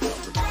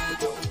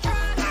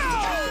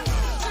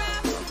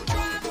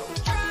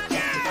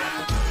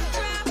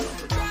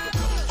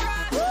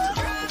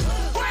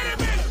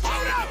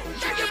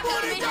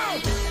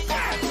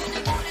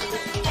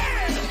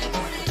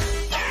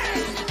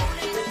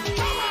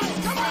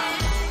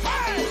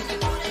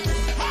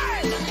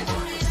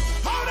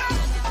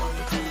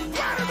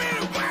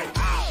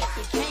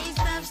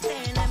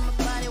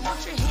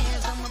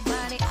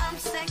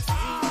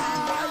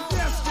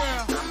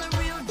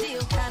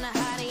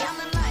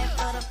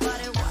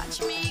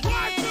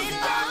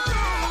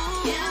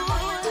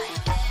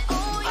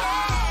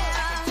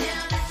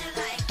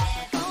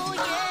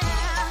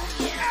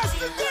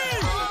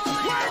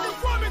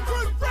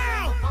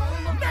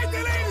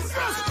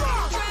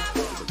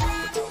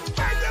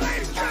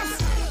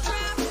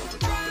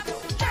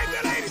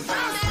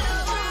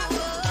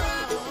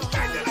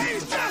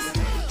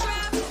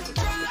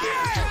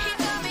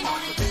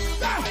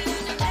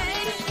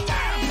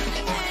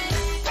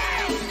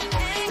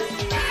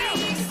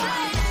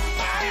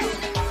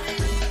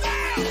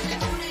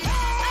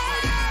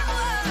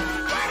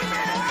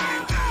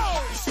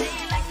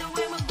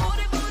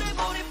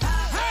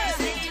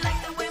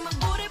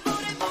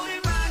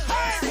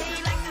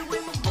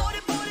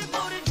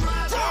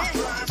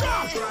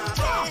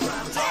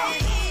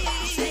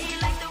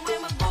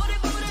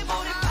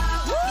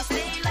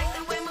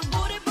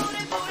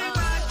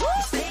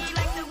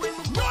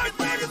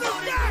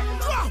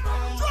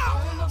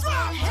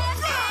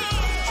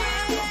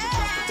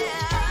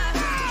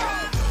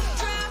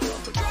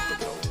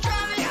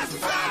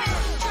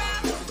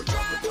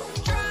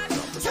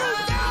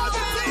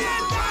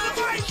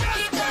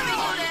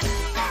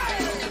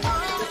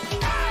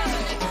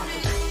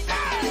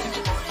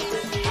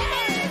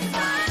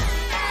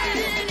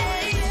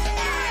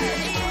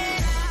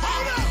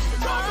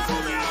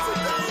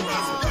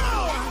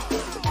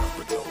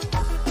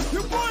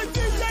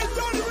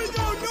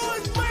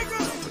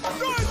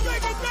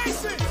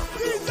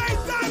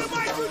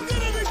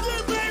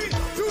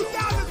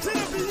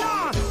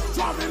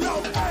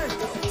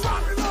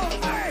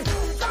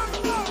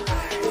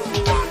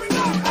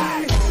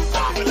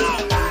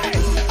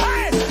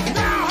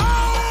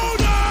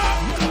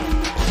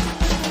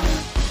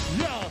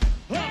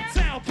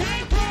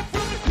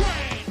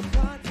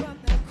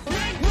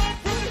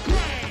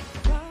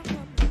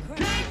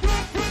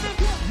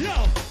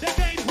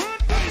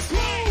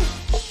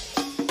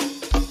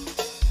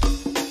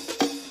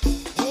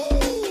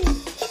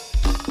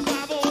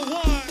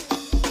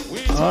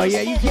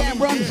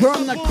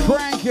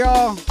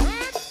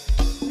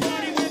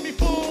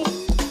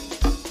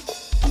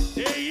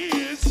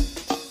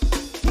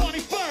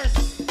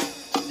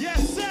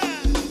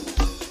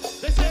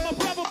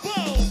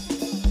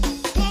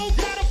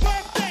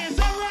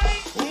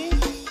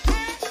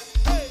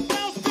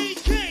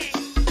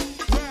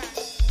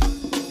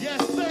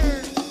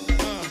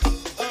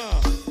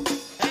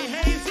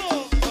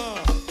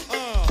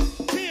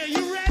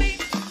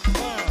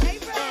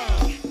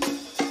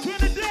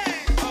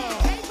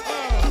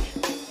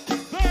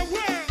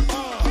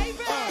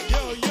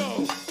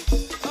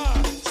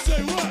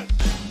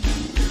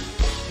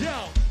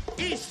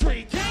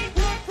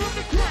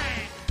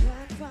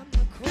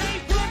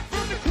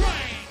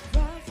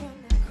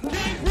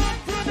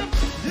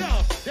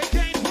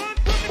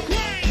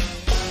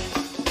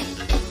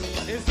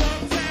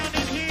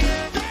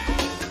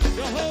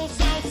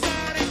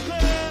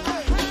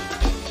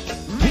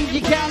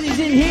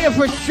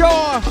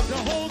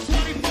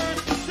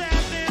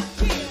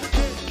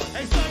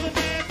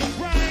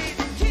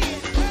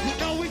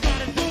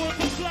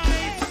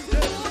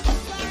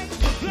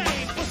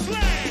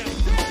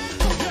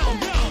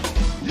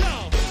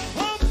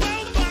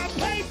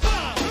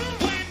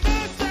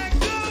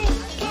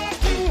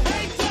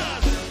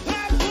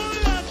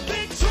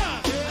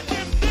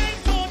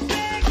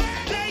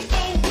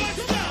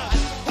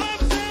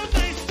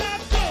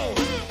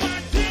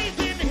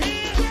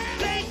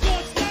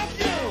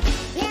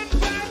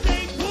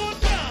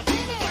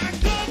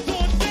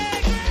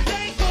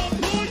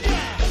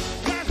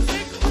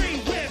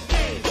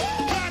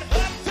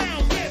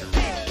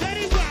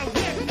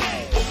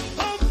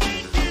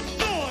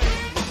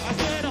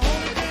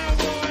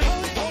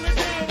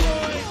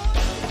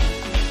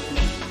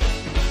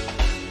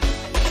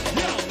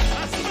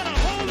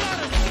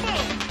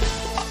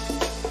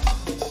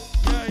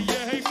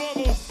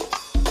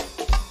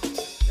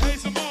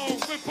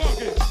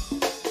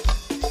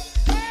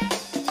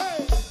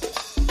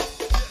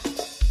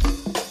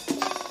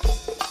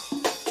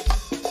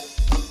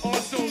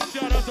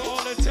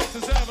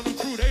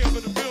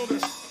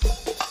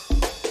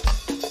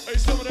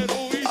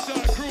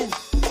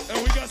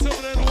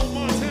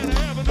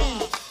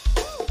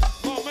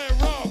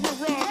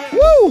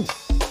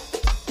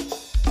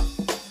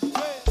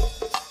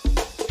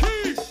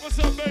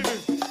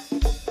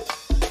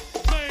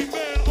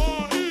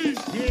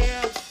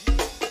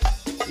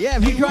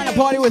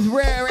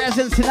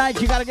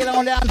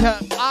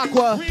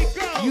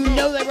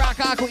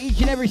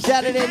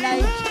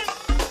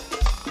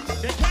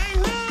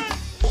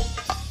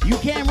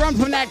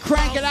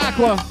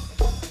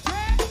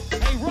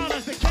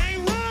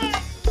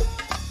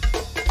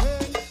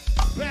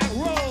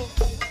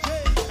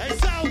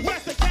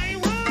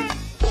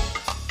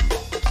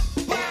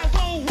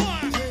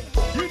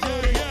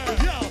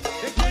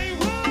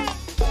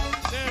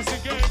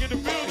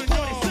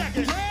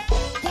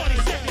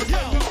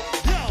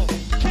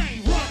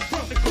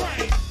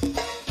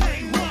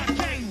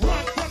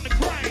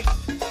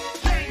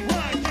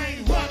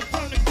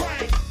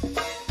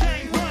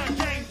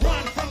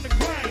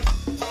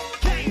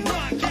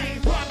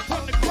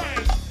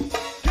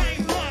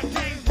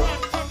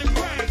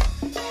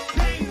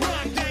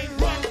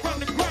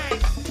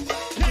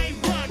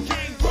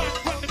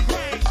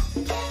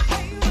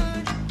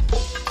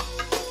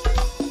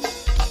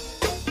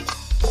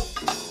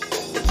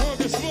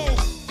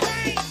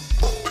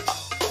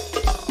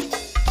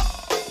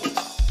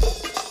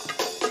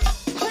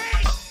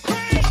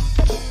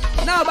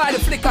 Now by the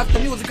flick of the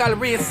musical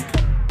wrist,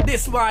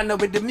 this one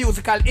with the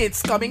musical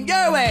hits coming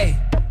your way.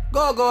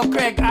 Go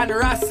Craig and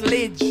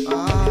Russellage.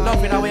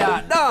 Loving how we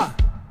are. No.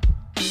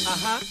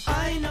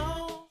 I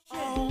know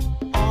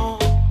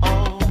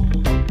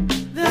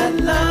that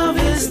love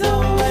is the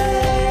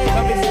way.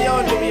 Love is the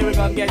only way we're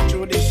gonna get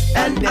through this.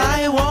 And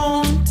I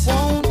won't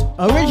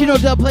Original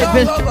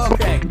dubplate Go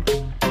Craig.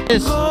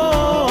 this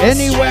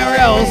anywhere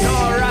else,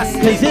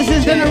 because this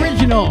is an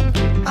original.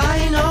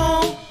 I know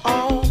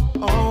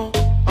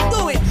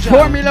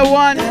Formula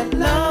One,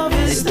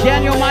 the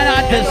Daniel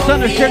Minot, the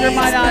son of Sugar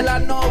Minot,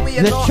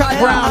 the Chuck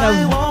Brown of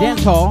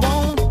dancehall.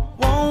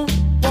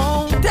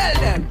 Tell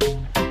them.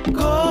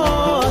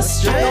 Go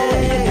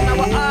astray.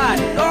 Our art,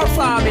 our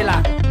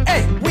formula.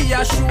 Hey, we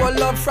are sure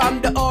love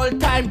from the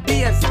all-time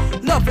days.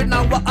 Loving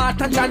our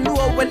art and you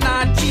know we're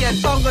not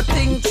change. Hunger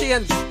thing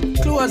change.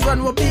 Clothes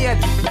when we paid.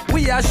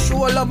 We are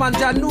sure love and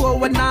you know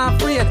we're not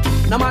afraid.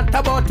 No matter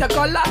about your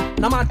color,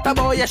 no matter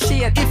about your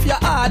shade. If your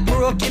heart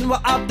broken, we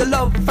have the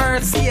love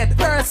first aid.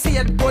 First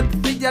aid good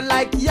for you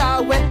like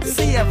Yahweh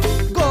save.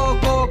 Go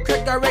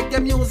Craig,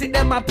 reggae music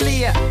them a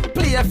play.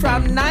 Play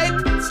from night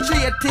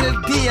straight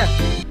till day.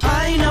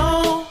 I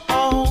know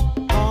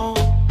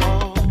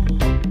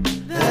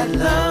that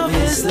love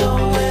is the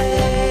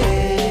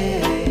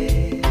way,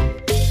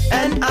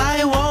 and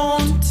I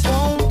won't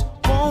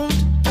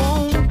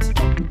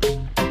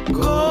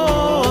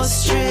go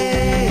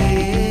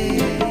astray.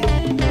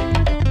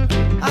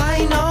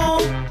 I know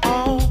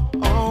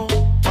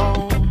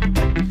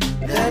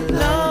that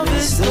love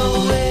is the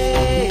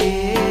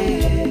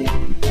way,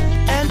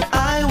 and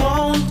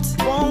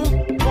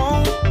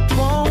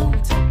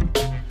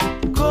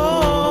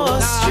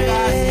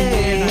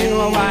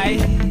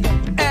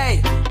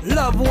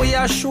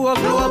are sure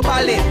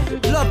globally.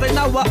 Love in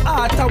our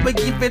heart and we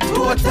give it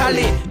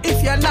totally.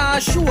 If you're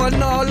not sure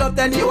no love,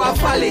 then you are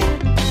folly.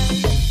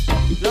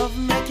 Love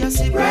make you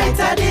see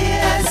brighter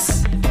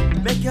days.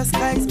 Make your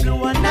skies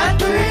blue and not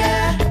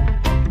gray.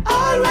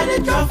 All when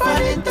it rough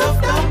and it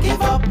tough, don't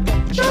give up.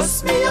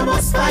 Trust me, you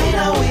must find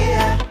a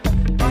way.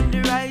 On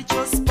the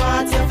righteous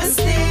path, you have to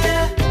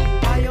stay.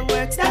 By your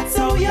works, that's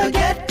how you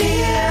get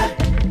there.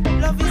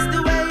 Love is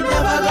the way,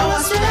 never go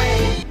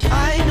astray.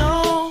 I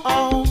know,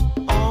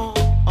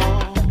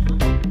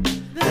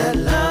 that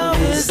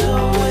love is the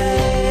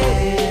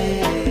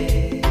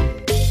way.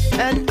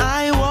 And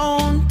I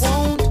won't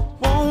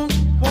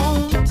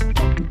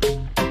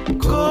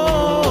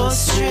go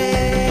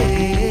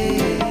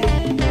astray.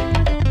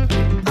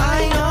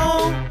 I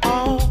know,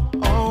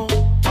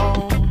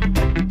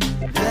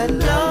 that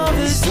love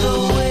is the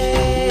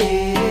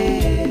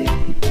way.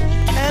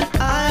 And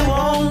I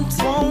won't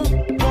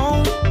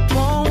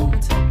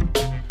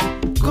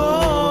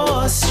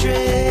go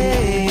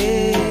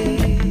astray.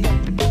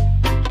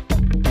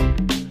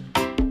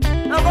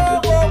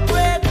 Now go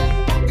quick.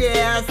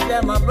 Yes,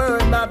 them a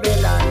burn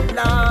Babylon.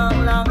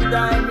 Long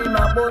time in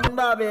a burn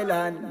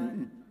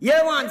Babylon.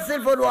 Yeah, man,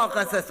 Silver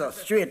Walker says so.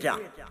 Straight up.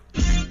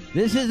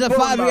 This is the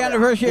 5-year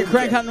anniversary of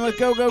Crank Hunting with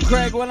Go-Go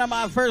Craig, one of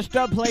my first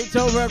dub plates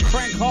over at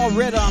Crank Hall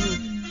Rhythm.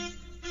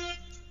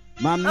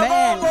 My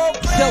man,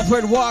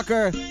 Silford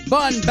Walker,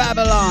 Bun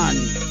Babylon.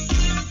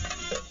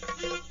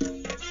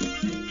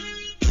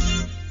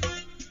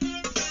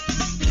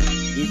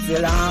 It's a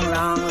long.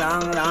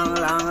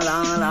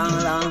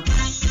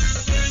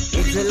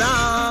 It's a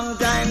long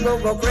time,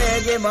 go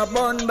Craig, him a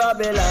bun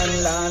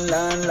Babylon, long.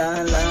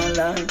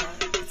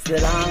 It's a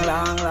long.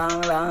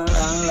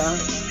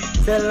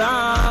 It's a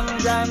long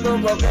time, go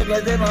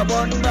Craig, him a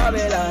bun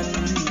Babylon.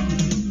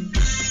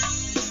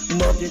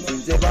 But it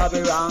is a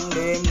Babylon,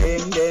 them.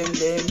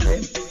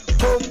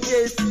 Come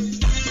kiss,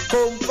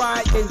 come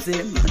fight against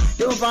him,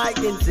 don't fight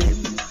against him.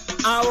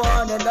 I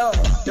wanna know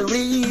the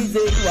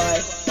reason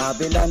why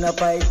Babylon a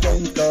fight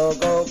against go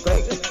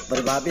Craig,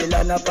 but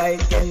Babylon a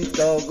fight against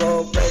go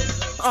Craig.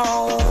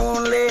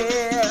 Only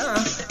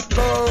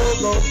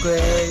go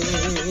Craig.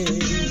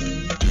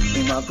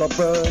 He might go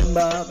burn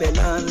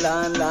Babylon,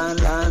 land.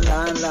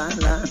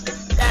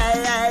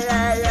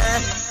 Yeah.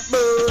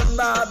 Burn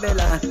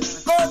Babylon.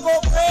 Go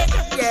Craig,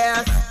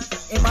 yes.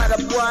 He might a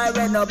boy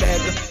when no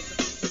beg.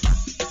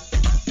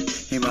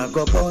 He might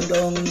go burn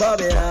down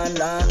Babylon,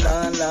 land.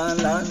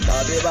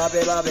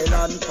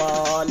 Babylon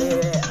fall,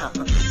 yeah.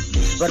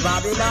 But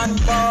Babylon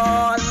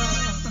fall.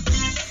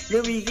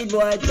 The wicked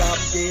boy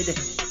dropped it.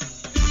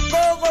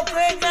 Go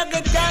Craig like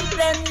a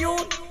champion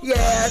youth.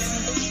 Yes,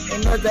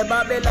 it was a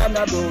Babylon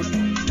a boot.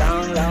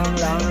 Long.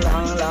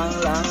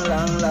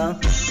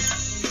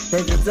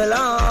 It's a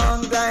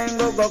long time,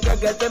 go Craig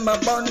get him a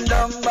bun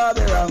down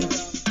Babylon.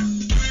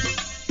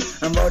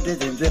 But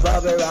it seems a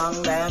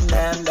Babylon, them.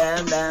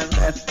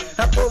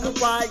 I put my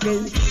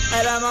fighting,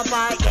 and I'm a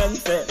fighting.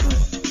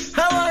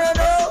 I wanna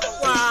know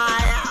why.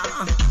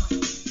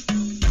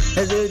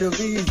 Is it the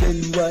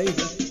reason why?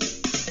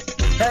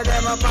 And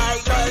them a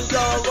fight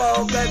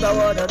go Craig, I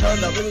wanna know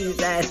the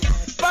reason.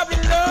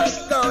 Babylon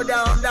go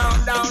down.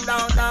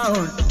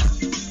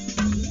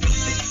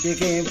 You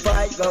can't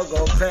fight, go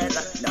Craig,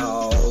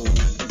 no.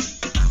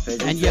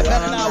 And you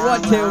better not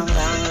want to.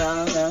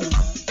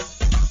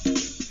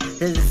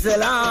 It's a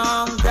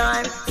long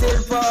time,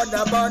 still for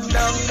the burn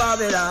down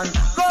Babylon.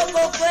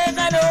 Go Craig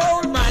and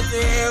hold my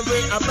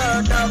theory, a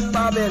burn down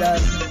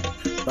Babylon.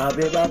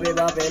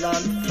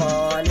 Babylon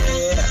fall,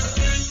 yeah.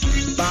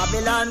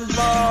 Babylon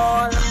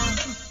fall,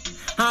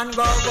 and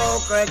go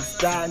Craig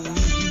stand.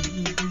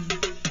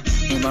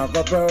 He might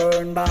go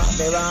burn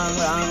Babylon,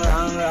 wrong.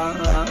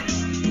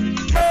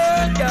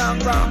 Burn down,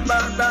 burn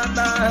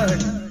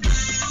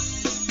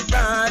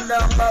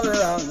down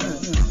Babylon.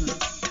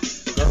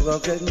 Go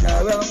Craig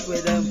now rock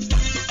with them.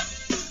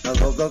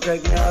 Go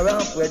Craig now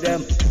rock with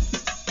them.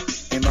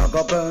 He might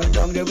go burn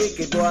down the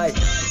wicked boy.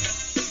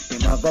 He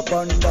might go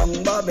burn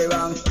down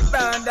Babylon.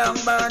 Burn down.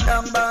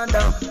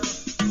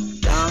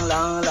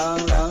 Long.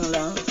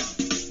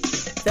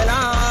 It's a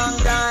long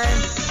time.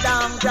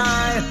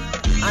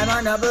 I'm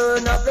gonna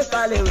burn up the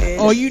alleyway.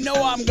 Oh, you know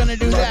I'm gonna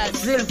do that.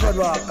 Silford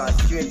Walker,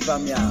 straight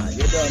from yard.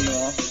 You don't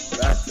know.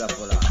 That's the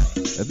full eye.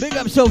 Big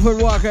up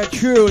Silford Walker,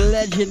 true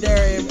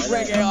legendary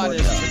reggae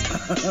artist.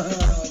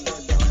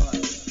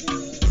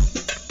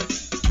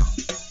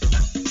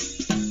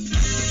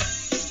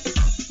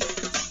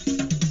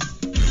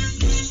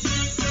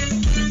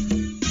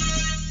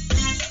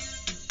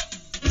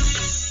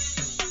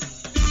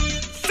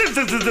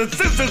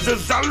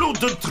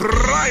 Salute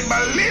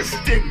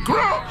tribalistic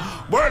crew.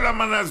 Whirla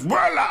manas,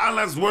 whirla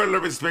alas, whirla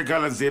respect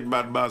alas, 8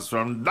 bad bass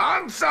from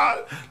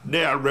dancehall.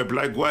 They are rep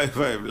like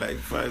Wi-Fi, like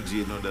 5G,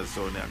 you know that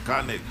sound they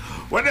connect.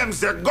 When them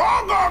say,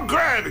 go,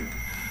 Craig.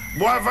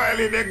 Boy,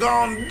 finally they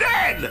gone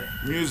dead.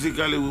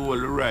 Musically, we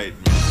will write.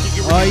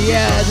 Oh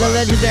yeah, the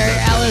legendary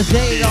Alice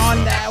Aid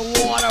on that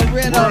water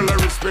rhythm. Whirla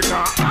respect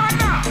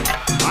Anna.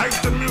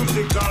 Like the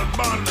musical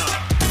banner.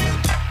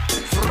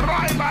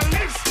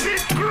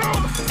 Tribalistic crew.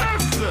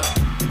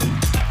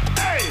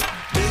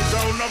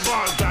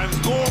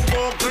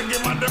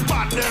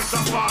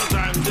 of all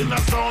time. In a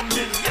sound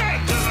is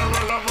dead,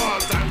 general of all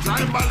time.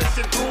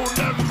 Tribalistic crew,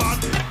 them bad,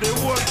 the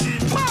whole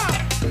team bad.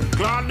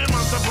 Clown them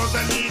and suppose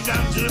I need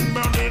them, Jim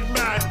Brown it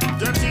bad.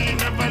 The team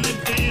never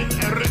lived in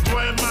Eric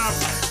Way map.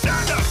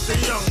 That's the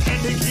young,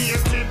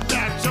 educated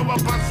dad. Show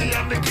up and see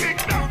on the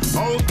kingdom.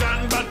 Old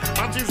and bad,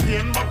 and she's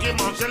in Bucky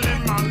Marshall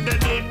and man, they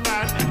did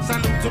bad.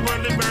 Salute to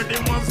Bernie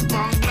Birdie, one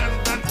strong less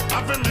that.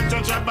 I've been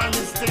mentioned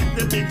tribalistic,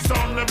 the big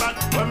sound the bad.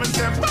 When me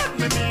say bad,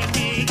 me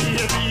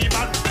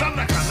bad. Some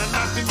the kind of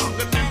nasty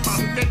mountain, them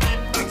man, they did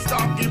bad.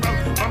 Stop give up,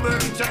 from the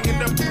rich and get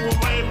the poor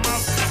way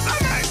up. A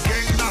nice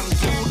kingdom,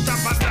 two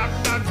top of that,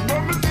 that's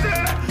what me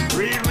say.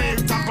 Real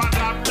top of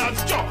that,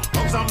 that's Joe.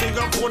 Of some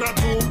bigger food or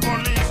two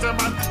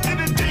policemen.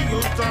 Anything you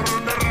turn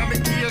on the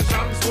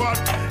eradication squad.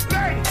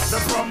 Like the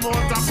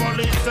promoter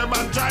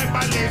policeman,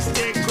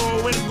 tribalistic,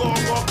 go,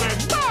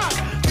 get bad.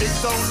 Big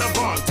sound of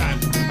all time.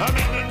 I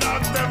mean the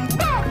dogs them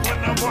back when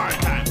the war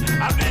time.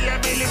 I be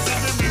ability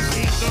to be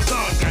people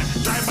talking.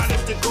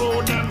 Tribalistic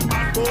crew them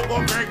bad, go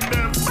break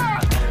them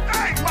bad.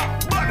 Hey,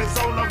 but it's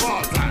sound of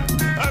all time.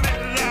 I mean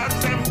the dogs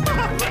them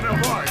back when the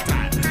war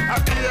time. I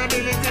be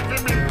ability to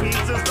be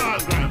people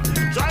talking.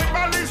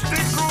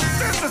 Tribalistic crew,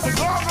 this is a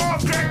go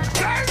break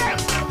them.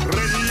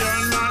 Ready or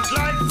not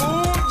like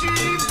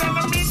Fuji's and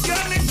the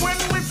mechanic when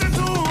with the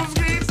tools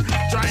beats.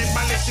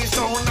 Tribalistic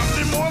sound of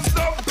the most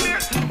up there.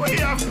 We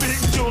have big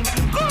tunes.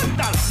 Good,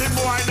 that's the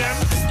boy them.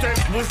 Step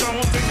with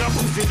something a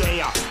pussy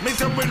there. Me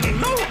say when they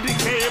know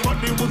decay,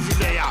 but the pussy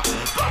there.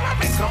 Come and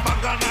make a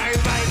bag of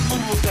nice like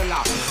Bubusella.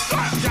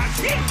 God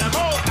just hit them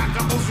out like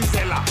a pussy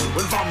seller.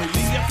 When family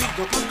you pick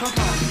up and come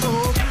on,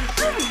 oh,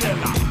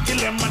 criminal. Kill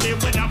them and they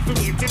went up to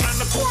meeting on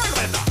the cold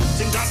weather.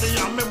 Think of the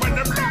army when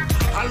they black.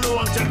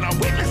 Alone general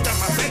witness them,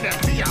 I say them.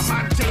 See a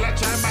man kill a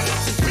child by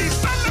the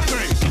peace and the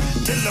grave.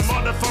 Kill the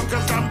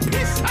motherfuckers and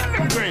peace and the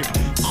grave.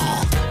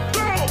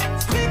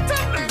 Split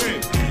on the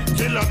grave.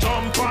 Kill a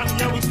jump on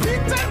you, we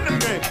split on the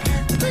grave.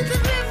 Split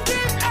on them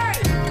grave, hey.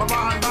 Come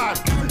on, bad.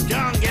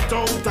 Can't get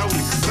out of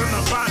it. Run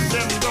up on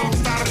them, don't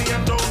tarry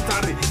and don't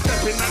tarry.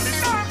 Stepping on the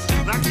dark,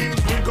 knocking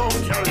we go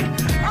carry.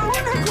 I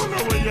wanna go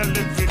know where you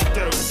live it,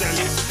 tell it.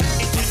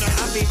 If we not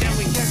happy, then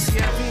we just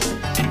happy.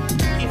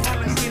 If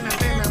all is in a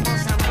then I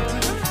must have a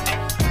team.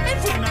 If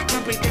we not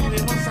happy, then we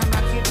must have a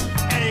team.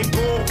 Hey,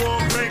 go,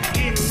 break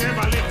in,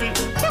 never let it.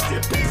 Put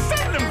your peace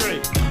on them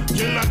grave.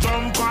 Kill a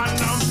jump on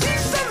them,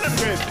 peace on them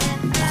grave.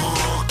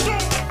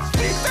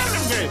 Spit on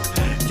them grave.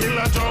 Kill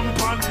a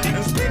jump on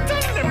and spit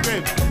on them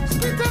grave.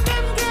 Spit on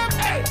them grave.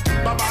 Hey,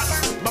 babad,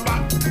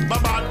 babad,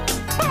 babad,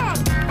 bad,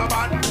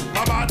 babad,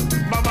 babad,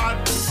 babad,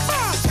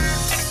 bad,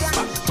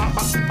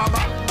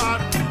 babad,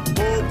 bad.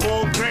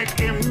 Oh, break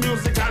him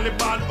musically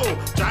bad. Oh,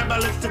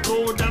 tribalistic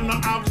go, them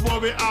not have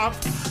what we have.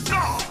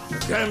 No.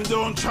 Them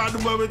don't trod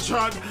where we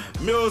trod.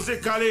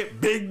 Musically,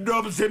 big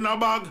dubs in a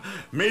bag.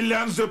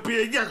 Millions to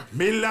pay, yeah,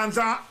 millions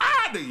are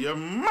hard. You're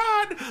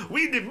mad.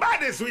 We the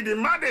baddest, we the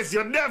maddest.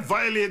 You never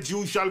violate,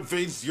 you shall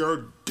face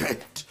your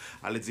death.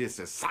 Allez-y,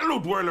 c'est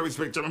salute world of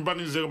respect. I'm pas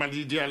nous dire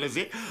DJ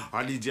Allez-y.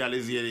 Or DJ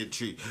Allez-y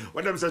 83.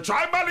 What them say,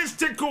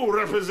 tribalistic cool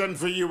represent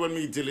for you and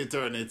me till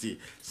eternity.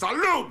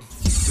 Salute!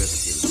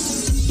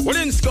 Well,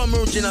 in Scum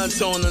original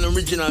sound and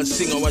original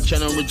singer, watch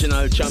an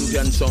original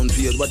champion sound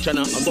field. Watch an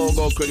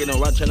go Craig, you know,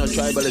 watch an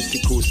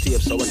tribalistic cool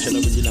step, so watch an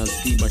original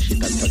Steve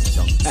Machine and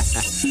touchdown.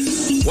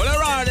 Well,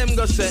 around them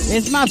go say.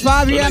 It's my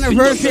 5-year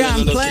anniversary.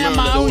 I'm playing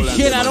my own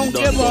shit. I don't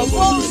give a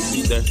fuck.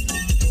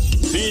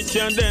 See it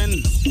and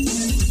then.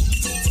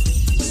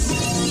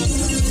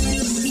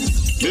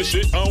 This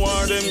is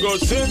how them go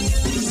say.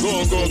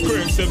 Go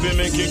Craig, say we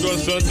make it go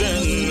so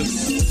then.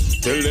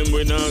 Tell them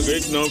we not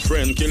get no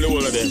friend, kill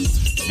all of them.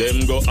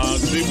 Them go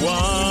ask the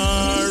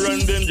war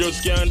and them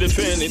just can't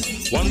defend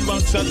it. One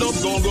box of dub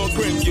go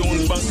Craig, you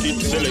won't back it.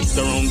 Select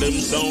around them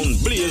sound,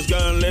 Blaze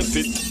gone left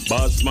it.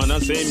 Boss man a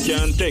same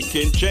can't take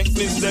it. Check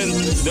this then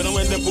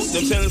when they put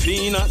themselves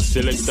in a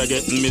selector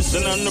getting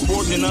missing and the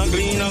port in a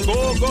cleaner.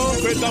 Go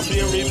Craig a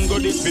fear him, go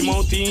dip him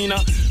out in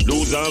a.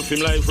 Lose half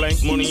him life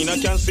like money in a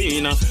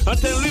casino. I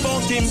tell him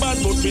about him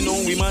bad, but we know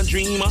him a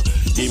dreamer.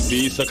 Give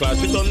piece of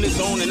class, it on the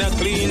sound in a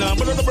cleaner.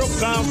 But the broke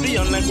off the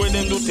like when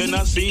them do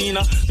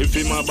Tennessina. If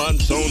him a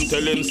bad sound,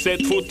 tell him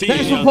set foot in.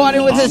 Thanks for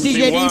partying with us,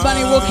 DJ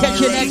D-Bunny. We'll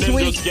catch you next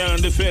week. Just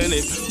can't defend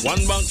it.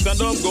 One box of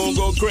dub,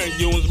 go Craig,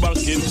 use back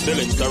in.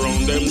 Select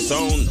around them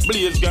sound.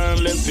 Blaze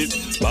gone left it.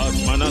 Boss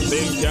man a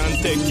same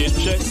can't take it.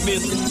 Check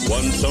this.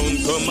 One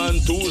sound come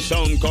and two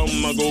sound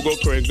come. I go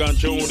Craig and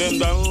show them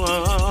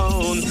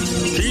down.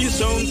 Three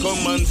sound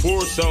come and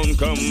four sound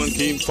come and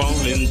keep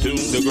falling to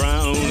the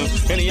ground.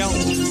 Anyhow,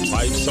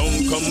 five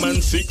sound come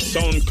and six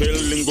sound kill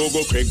him. Go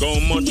Craig, how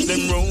much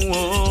them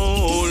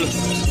roll.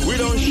 We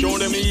don't show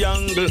them a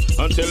angle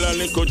until a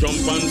little jump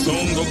and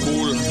sound go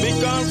cool.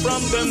 Because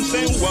from them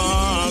say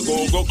wow,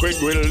 go Craig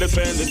will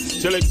defend it.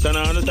 Select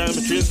another time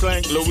to trace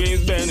like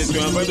Louise Bennett.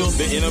 You have a do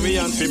the inner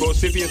and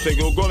fibos if you say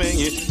go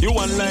mengi. You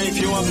want life,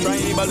 you have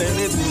tribal in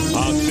it.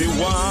 Ask the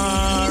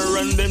war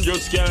and them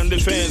just can't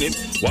defend it.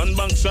 One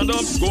bank stand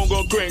up,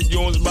 go crank,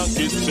 Jones back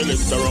it.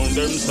 Select around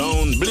them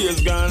sound,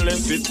 Blaze gone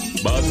left it.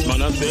 Boss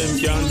man of them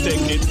can't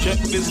take it. Check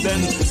this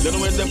then, don't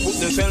know where they put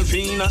themselves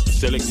in.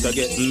 Selector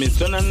getting me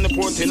son and the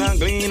port in a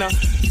gleaner.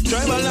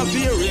 Tribal a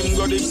fear him,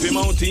 go dip him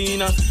out in.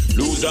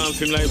 Lose off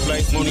him life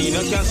like money in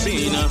a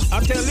casino.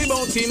 I tell him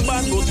about him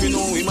bad, but we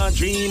know him a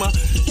dreamer.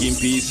 In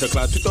peace, a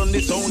clock to turn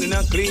the sound in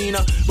a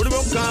cleaner. But we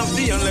broke off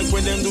the hand like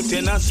when them do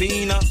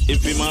Tennessee.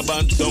 If him a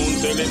bad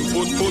sound, tell him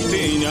put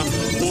in ya,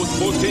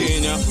 put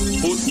in ya,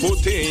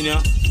 put in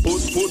ya,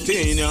 put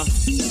in ya.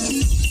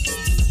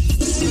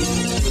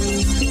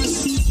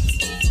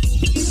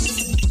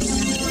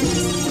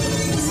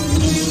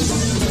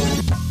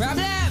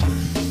 Problem!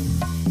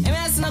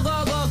 MS no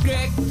go,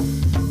 Craig.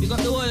 Pick up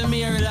the whole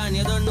Maryland,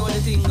 you don't know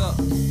the thing go.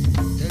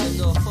 Tell them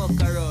no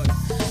fuck around.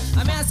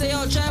 I mean I say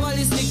yo,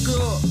 tribalistic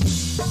crew.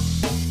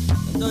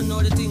 You don't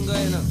know the thing go,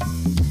 you know.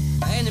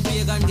 Any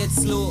pagan get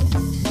slow.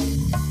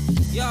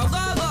 Yo,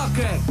 go,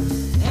 Craig.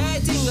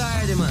 Anything go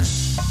already, man.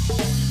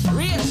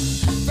 Real.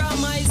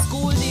 From my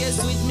school days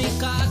with me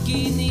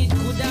khaki need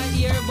coulda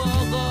hear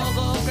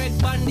go, Craig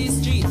on the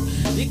street.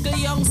 Little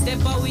young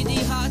stepper with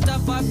the heart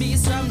of a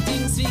beast. From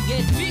things we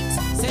get fixed.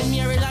 Send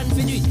Maryland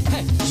for do it.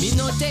 Hey, me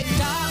no take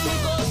time, me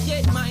go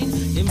get mine.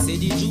 Them say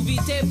the juvie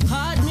tape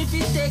hard, me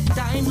fi take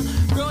time.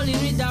 Rolling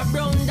with a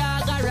brown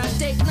dog or a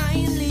take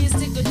 9. Least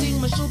little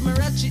thing, me shoot me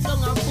ratchet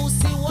down a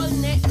pussy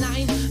one neck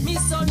 9. Me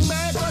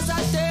sunbird was a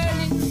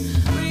turning.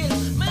 Real,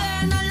 me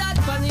learn a lot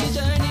from the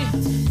journey.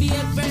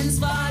 Fake friends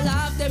fall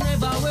off, them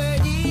never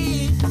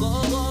worthy. Go,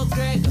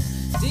 Craig.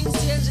 Things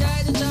change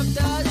right the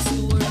chapter of the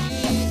story.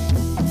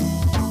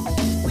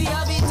 We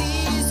have it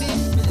easy,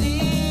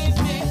 believe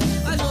me.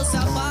 I just a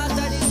part of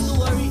the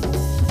story.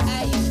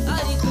 Hey, a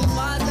little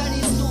part of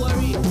the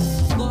story.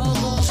 Go,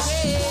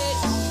 Craig.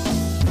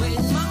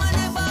 When mama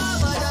never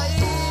have a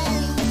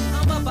dial,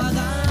 and papa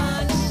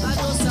gone. I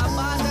just a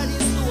part of the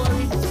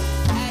story.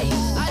 Hey,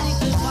 a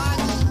little part,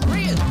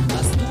 real.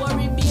 A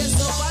story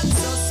based upon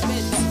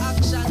suspense,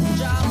 action,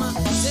 drama.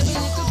 Say we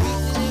little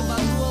people never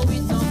grow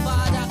with no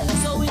father,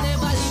 so we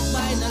never live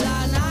by no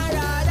law nor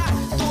order.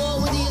 To how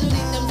we deal with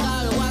it, them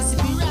call was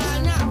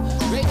piranha.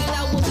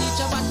 Regular we bleach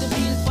about the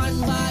field fan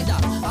border.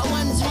 I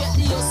want to rate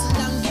the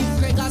hustle and give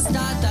Craig a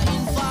starter.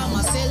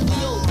 Informer, sell me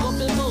out,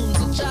 couple pounds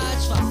to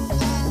charge for.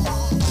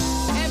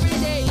 Every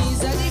day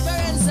is a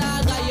different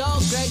saga. Yo,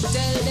 Craig,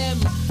 tell them.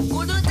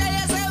 Couldn't tell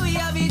you say we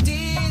have it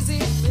easy.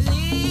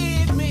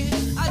 Believe me,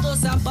 I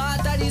just a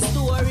part of the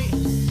story.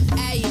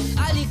 Hey,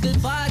 a little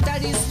part of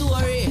the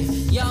story.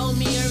 Yo,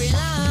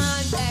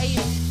 Maryland, hey,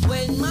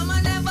 when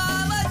mama never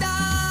have a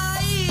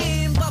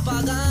dime,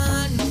 papa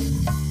gone.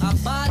 A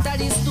part of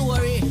the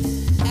story.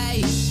 Hey,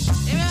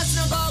 if you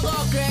no go,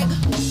 Craig.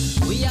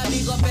 We a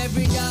big up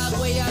every dog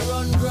where you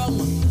run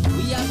ground.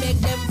 We a make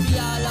them feel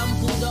and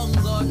put down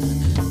gun.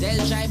 Tell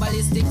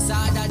tribalistics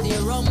hard that the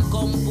rum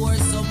come pour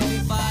some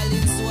people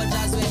in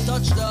soldiers we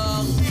touch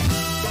down.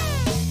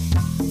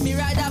 Me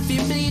rather fi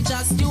bleach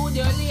a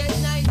studio late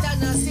night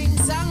and a sing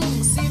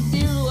song. Sip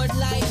the road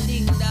like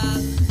ding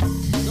dong.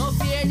 No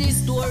fear the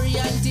story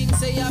and things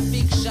say a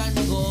fiction.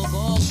 Go,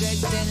 Craig,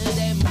 tell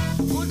them.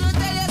 Couldn't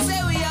tell you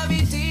say we have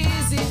it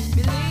easy.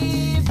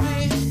 Believe me,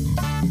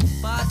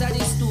 part of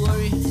the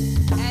story.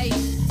 Hey,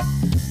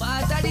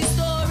 part of the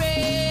story.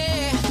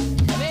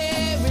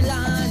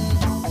 Maryland,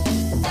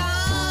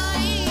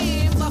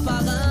 time, papa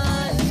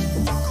gone.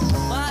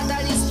 Part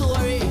of the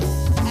story.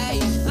 Hey,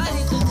 a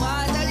little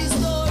part of the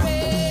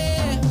story.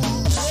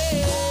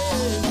 Yeah.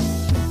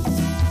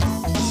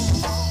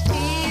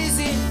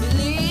 Easy,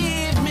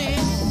 believe me.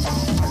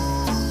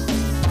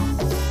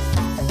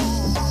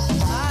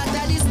 Part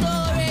of the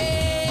story.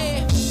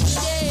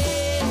 Yeah.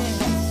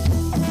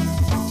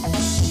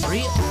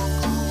 Real.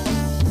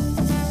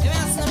 If you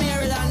ask no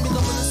Maryland, big up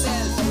on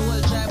yourself. The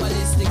whole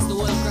tribalistics, the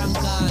whole cram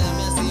call. And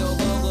me say, yo,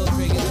 go,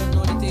 Craig, you don't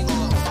know the thing, go.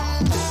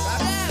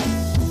 Problem.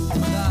 I'm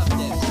gonna have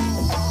them.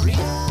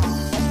 Real.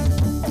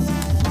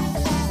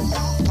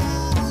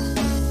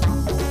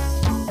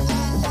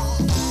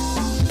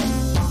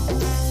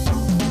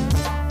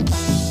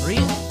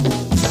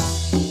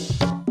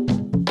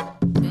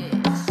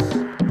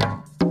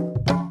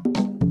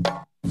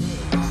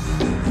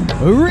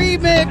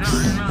 Remix.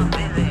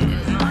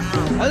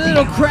 A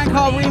little crank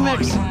hall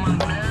remix.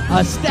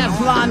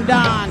 Stefflon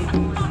Don.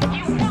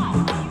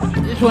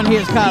 This one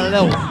here is called a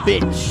little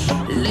bitch.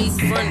 Lace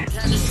front,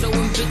 kinda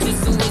showing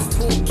bitches always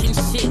talking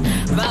shit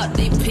about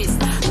they piss.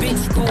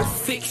 Bitch, go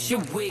fix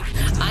your wig.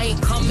 I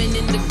ain't coming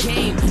in the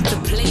game to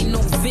play no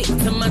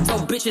victim. I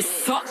told bitches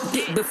suck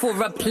dick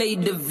before I play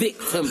the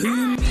victim.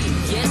 Who me?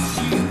 Yes,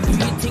 you. Who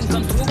you think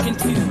I'm talking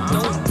to?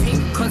 Don't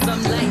think cause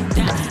I'm like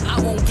that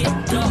I won't get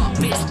dark.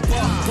 Bitch,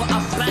 bark, but I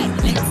bite.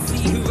 Let's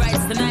see who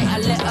rides tonight. I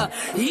let her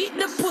eat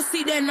the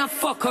pussy, then I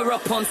fuck her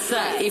up on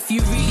sight. If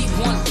you really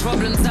want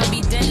problems, I'll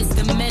be Dennis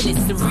the Menace.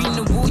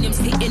 Serena Williams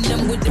hitting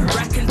them with the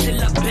rack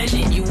until I bend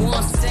it. You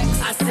want sex,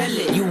 I sell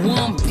it. You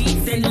want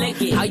beef, then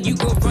leg it. How you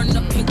go run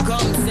up your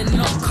gums and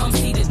not come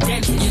see the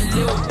dentist? You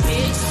little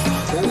bitch,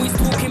 always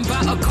talking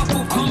about a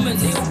couple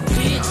comments. Little bitch.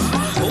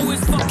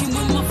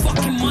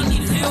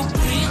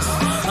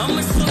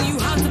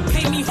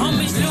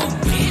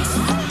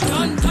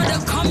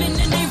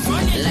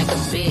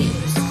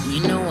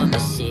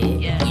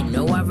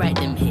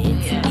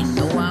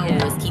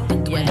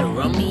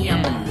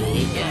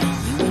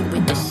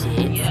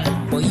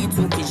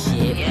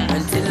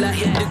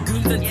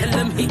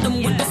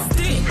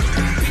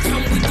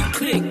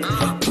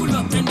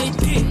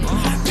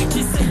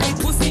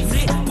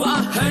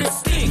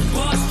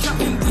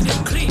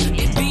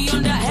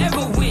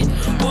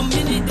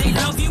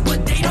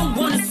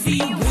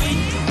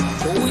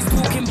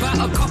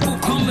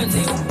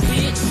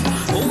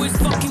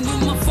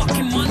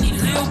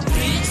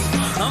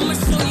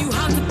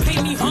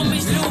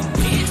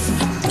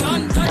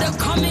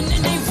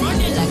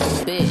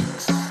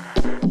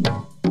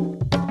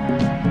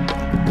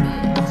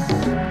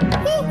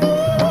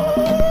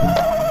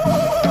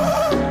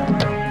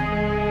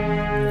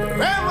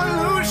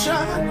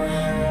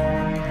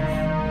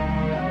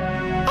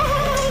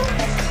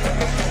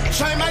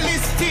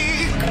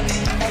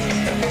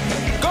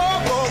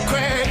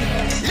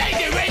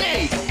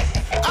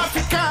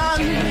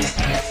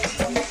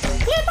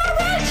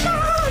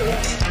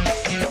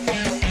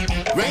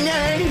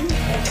 Gang.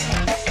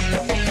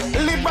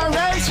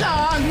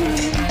 Liberation.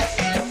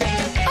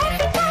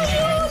 Africa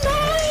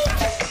unite.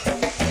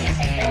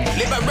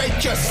 Liberate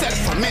yourself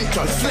from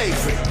mental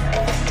slavery.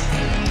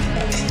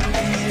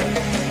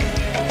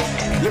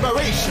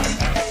 Liberation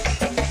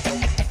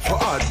for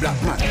all black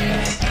man.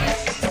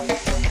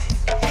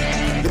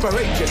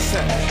 Liberate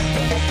yourself.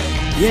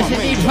 Yes,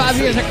 indeed, 5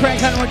 years of crank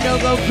hunting with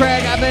Go-Go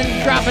Craig. I've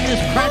been dropping this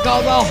crank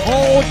all the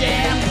whole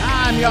damn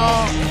time,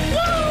 y'all.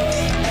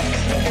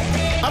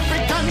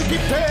 African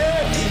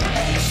people,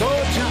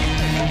 soldier,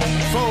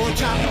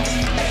 soldier.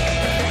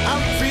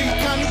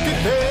 African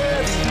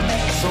people,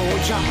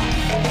 soldier,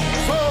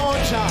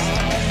 soldier.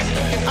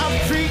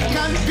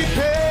 African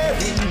people,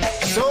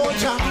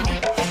 soldier,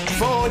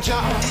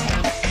 soldier.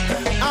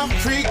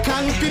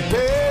 African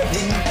people,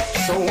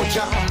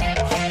 soldier,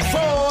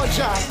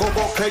 soldier.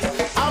 Go Craig.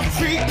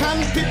 African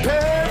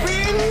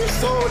preparing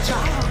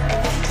soldier,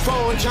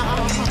 soldier.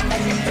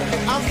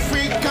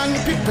 African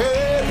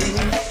preparing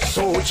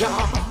soldier,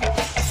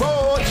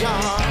 soldier.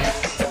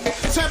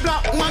 Say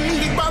black man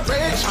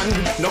liberation,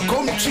 no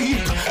come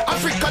cheap.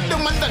 Africa the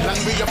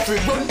motherland, we have to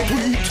run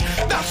tweet.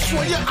 That's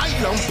why your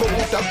island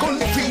powder gun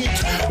feet.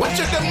 Watch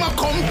them a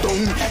come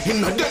down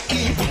in the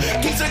heap.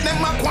 Kids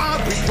them a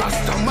quarry with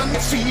Rasta man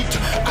seat.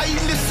 I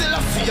listen a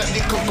fear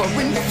the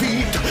covering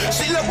feet.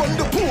 Still on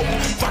the poor,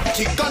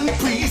 Vatican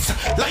priest.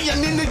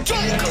 Lion in the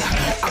jungle,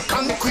 a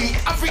concrete.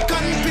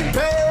 African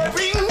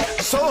preparing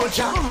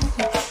soldier,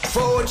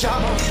 soldier.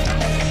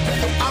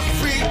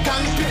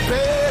 African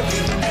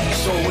preparing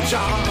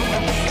soldier,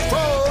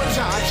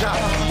 soldier.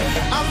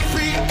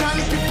 African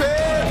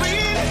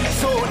preparing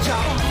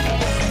soldier,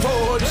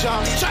 soldier.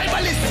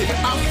 Tribalistic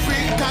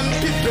African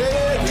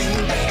preparing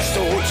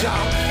soldier.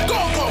 Go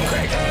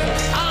Craig.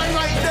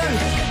 Alright then,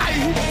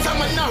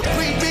 I'm a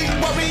big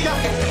warrior,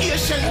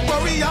 Asian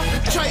warrior,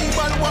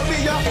 tribal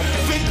warrior,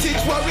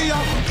 vintage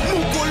warrior,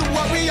 Mughal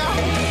warrior.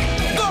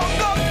 Go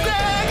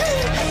Craig.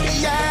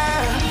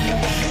 Yeah.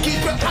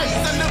 Keep your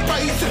eyes on the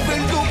prize and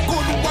bring look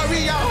good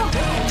warrior.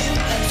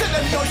 Tell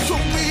them you're so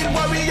real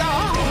warrior.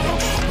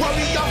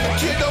 Warrior,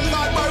 kill them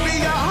not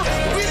warrior.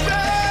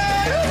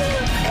 Rebel,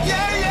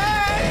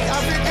 yeah,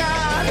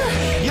 African,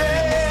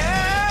 yeah.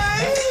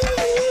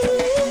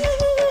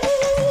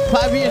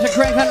 5 years of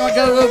crank hunting with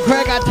Go-Go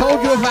Craig. I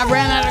told you if I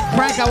ran out of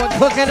crank, I would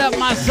cook it up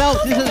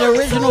myself. This is the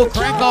original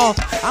crank call.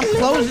 I'm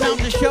closing out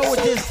the show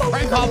with this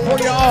crank call for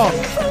y'all.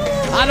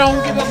 I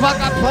don't give a fuck.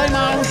 I play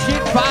my own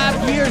shit.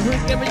 5 years.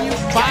 We're giving you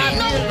 5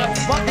 years of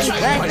fucking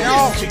crank,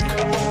 y'all.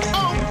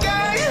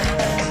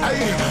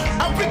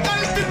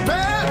 African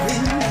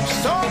preparing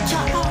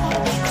soldier,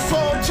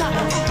 soldier.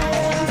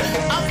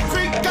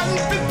 African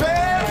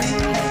preparing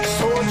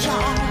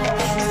soldier,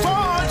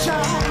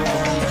 soldier.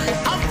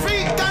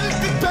 African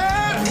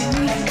preparing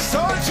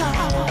soldier,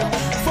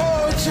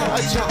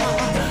 soldier.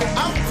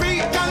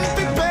 African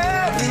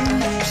preparing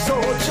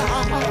soldier,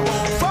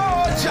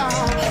 soldier.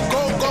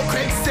 Go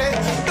Craig say,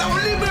 down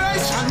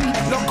liberation,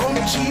 no come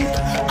cheap.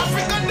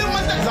 African the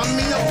motherland,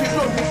 me up here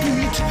on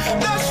repeat.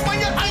 That's why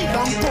your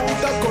island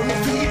powder gun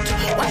feet.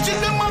 Watching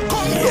them a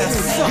come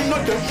down,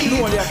 not the You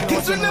know eat.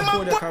 Kids when them a I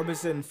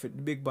represent for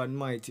the big bad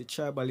mighty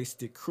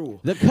tribalistic crew.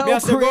 The Me I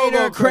say, co-creator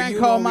go, of Craig, Crank you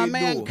Call, know my we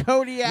man do.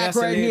 Kodiak Me I say,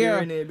 right Lady here,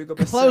 Renee, big up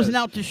closing yourself.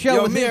 out the show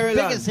Yo, with his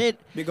Maryland, biggest hit.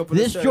 big up This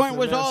yourself, joint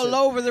was man, all that's it.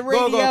 over the Go,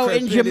 go, radio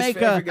Craig, in play this for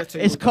Jamaica. every ghetto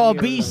It's youth called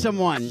in Be Maryland.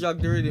 Someone. Jack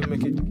the rhythm,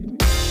 make it.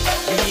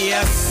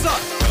 Yes, sir.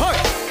 Hey.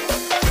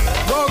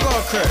 Go,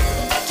 Craig.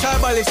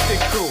 Tribalistic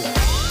crew.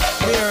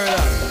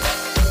 Maryland.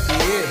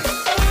 Yeah.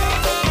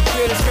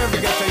 Play this for every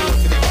ghetto youth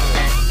today.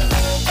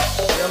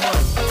 Yeah, man.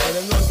 Tell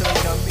them know so they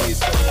can be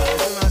someone. You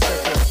know what I'm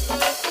saying?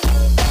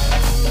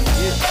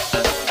 Yeah.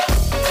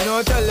 You know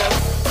what I tell them?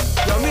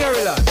 Yo,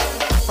 Maryland.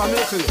 From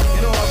little,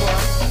 you know what I'm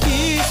saying?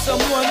 Be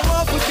someone,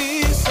 want to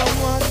be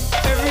someone.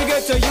 Every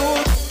ghetto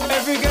youth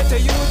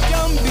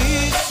can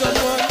be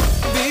someone.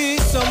 Be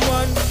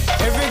someone.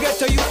 Every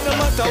ghetto youth, no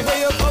matter where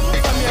you come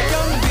from, you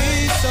can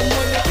be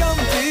someone. You can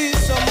be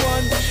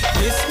someone.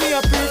 This me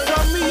a pre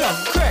from me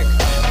young Craig.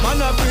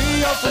 Man a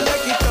pre up to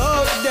make it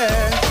out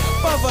there.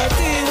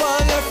 Poverty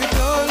won't left it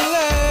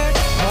lonely.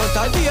 Mount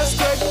a day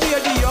Craig be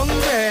the young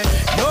man.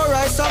 No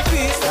rice and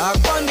peace,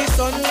 dark on the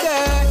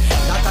Sunday.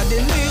 Not at the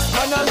least,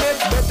 man I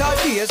make better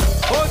days.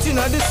 Out in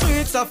the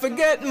streets, I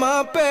forget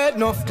my pet.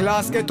 Enough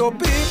class get up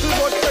people,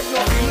 but Craig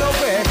no feel no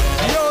way.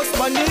 The house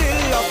man the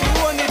hill, I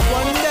feel on it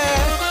one day.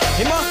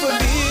 He must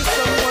be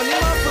someone, he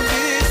must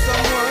be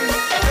someone.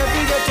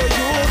 Every ghetto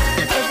youth,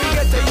 you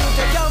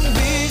can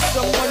be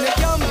someone, you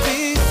can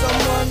be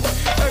someone.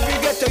 Every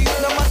ghetto youth,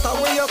 no matter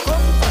where you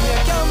come from, you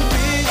can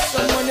be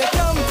someone, you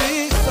can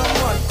be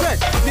someone. Craig,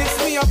 this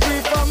me a pre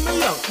from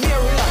me young,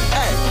 Maryland,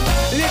 hey.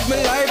 Live my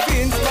life,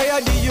 inspire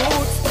the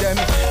youth, them.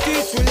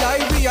 Teach we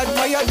life, we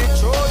admire the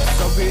truth.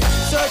 So we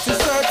search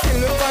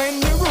till we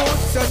find the route.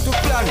 Set to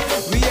plan,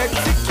 we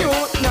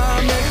execute,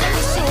 now make we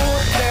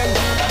shoot them.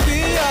 Be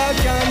a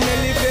can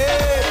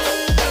elevate.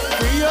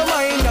 Free your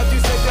mind that you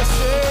set you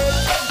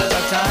straight.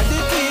 That's all the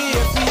key,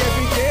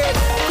 every day.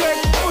 Craig,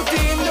 put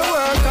in the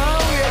work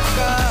and wait,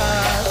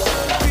 cause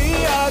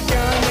we are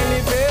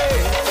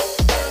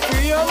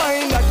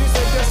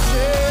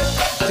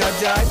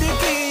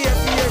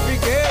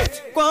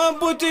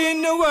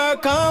I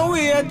can't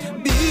wait.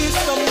 Be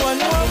someone,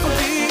 want to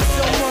be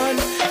someone.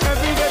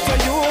 Every ghetto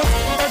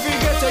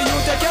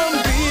youth, I can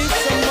be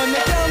someone,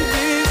 I can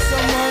be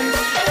someone.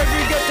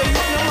 Every ghetto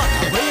youth, no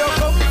matter where you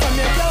come from,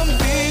 you can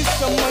be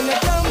someone, I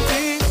can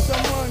be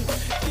someone.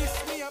 Kiss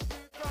me up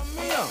from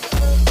me up.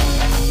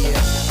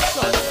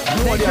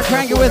 Thanks for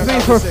cranking with me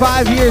for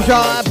 5 years,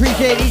 y'all. I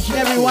appreciate each and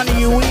every one of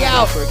you. We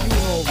out.